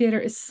green theater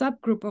is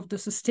subgroup of the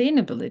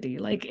sustainability.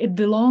 Like it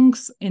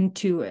belongs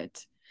into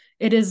it.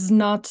 It is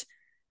not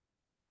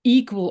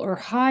equal or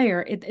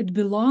higher. It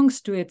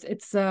belongs to it.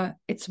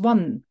 It's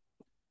one.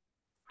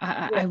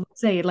 I would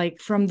say, like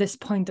from this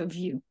point of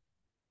view.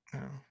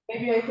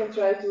 Maybe I can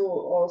try to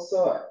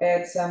also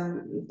add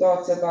some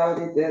thoughts about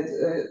it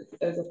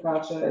as a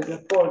culture, as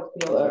a fourth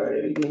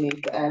pillar within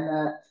it.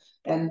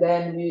 And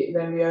then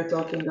when we are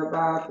talking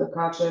about the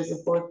culture as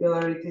a fourth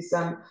pillar, it is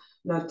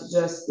not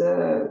just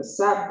a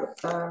sub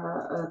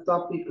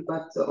topic,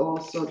 but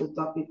also the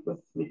topic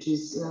which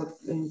is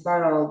in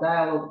parallel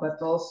dialogue,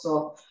 but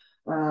also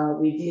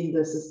within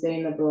the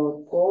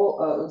sustainability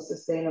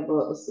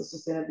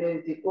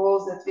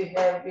goals that we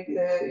have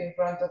in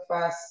front of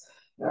us.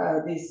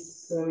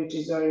 This which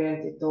is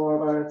oriented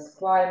towards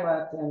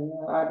climate, and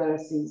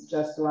others is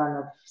just one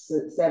of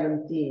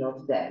 17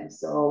 of them.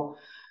 So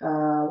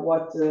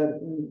what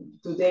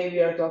today we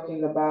are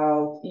talking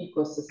about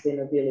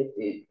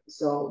eco-sustainability.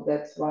 So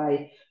that's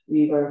why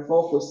we were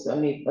focused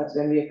on it. But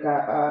when we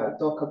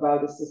talk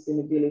about the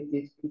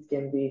sustainability, it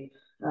can be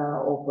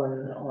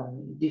open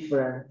on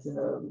different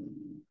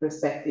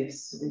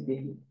perspectives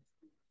within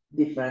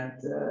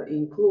different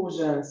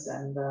inclusions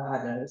and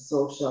other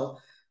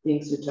social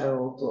things which are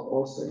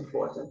also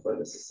important for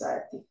the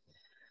society.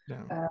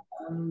 Yeah.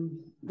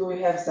 Do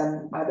we have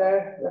some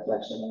other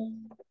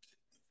reflection?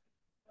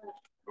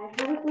 I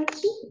have a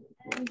question.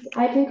 And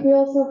I think we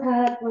also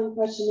had one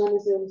question on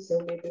the Zoom, so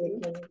maybe we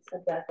can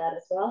address that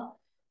as well.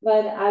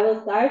 But I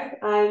will start.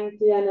 I'm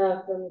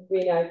Diana from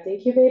Green Art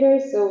Incubator,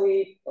 so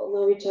we all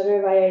know each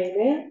other via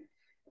email.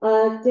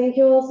 Thank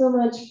you all so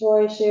much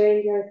for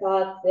sharing your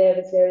thoughts. It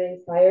was very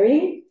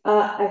inspiring.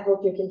 I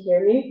hope you can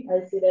hear me.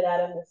 I see that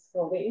Adam is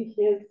holding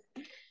his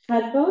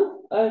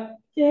headphone.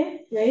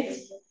 Okay, great.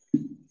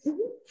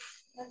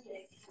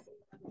 Okay.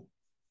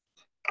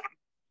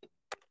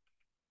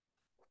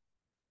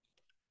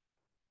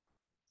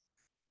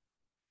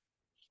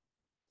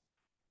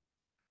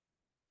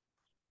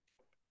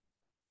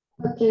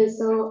 Okay,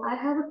 so I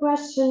have a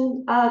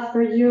question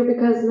for you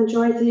because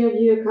majority of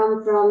you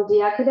come from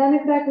the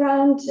academic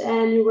background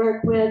and you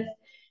work with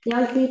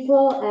young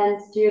people and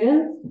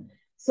students.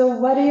 So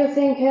what do you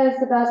think is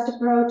the best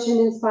approach in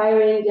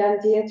inspiring young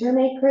theater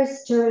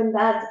makers to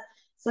embed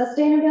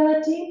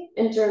sustainability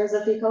in terms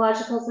of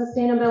ecological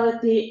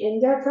sustainability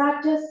in their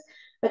practice,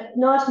 but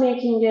not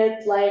making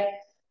it like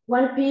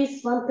one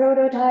piece, one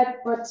prototype,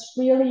 but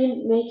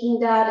really making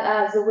that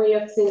as a way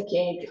of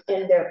thinking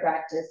in their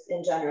practice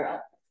in general?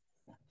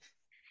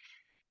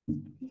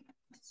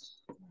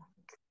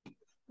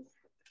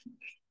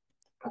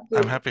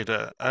 I'm happy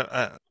to.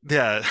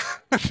 Yeah,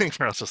 I think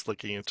we're all just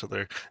looking into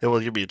there. It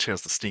will give me a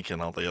chance to sneak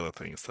in all the other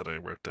things that I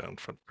wrote down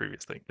from the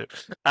previous thing too.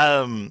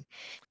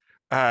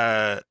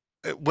 Uh,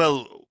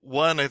 well,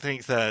 one, I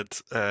think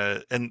that,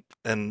 and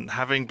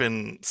having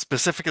been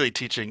specifically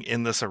teaching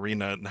in this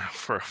arena now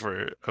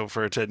for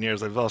over 10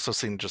 years, I've also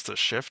seen just a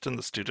shift in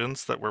the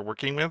students that we're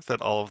working with.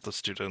 That all of the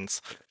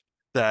students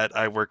that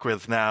I work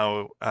with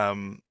now,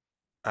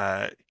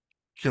 uh,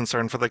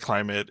 concern for the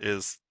climate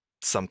is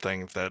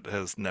something that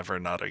has never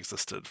not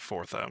existed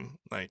for them.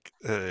 Like,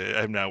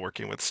 I'm now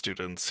working with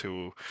students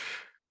who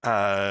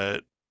uh,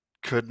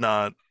 could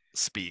not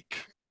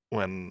speak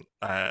when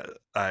I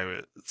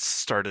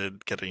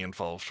started getting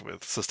involved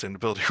with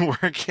sustainability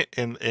work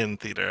in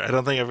theater. I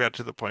don't think I've got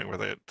to the point where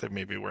they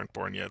maybe weren't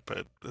born yet,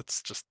 but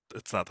it's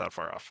not that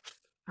far off.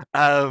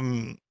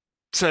 Um,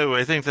 so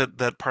I think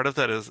that part of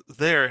that is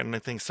there, and I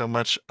think so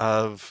much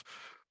of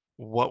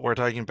what we're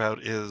talking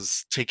about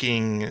is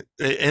taking,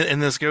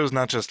 and this goes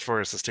not just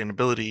for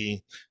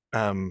sustainability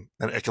and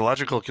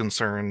ecological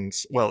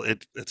concerns. Well,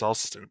 it's all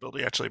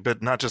sustainability actually,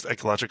 but not just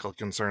ecological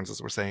concerns,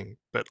 as we're saying,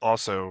 but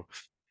also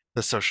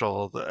the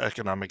social, the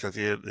economic, like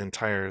the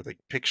entire like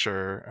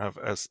picture of,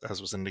 as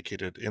was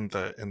indicated in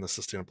the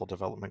Sustainable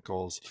Development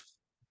Goals,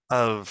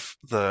 of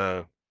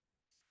the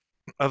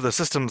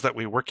systems that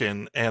we work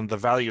in and the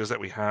values that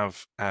we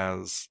have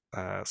as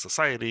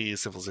society,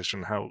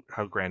 civilization, how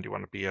grand you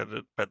want to be at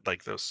it, but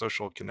like those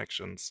social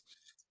connections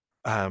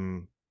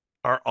um,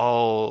 are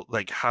all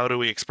like, how do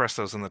we express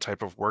those in the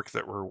type of work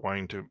that we're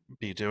wanting to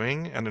be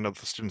doing? And I know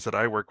the students that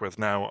I work with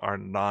now are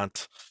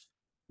not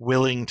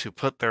willing to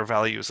put their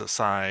values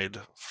aside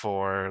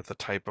for the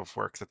type of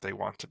work that they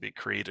want to be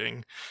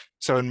creating.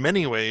 So in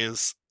many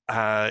ways,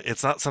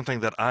 it's not something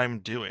that I'm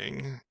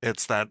doing.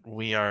 It's that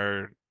we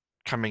are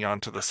coming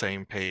onto the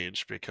same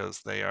page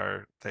because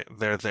they're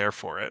there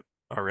for it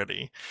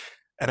already.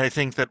 And I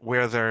think that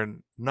where they're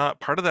not,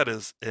 part of that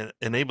is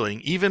enabling,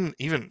 even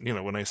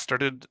when I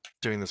started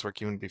doing this work,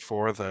 even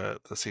before the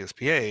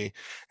CSPA,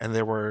 and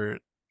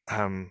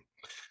um,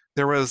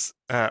 there was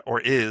or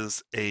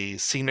is a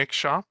scenic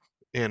shop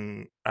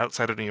in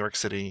outside of New York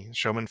City,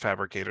 Showman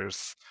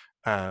Fabricators,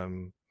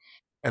 um,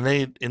 and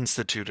they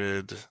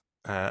instituted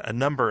a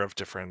number of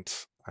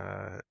different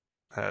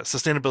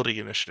sustainability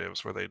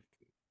initiatives where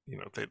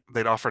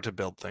they'd offer to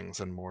build things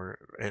and more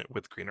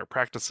with greener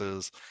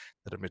practices,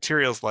 that have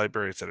materials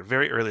libraries that are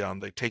very early on.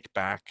 They take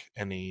back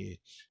any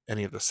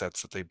of the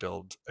sets that they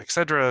build,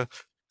 etc.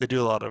 They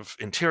do a lot of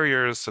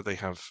interiors, so they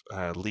have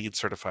LEED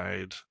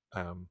certified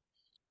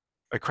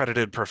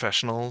accredited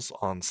professionals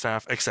on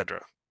staff,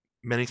 etc.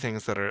 Many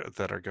things that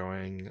are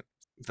going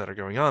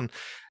on.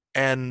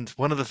 And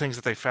one of the things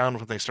that they found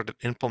when they started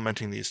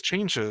implementing these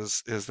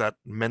changes is that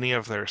many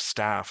of their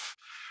staff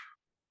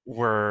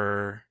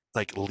were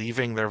like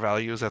leaving their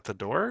values at the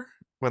door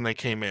when they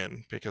came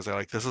in, because they're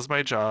like, this is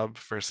my job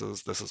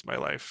versus this is my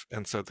life.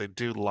 And so they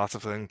do lots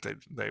of things.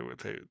 They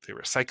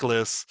were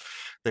cyclists.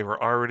 They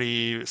were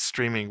already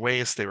streaming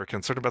waste. They were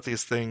concerned about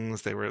these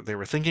things. They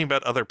were thinking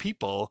about other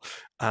people,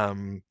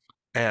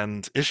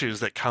 and issues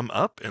that come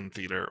up in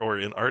theater or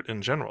in art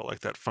in general,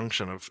 like that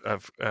function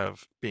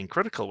of being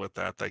critical with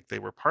that. Like they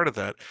were part of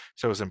that,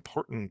 so it was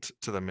important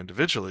to them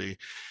individually,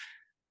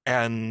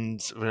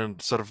 and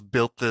sort of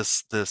built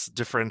this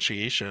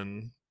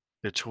differentiation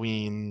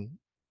between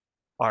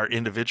our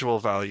individual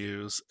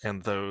values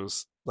and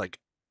those like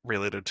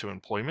related to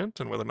employment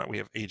and whether or not we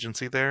have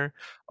agency there.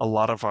 A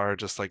lot of our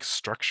just like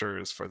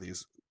structures for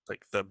these,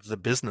 like the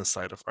business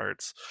side of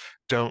arts,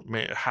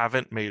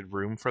 haven't made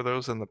room for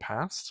those in the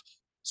past.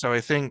 So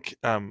I think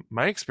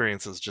my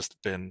experience has just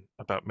been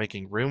about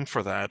making room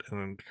for that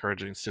and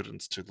encouraging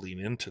students to lean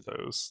into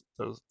those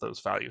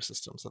value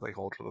systems that they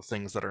hold, or the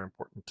things that are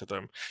important to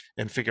them,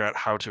 and figure out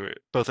how to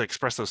both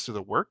express those through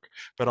the work,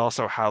 but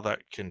also how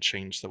that can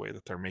change the way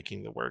that they're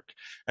making the work.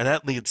 And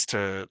that leads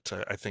to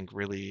I think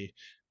really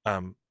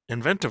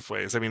inventive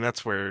ways. I mean,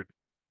 that's where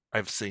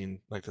I've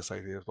seen like this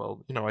idea of,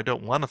 well, I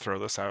don't want to throw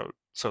this out,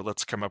 so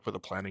let's come up with a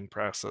planning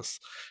process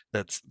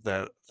that's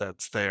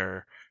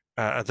there,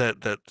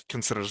 that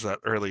considers that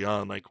early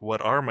on, like what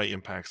are my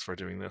impacts for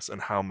doing this,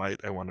 and how might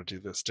I want to do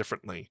this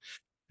differently.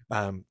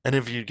 And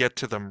if you get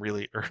to them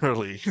really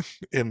early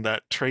in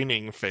that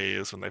training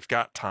phase when they've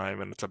got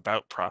time and it's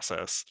about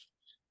process,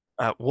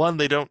 one,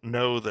 they don't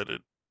know that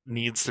it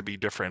needs to be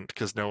different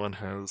because no one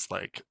has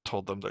like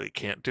told them that they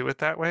can't do it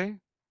that way.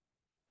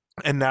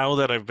 And now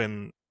that I've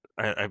been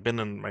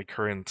in my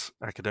current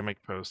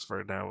academic post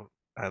for now,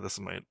 this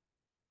is my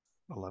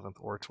 11th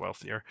or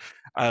 12th year.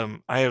 I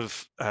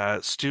have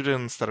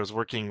students that I was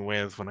working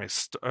with when I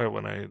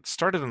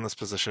started in this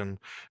position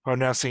who are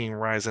now seeing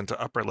rise into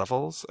upper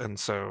levels, and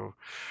so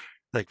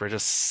like we're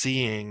just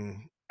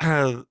seeing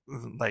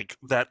like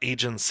that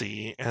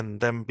agency and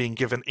them being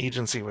given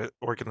agency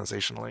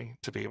organizationally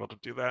to be able to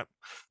do that.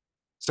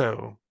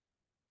 So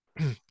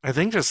I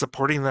think just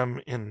supporting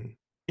them in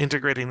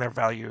integrating their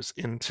values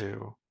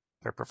into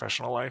their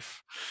professional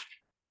life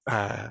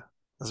uh,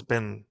 has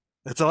been,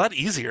 it's a lot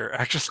easier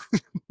actually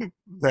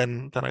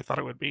than I thought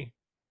it would be.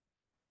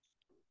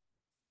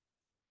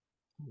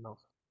 No,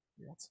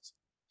 yes.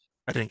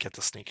 I didn't get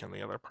to sneak in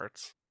the other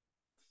parts.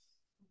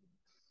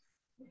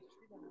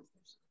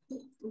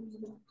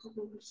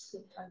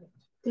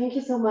 Thank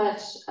you so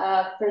much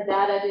for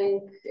that. I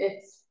think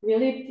it's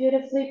really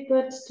beautifully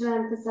put to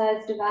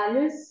emphasize the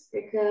values,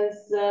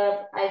 because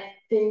I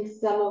think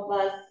some of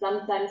us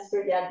sometimes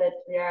forget that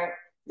we are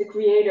the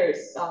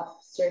creators of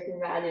certain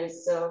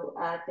values. So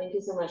thank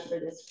you so much for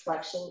this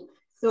reflection.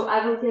 So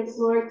I will give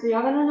floor to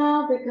Jovana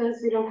now,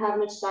 because we don't have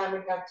much time. We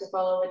have to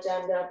follow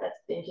agenda, but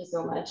thank you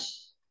so much.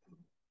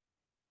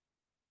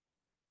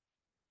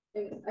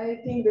 And I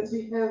think that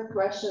we have a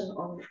question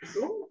on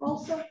Zoom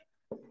also.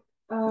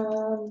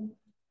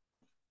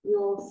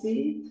 You'll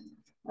see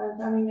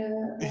coming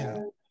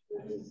Yeah,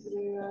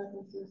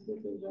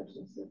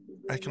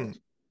 I can.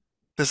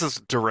 This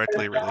is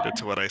directly related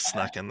to what I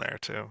snuck in there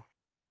too.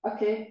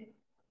 Okay.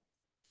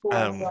 Who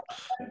wants Um,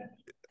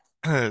 to?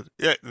 Yeah,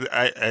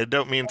 I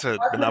don't mean to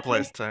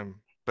monopolize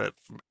time, but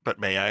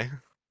may I?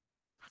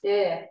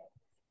 Yeah.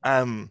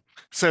 Um,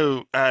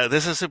 so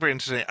this is super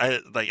interesting.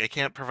 I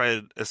can't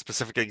provide a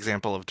specific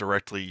example of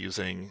directly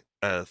using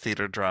a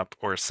theater drop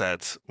or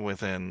set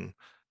within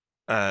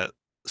uh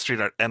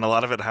street art, and a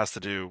lot of it has to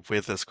do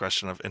with this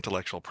question of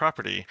intellectual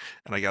property.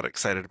 And I got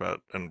excited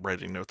about and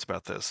writing notes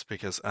about this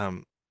because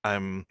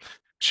I'm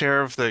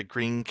chair of the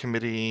Green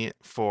Committee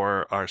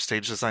for our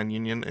stage design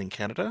union in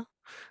Canada.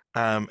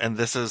 And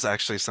this is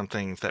actually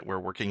something that we're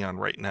working on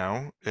right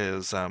now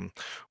is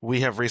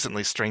we have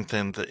recently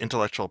strengthened the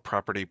intellectual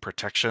property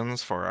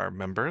protections for our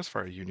members,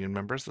 for our union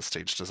members, the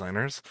stage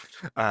designers,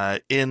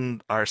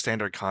 in our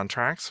standard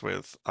contracts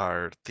with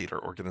our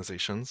theater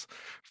organizations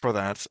for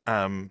that.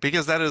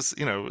 Because that is,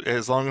 you know,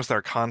 as long as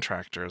they're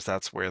contractors,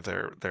 that's where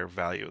their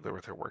value,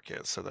 where their work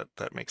is. So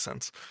that makes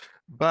sense.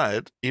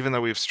 But even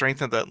though we've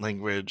strengthened that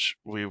language,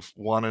 we've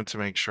wanted to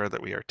make sure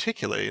that we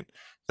articulate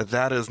that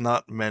that is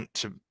not meant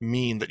to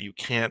mean that you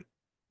can't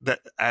that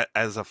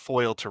as a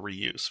foil to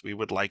reuse. We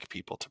would like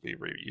people to be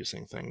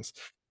reusing things.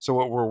 So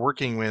what we're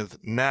working with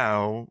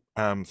now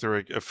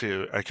through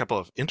a couple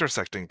of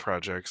intersecting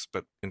projects,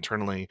 but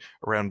internally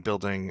around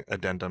building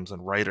addendums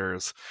and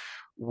writers,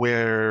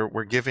 where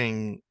we're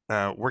giving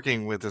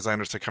working with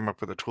designers to come up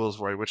with the tools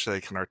by which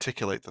they can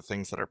articulate the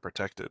things that are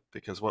protected.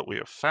 Because what we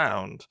have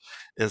found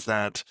is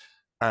that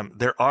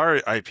there are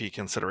IP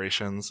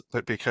considerations,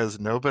 but because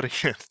nobody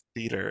in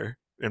theater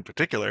in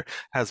particular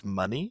has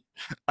money,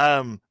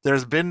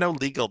 there's been no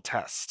legal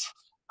test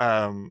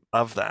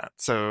of that.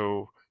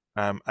 So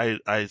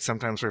I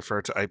sometimes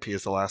refer to IP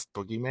as the last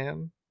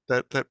boogeyman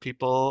that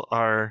people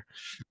are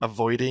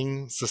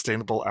avoiding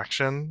sustainable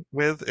action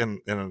with in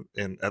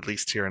at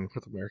least here in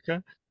North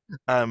America.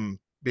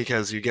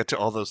 Because you get to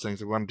all those things,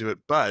 we want to do it,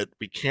 but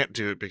we can't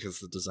do it because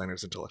the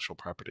designer's intellectual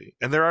property.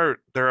 And there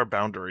are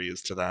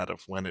boundaries to that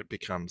of when it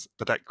becomes,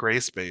 but that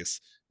gray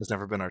space has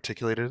never been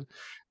articulated.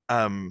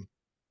 Um,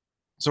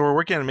 so we're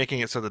working on making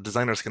it so the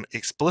designers can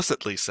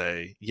explicitly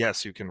say,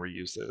 yes, you can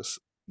reuse this.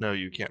 No,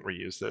 you can't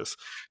reuse this.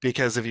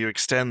 Because if you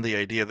extend the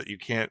idea that you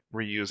can't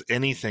reuse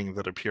anything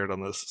that appeared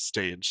on this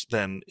stage,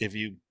 then if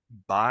you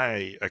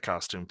buy a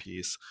costume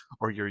piece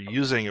or you're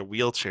using a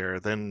wheelchair,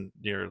 then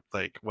you're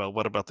like, well,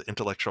 what about the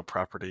intellectual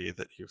property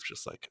that you've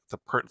just like the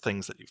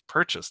things that you've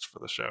purchased for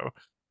the show?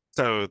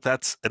 So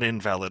that's an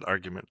invalid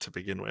argument to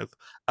begin with.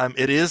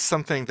 It is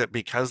something that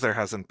because there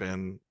hasn't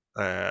been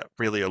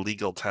really a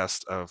legal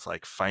test of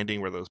like finding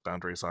where those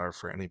boundaries are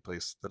for any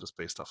place that is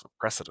based off of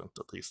precedent,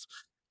 at least,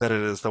 that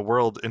it is the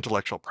World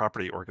Intellectual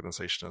Property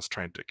Organization is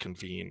trying to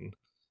convene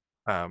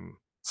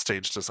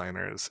stage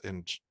designers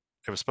in.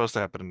 It was supposed to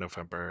happen in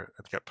November.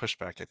 It got pushed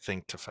back, I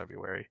think, to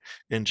February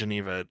in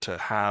Geneva to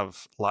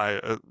have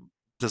live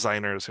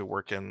designers who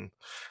work in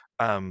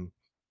um,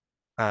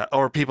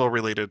 or people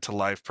related to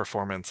live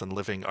performance and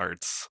living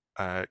arts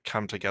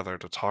come together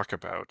to talk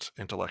about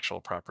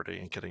intellectual property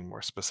and getting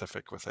more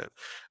specific with it,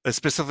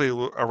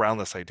 specifically around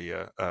this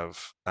idea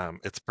of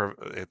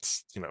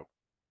it's you know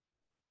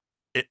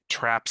it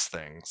traps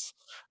things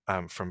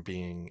from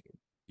being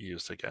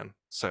used again.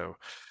 So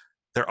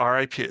there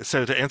are IP.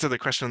 So to answer the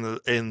question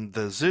in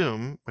the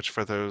Zoom, which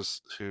for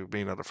those who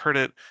may not have heard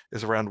it,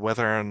 is around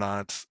whether or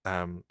not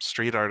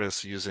street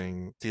artists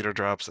using theater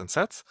drops and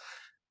sets.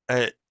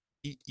 Uh,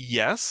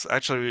 yes,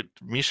 actually,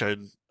 Misha,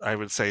 I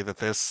would say that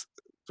this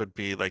would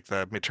be like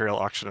the material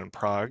auction in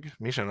Prague.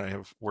 Misha and I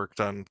have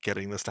worked on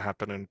getting this to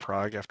happen in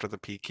Prague after the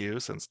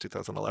PQ since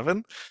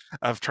 2011,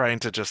 of trying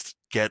to just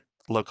get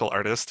local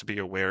artists to be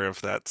aware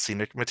of that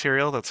scenic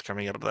material that's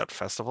coming out of that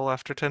festival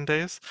after 10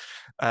 days.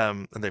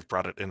 And they've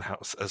brought it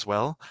in-house as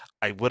well.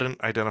 I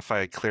wouldn't identify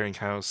a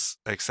clearinghouse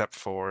except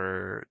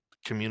for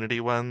community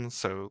ones.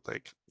 So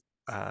like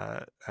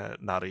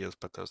Nadia's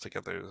put those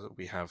together.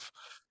 We have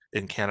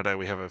in Canada,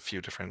 we have a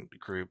few different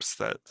groups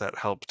that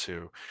help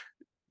to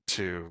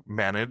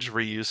manage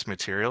reuse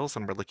materials,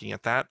 and we're looking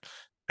at that.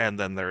 And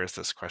then there is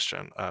this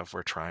question of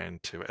we're trying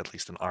to, at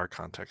least in our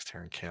context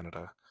here in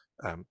Canada,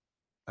 um,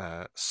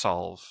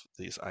 solve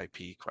these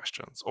IP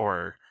questions,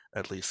 or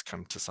at least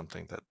come to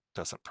something that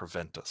doesn't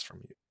prevent us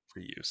from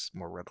reuse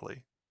more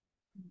readily.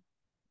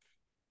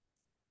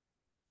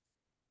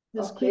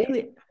 Just Okay.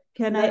 quickly,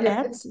 can I Nadia,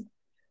 add?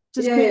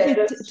 Just yeah, quickly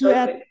just to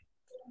add, shortly.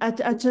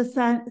 I just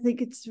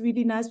think it's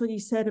really nice what you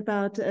said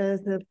about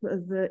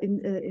the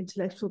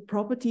intellectual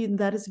property, and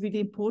that is really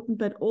important.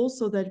 But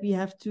also that we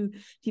have to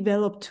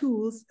develop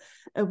tools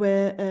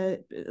where,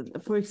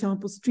 for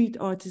example, street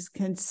artists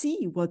can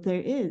see what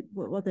there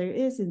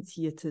is in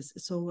theaters.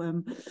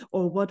 So,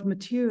 or what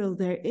material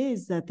there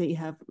is that they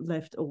have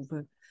left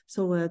over.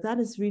 So that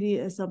is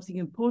really something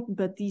important.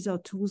 But these are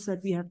tools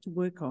that we have to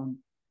work on.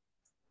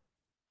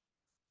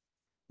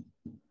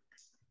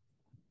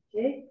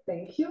 Okay,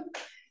 thank you.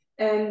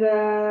 And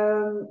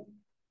No,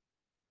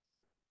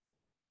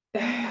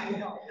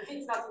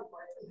 it's not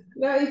important.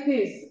 no, it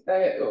is.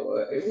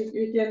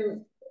 We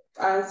can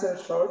answer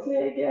shortly,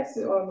 I guess,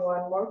 on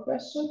one more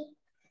question.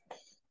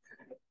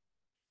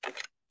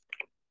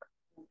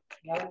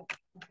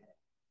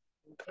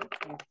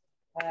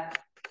 Thank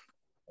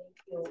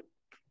you.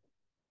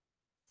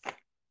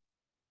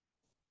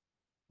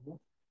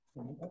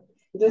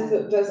 Just.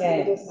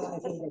 I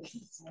think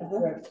that's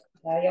works.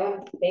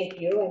 Jon, thank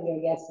you and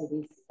your guests for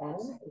this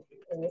panel.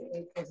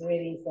 It was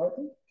really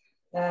important.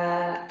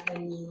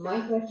 And my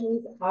question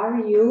is, are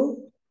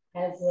you,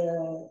 as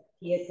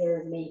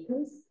theater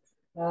makers,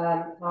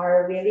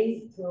 are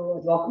willing to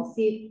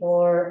advocacy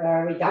for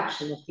a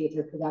reduction of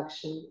theater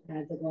production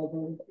at the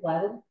global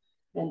level?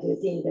 And do you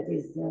think that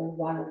is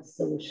one of the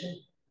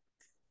solutions?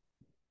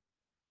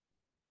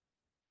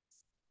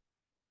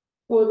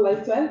 Who would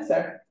like to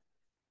answer?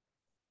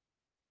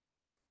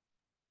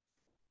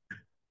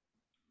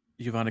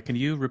 Giovanna, can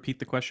you repeat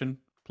the question,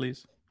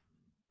 please?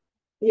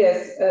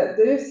 Yes,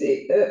 do you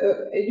see,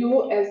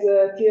 you as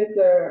a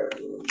theater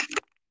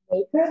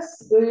makers,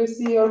 do you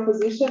see your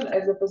position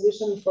as a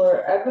position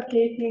for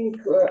advocating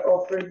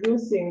of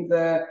reducing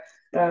the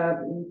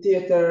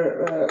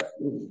theater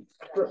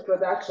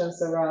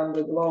productions around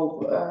the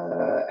globe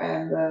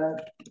and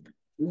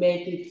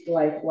make it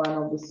like one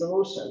of the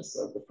solutions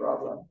of the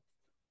problem?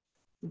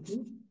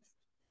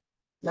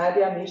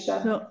 Nadia,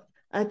 Misha? No,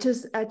 I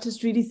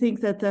just really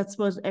think that that's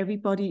what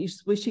everybody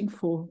is wishing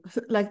for,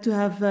 like to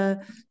have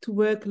to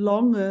work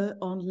longer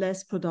on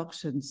less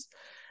productions.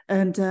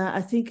 And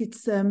I think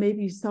it's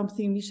maybe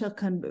something Misha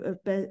can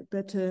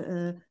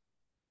better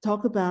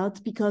talk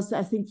about, because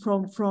I think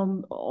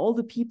from all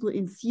the people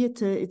in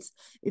theater, it's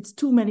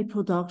too many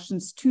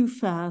productions, too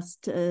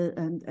fast,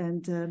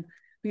 and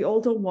we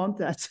all don't want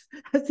that.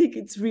 I think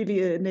it's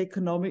really an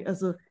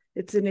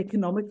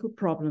economical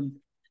problem,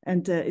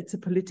 and it's a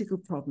political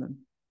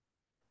problem.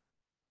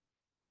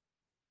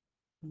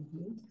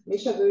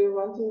 Misha, do you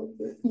want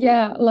to?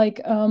 Yeah,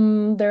 like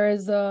there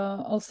is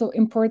a also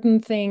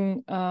important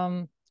thing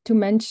to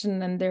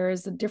mention, and there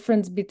is a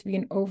difference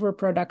between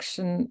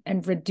overproduction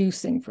and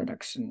reducing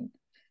production,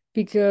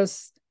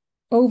 because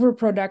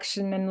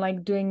overproduction and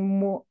like doing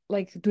more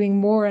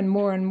and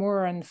more and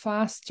more and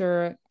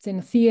faster, it's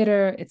in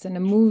theater, it's in a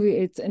movie,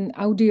 it's in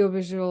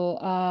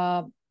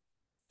audiovisual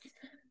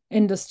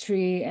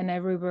industry and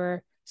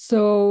everywhere.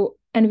 So,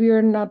 and we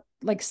are not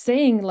like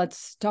saying let's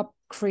stop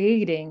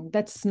creating.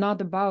 That's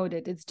not about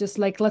it. It's just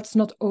like, let's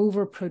not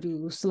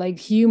overproduce. Like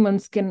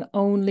humans can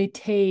only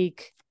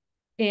take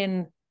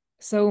in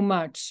so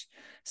much.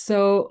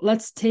 So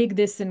let's take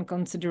this in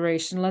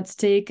consideration. Let's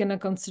take in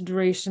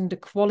consideration the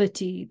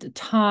quality, the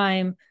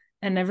time,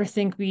 and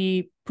everything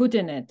we put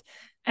in it.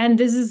 And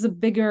this is a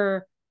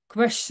bigger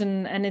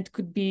question, and it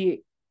could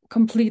be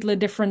completely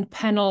different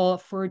panel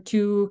for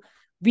 2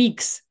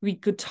 weeks we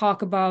could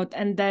talk about,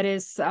 and that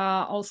is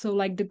also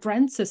like the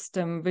grant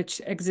system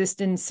which exists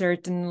in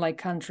certain like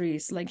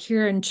countries, like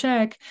here in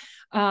Czech,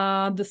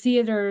 the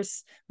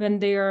theaters, when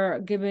they are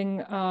given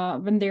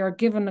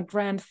a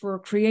grant for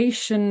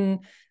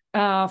creation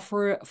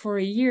for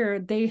a year,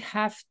 they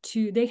have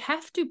to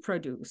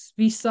produce.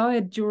 We saw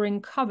it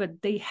during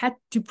COVID. They had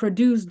to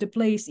produce the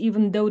plays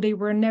even though they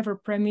were never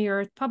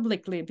premiered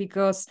publicly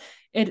because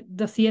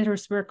the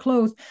theaters were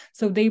closed.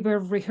 So they were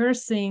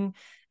rehearsing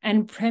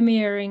and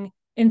premiering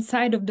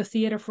inside of the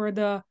theater for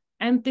the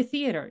empty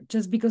theater,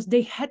 just because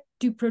they had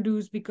to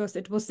produce, because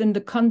it was in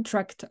the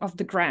contract of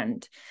the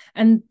grant.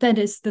 And that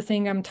is the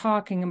thing I'm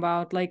talking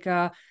about. Like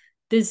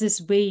this is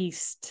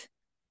waste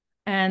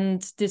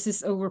and this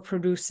is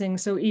overproducing.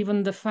 So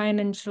even the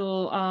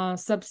financial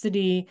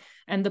subsidy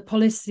and the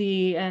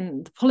policy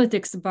and the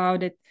politics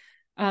about it,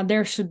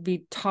 there should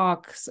be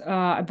talks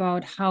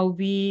about how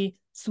we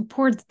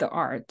support the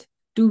art.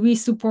 Do we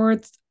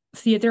support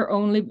theater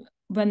only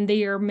when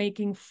they are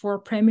making 4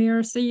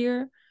 premieres a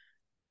year?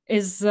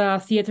 Is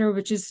theater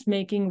which is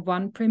making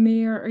 1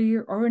 premiere a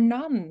year or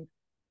none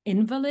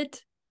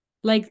invalid?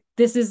 Like,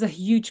 this is a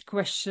huge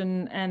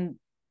question, and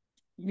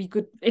we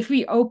could, if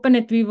we open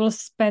it, we will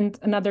spend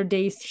another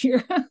days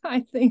here,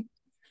 I think.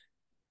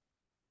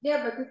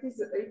 Yeah, but it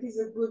is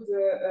a good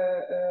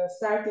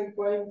starting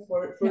point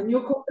for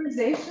new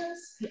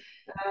conversations.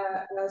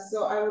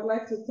 So I would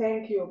like to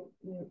thank you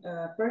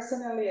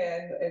personally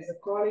and as a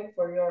colleague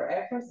for your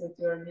efforts that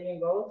you are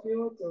giving, all of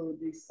you, to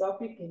this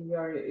topic in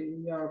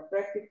your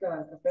practical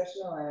and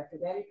professional and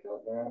academic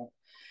world.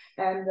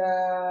 And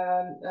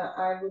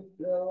I would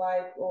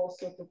like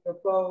also to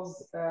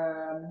propose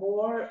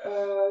more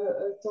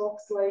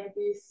talks like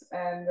this,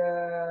 and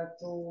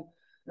to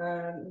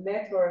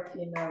network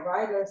in a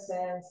wider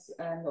sense,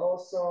 and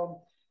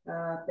also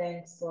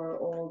thanks for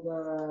all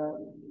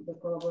the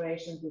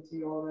collaborations that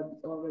we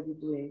already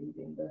doing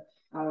within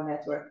our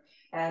network,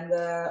 and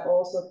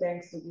also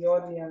thanks to the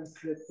audience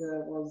that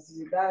was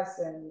with us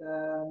and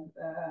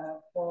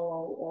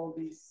follow all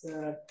these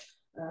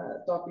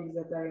topics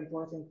that are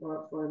important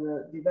for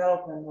the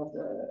development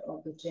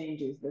of the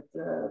changes that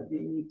we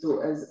need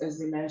to, as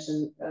we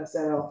mentioned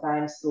several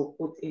times, to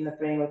put in a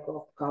framework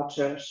of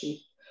culture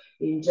shift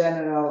in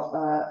general,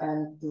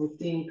 and to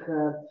think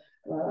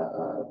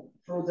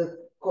through the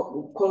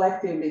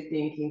collectively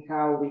thinking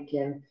how we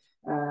can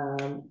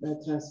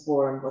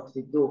transform what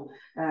we do.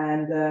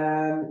 And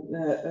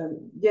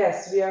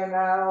yes, we are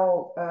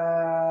now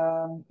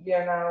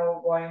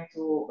going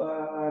to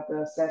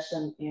the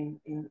session in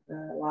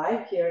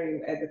live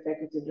here at the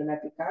Faculty of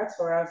Dramatic Arts.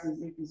 For us,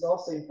 it is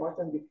also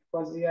important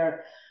because we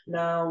are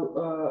now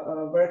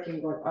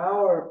working on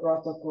our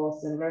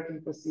protocols and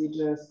working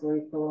procedures,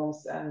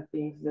 curriculums, and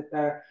things that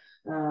are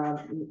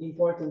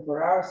important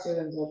for our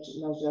students,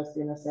 not just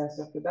in a sense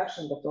of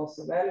production, but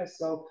also values.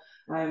 So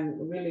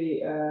I'm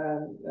really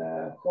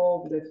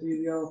hope that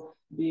we will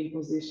be in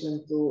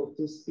position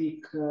to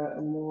speak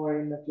more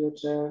in the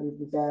future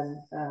with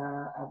them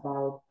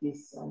about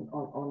this on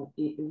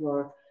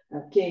your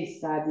case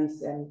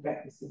studies and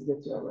practices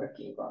that you are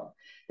working on.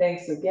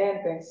 Thanks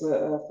again. Thanks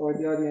for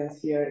the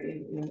audience here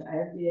in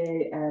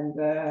FBA, and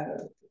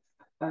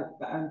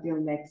until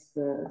next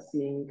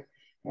seeing,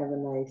 have a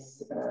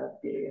nice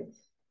period.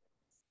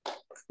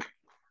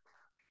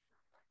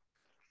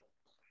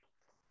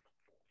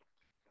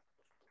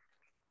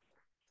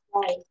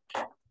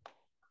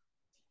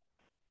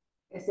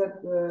 E sad,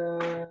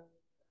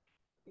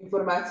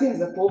 informacija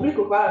za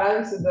publiku. Hvala,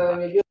 nadam se da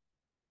vam je bilo.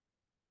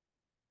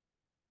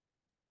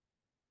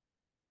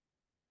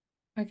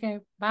 Okay,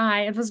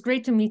 bye. It was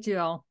great to meet you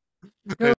all.